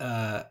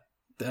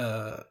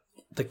 The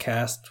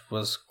cast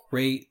was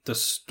great. The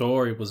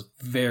story was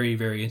very,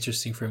 very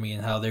interesting for me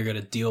and how they're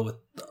gonna deal with,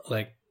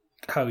 like,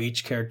 how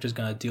each character's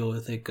gonna deal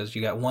with it. Because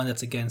you got one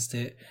that's against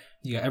it,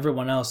 you got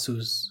everyone else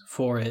who's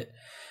for it,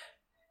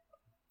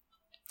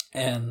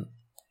 and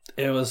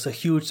it was a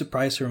huge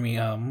surprise for me.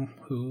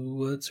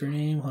 What's her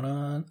name? Hold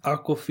on.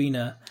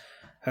 Awkwafina.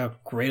 How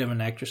great of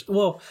an actress.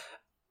 Well,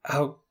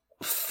 how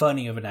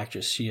funny of an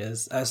actress she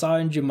is. I saw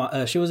in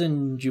she was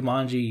in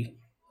Jumanji,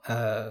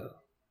 The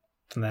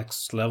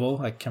Next Level.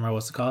 I can't remember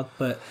what's it called,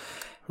 but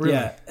really?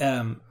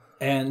 Yeah.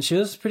 And she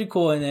was pretty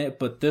cool in it,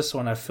 but this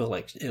one I feel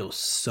like it was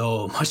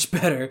so much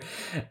better.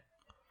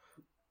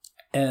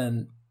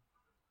 And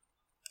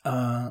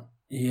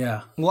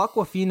yeah. Well,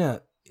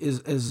 Awkwafina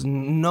is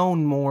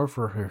known more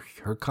for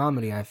her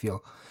comedy, I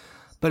feel,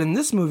 but in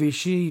this movie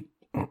she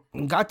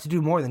got to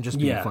do more than just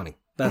being funny.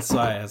 That's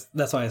why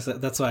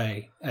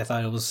I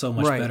thought it was so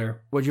much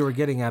better. What you were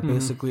getting at,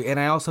 basically. And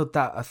I also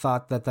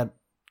thought that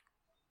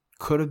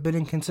could have been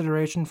in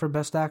consideration for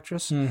Best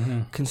Actress,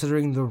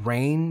 considering the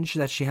range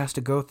that she has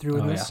to go through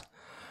in this.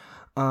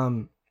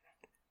 Yeah.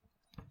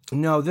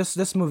 No,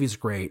 this movie's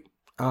great.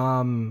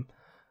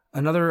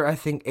 Another, I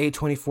think,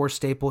 A24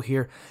 staple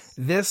here.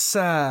 This,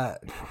 I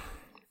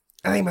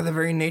think by the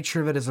very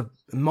nature of it is an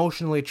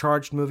emotionally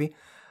charged movie.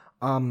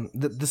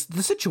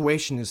 The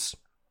situation is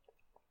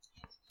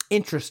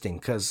interesting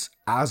because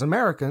as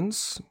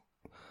Americans,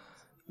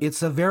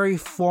 it's a very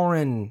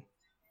foreign,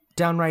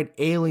 downright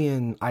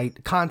alien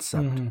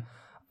concept.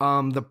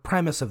 The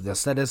premise of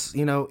this, that is,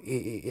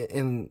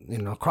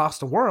 across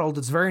the world,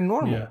 it's very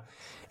normal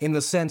in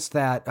the sense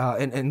that,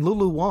 and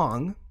Lulu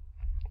Wang,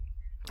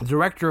 the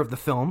director of the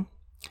film,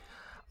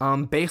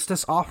 based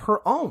this off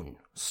her own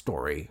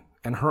story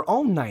and her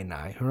own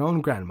Nai, her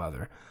own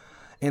grandmother,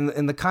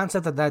 and the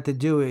concept that they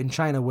do in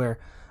China, where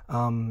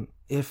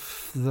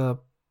if the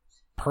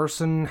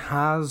person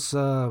has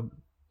kind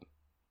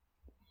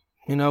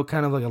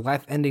of like a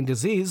life-ending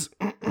disease,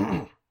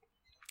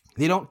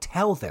 they don't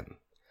tell them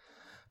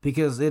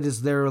because it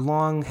is their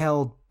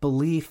long-held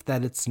belief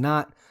that it's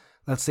not,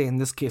 let's say in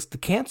this case, the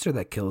cancer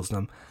that kills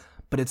them,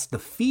 but it's the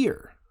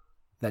fear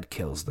that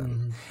kills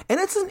them. And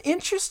it's an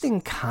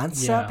interesting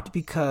concept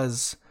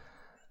because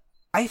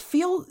I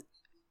feel,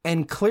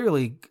 and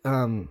clearly,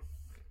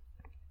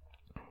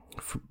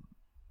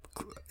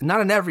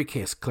 not in every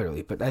case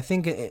clearly, but I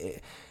think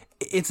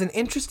it's an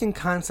interesting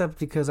concept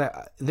because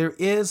there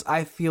is,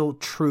 I feel,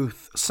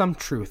 some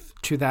truth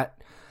to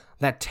that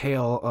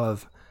tale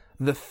of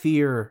the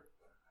fear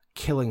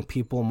killing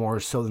people more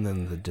so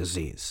than the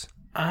disease.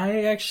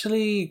 I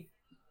actually,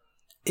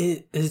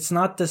 it's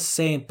not the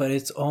same, but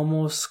it's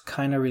almost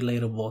kind of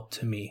relatable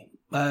to me.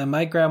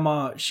 My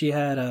grandma, she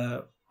had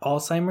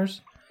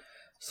Alzheimer's,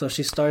 so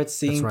she started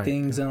seeing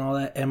things and all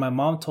that. And my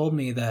mom told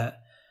me that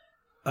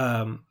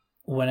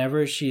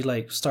whenever she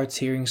like starts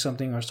hearing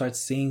something or starts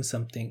seeing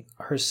something,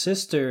 her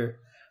sister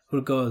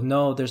would go,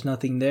 "No, there's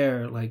nothing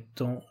there. Like,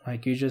 don't,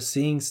 like, you're just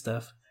seeing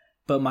stuff."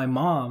 But my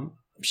mom,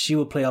 she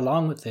will play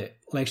along with it.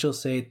 Like she'll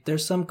say,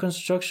 "There's some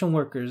construction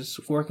workers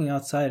working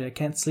outside. I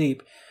can't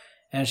sleep."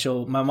 And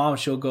she'll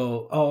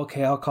go, "Oh,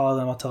 okay, I'll call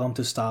them. I'll tell them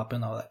to stop,"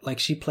 and all that. Like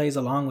she plays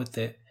along with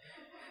it.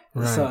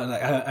 Right. So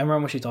like I remember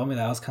when she told me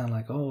that, I was kind of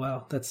like, "Oh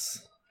wow,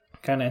 that's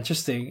kind of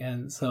interesting."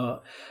 And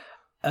so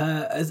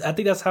I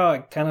think that's how I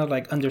kind of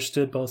like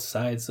understood both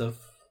sides of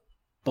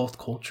both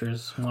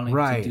cultures wanting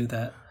to do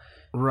that.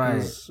 Right. It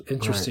was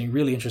interesting,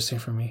 really interesting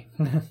for me.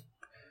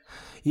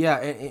 Yeah,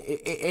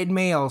 it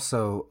may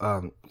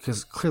also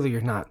because clearly you're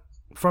not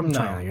from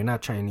China, you're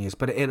not Chinese,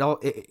 but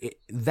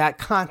that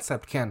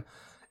concept can.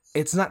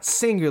 It's not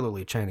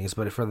singularly Chinese,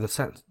 but for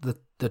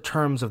the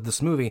terms of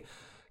this movie,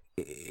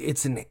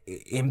 it's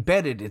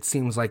embedded. It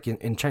seems like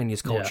in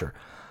Chinese culture,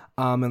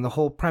 and the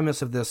whole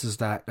premise of this is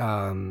that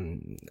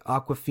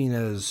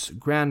Awkwafina's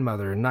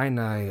grandmother Nai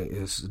Nai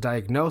is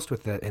diagnosed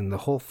with it, and the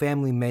whole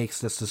family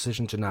makes this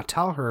decision to not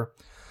tell her.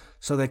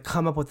 So they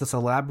come up with this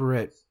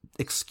elaborate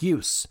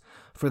excuse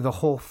for the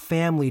whole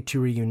family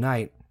to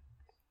reunite.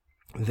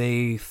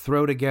 They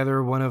throw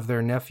together one of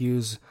their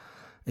nephews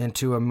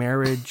into a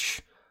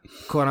marriage,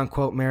 quote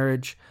unquote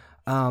marriage,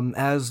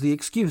 as the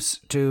excuse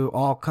to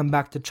all come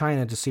back to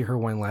China to see her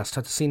one last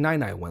time, to see Nai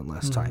Nai one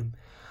last time.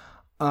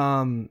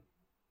 I'll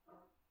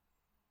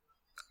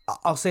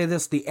say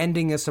this: the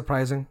ending is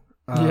surprising.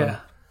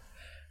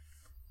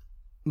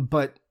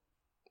 But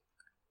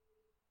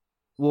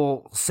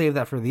we'll save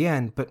that for the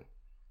end. But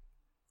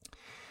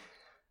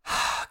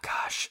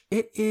gosh,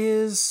 it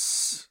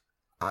is.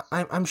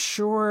 I'm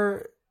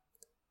sure.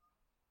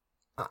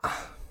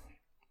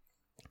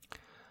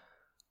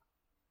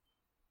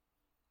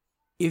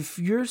 If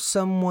you're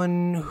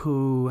someone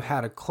who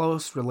had a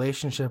close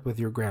relationship with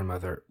your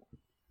grandmother,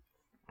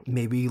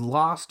 maybe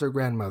lost her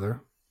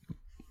grandmother,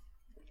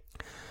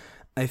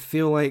 I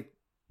feel like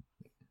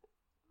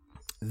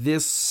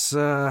this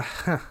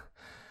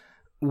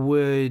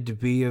would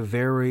be a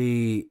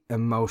very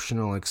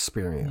emotional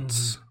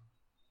experience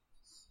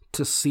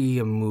to see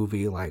a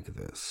movie like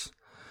this.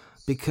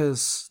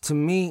 Because to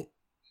me,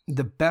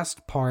 the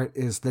best part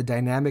is the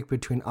dynamic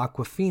between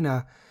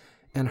Awkwafina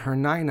and her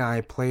Nai Nai,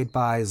 played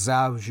by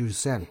Zhao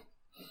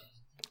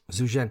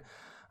Zuzhen,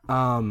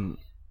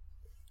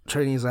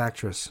 Chinese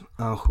actress,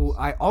 who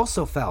I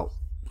also felt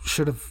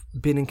should have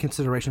been in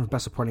consideration for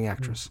Best Supporting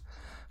Actress,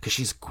 because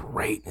she's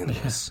great in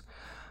this.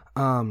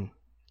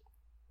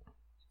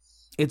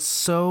 It's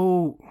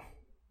so,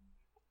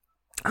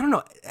 I don't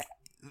know,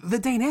 the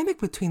dynamic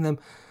between them,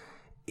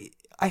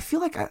 I feel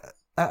like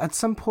at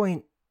some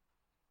point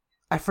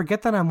I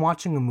forget that I'm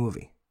watching a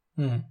movie.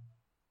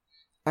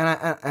 And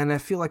I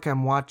feel like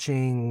I'm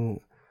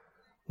watching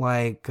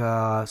like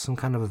some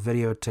kind of a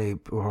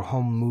videotape or a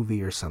home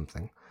movie or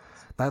something.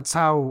 That's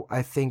how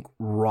I think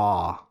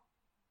raw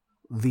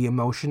the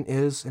emotion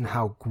is, and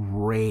how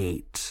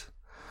great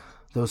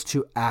those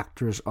two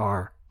actors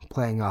are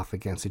playing off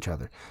against each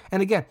other.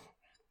 And again,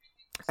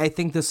 I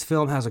think this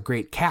film has a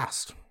great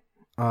cast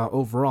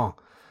overall.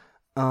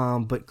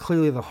 But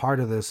clearly the heart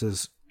of this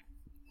is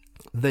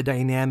the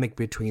dynamic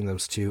between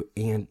those two.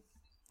 And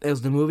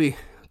as the movie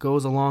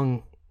goes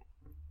along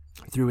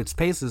through its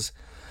paces,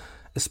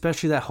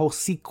 especially that whole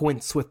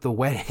sequence with the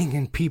wedding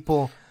and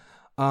people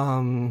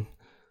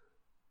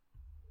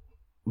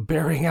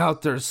bearing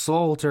out their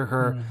soul to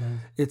her,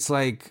 it's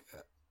like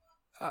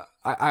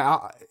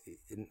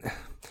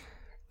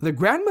the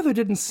grandmother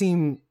didn't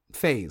seem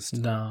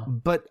phased. No,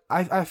 but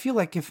I feel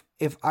like if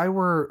I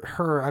were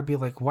her, I'd be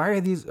like, why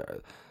are these?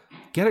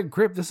 Get a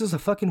grip! This is a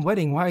fucking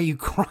wedding. Why are you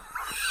crying?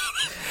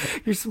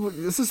 This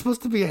is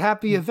supposed to be a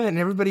happy event, and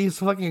everybody's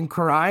fucking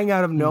crying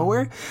out of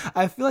nowhere.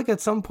 I feel like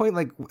at some point,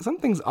 like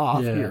something's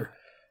off here.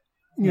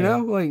 You know,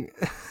 like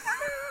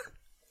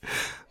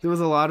there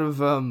was a lot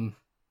of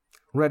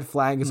red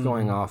flags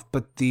going off,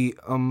 but the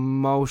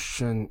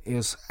emotion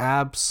is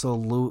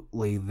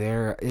absolutely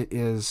there. It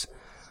is.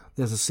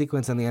 There's a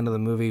sequence in the end of the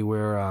movie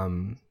where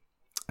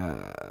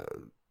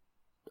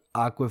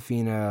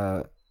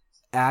Awkwafina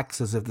acts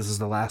as if this is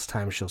the last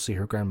time she'll see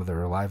her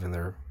grandmother alive, and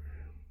they're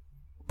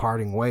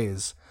parting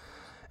ways.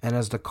 And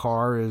as the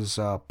car is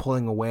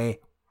pulling away,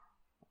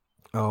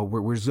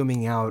 we're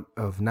zooming out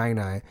of Nai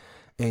Nai,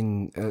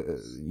 and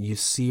you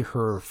see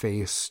her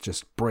face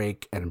just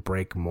break and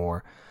break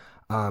more.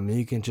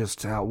 You can just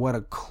tell what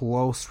a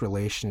close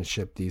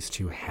relationship these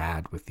two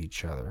had with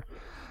each other.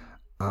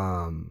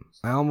 I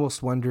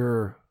almost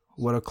wonder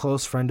what a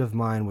close friend of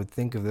mine would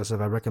think of this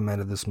if I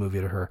recommended this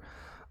movie to her.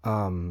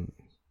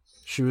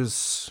 She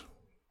was,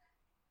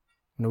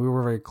 we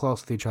were very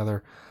close with each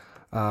other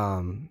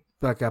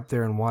back up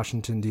there in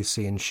Washington,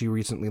 D.C., and she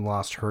recently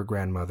lost her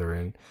grandmother,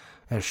 and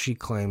as she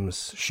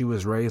claims, she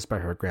was raised by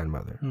her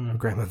grandmother. Her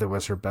grandmother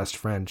was her best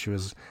friend. She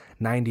was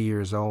 90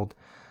 years old.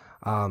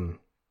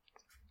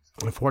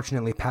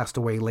 Unfortunately passed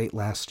away late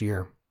last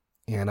year.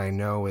 And I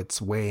know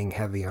it's weighing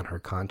heavy on her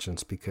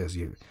conscience because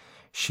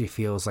she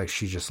feels like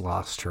she just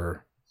lost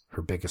her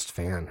biggest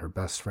fan, her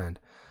best friend.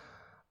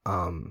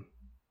 And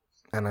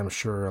I'm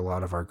sure a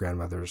lot of our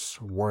grandmothers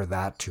were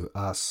that to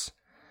us.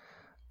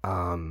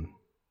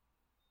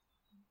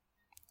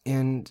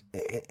 And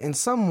in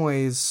some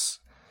ways,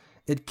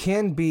 it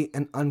can be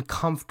an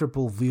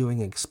uncomfortable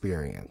viewing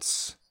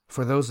experience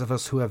for those of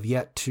us who have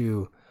yet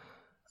to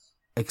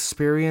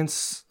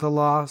experience the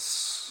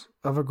loss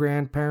of a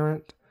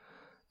grandparent,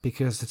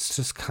 because it's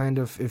just kind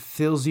of, it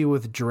fills you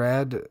with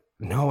dread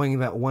knowing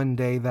that one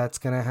day that's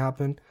going to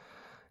happen.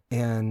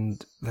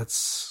 And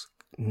that's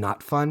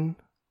not fun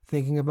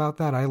thinking about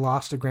that. I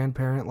lost a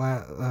grandparent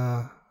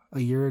a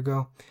year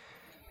ago,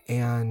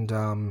 and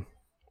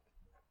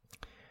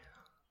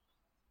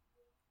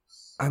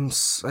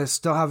I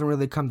still haven't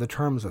really come to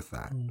terms with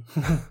that.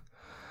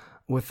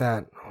 with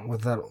that,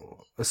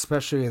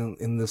 especially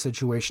in the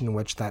situation in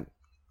which that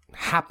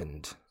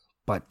happened.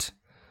 But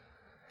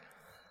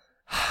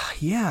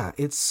yeah,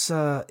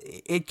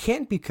 it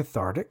can't be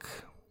cathartic.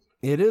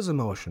 It is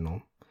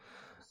emotional.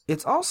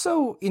 It's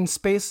also in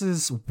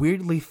spaces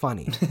weirdly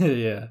funny.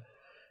 Yeah.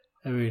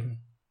 I mean,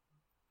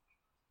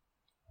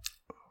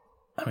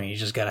 you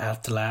just gotta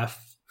have to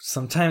laugh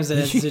sometimes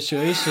in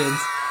situations.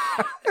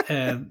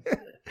 And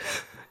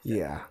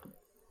yeah.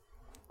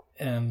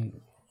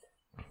 And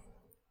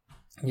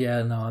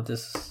yeah, no,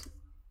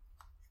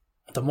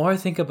 the more I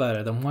think about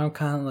it, the more I'm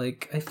kind of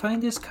like, I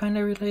find this kind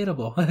of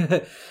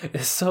relatable.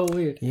 It's so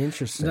weird.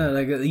 Interesting. No,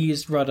 like you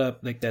just brought up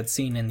like that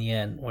scene in the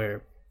end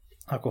where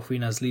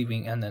Aquafina's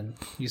leaving, and then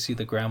you see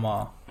the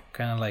grandma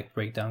kind of like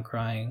break down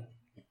crying.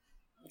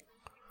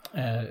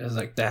 It's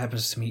like, that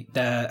happens to me.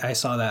 That I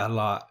saw that a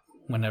lot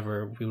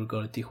whenever we would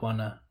go to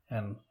Tijuana,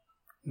 and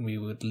we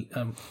would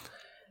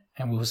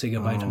say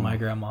goodbye to my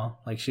grandma.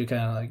 Like, she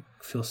kind of like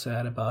feel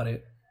sad about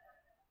it,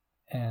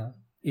 and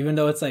even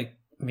though it's like,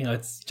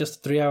 it's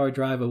just a 3-hour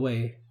drive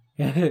away,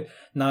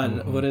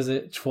 not what is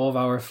it,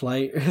 12-hour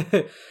flight.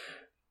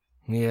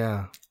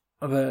 Yeah,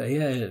 but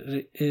yeah,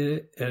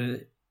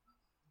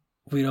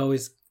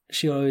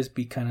 she'd always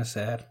be kind of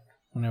sad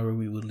whenever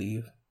we would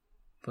leave,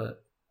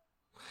 but.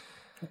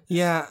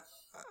 Yeah,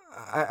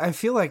 I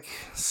feel like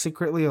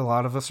secretly a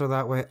lot of us are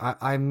that way.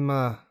 I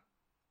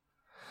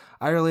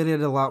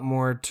related a lot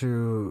more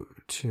to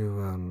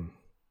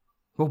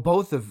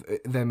both of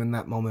them in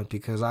that moment,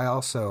 because I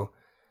also,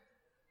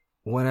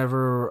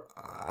 whenever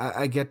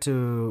I get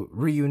to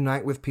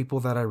reunite with people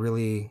that I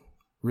really,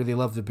 really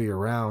love to be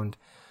around,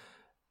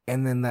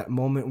 and then that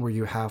moment where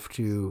you have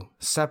to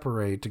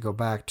separate to go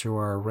back to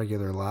our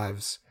regular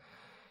lives,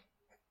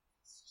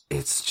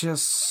 it's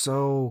just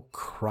so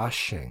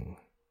crushing.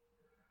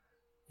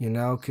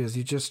 Because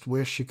you just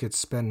wish you could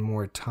spend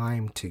more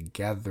time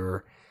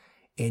together,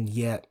 and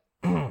yet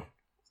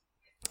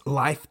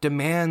life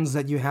demands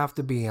that you have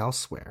to be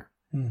elsewhere.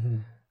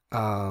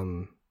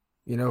 Mm-hmm.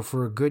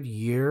 For a good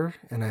year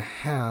and a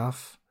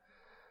half,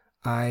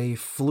 I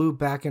flew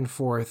back and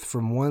forth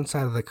from one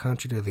side of the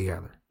country to the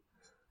other.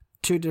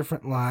 2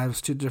 different lives,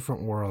 2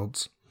 different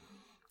worlds.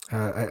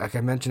 Like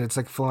I mentioned, it's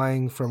like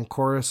flying from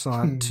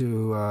Coruscant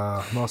to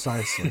Mos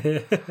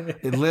Eisley.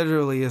 It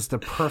literally is the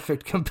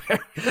perfect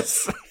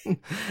comparison,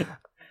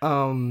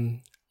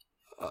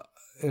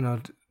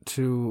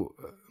 to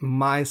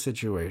my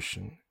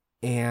situation.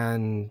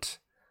 And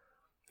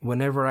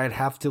whenever I'd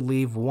have to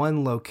leave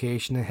one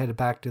location and head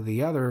back to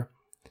the other,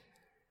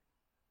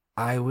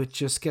 I would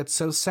just get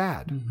so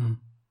sad. Mm-hmm.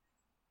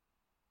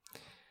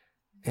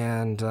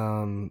 And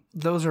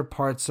those are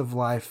parts of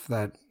life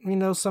that,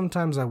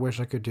 sometimes I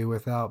wish I could do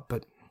without,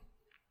 but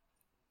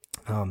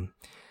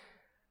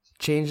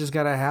change has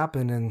got to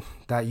happen, and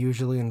that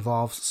usually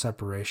involves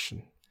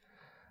separation.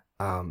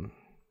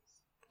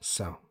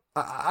 So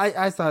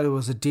I thought it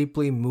was a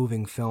deeply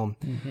moving film,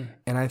 mm-hmm.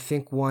 and I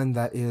think one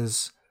that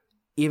is,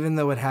 even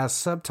though it has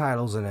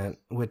subtitles in it,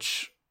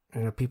 which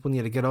people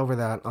need to get over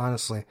that,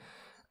 honestly,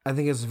 I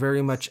think it's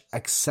very much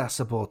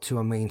accessible to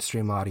a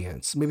mainstream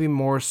audience, maybe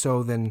more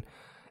so than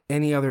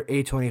any other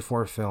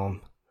A24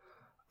 film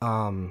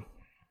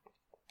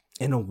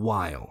in a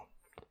while.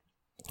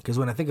 Because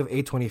when I think of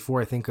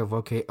A24, I think of,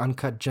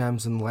 Uncut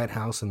Gems and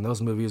Lighthouse, and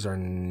those movies are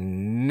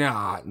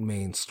not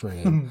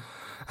mainstream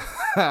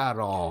at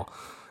all.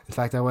 In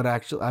fact, I would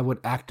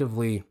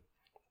actively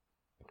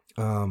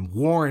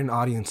warn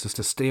audiences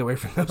to stay away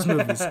from those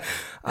movies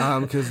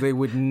because they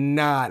would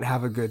not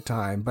have a good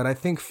time. But I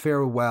think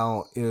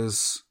Farewell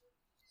is...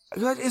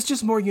 It's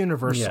just more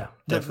universal. Yeah,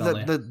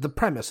 definitely. The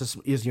premise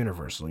is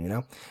universal,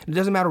 It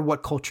doesn't matter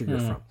what culture you're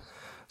from.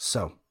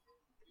 So,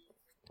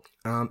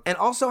 and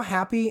also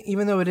happy,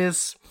 even though it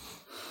is...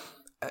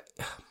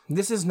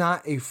 this is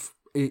not a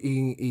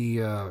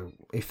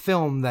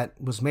film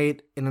that was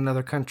made in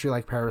another country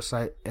like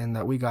Parasite and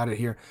that we got it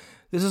here.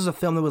 This is a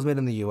film that was made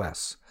in the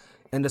U.S.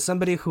 And as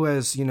somebody who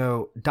has,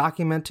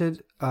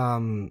 documented,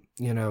 the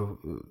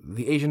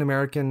Asian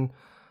American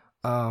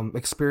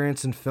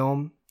experience in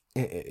film,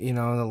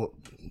 the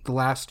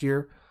last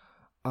year,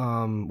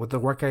 with the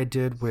work I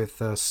did with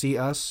See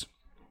Us,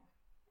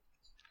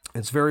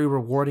 it's very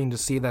rewarding to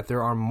see that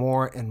there are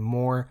more and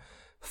more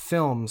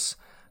films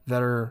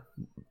that are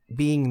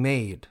being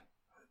made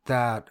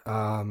that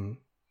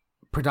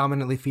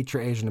predominantly feature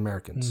Asian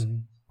Americans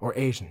or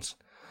Asians.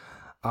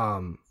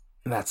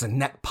 That's a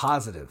net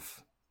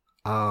positive.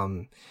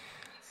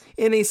 It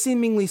in a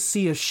seemingly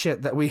sea of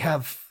shit that we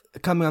have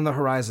coming on the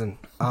horizon,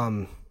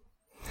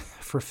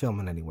 for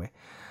filming anyway.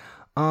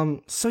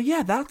 So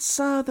yeah, that's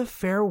the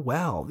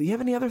farewell. Do you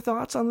have any other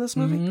thoughts on this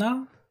movie?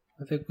 No,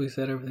 I think we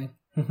said everything.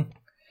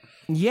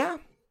 Yeah.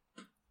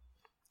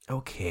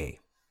 Okay.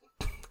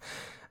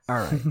 All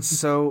right.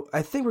 So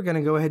I think we're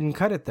gonna go ahead and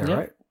cut it there,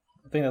 right?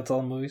 I think that's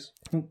all the movies.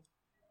 All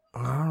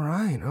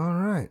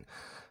right.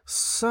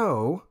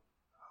 So,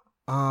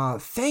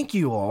 thank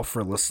you all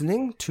for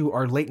listening to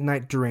our late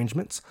night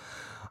derangements.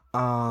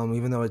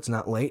 Even though it's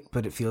not late,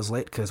 but it feels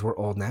late because we're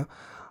old now.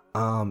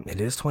 It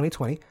is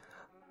 2020.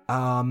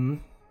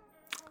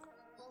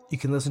 You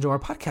can listen to our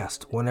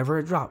podcast whenever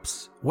it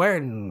drops.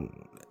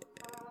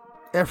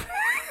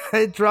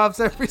 It drops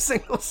every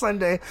single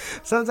Sunday,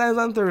 sometimes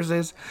on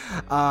Thursdays.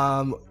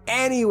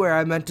 Anywhere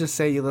I meant to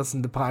say you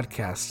listen to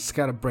podcasts. Just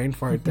got a brain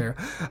fart there.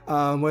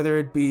 Whether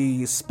it be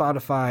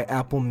Spotify,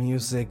 Apple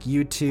Music,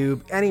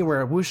 YouTube,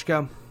 anywhere,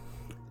 Wooshka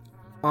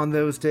on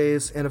those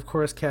days. And of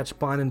course, catch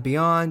Bond and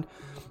Beyond,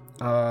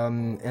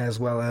 as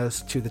well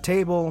as To the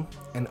Table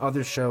and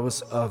other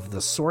shows of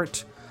the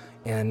sort.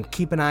 And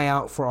keep an eye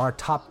out for our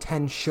top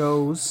 10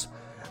 shows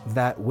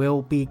that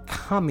will be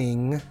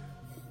coming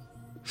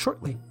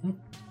shortly.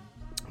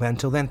 But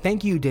until then,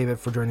 thank you, David,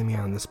 for joining me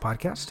on this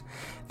podcast.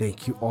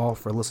 Thank you all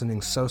for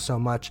listening so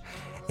much.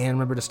 And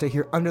remember to stay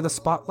here under the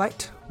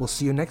spotlight. We'll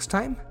see you next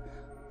time.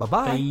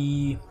 Bye-bye.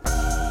 Bye.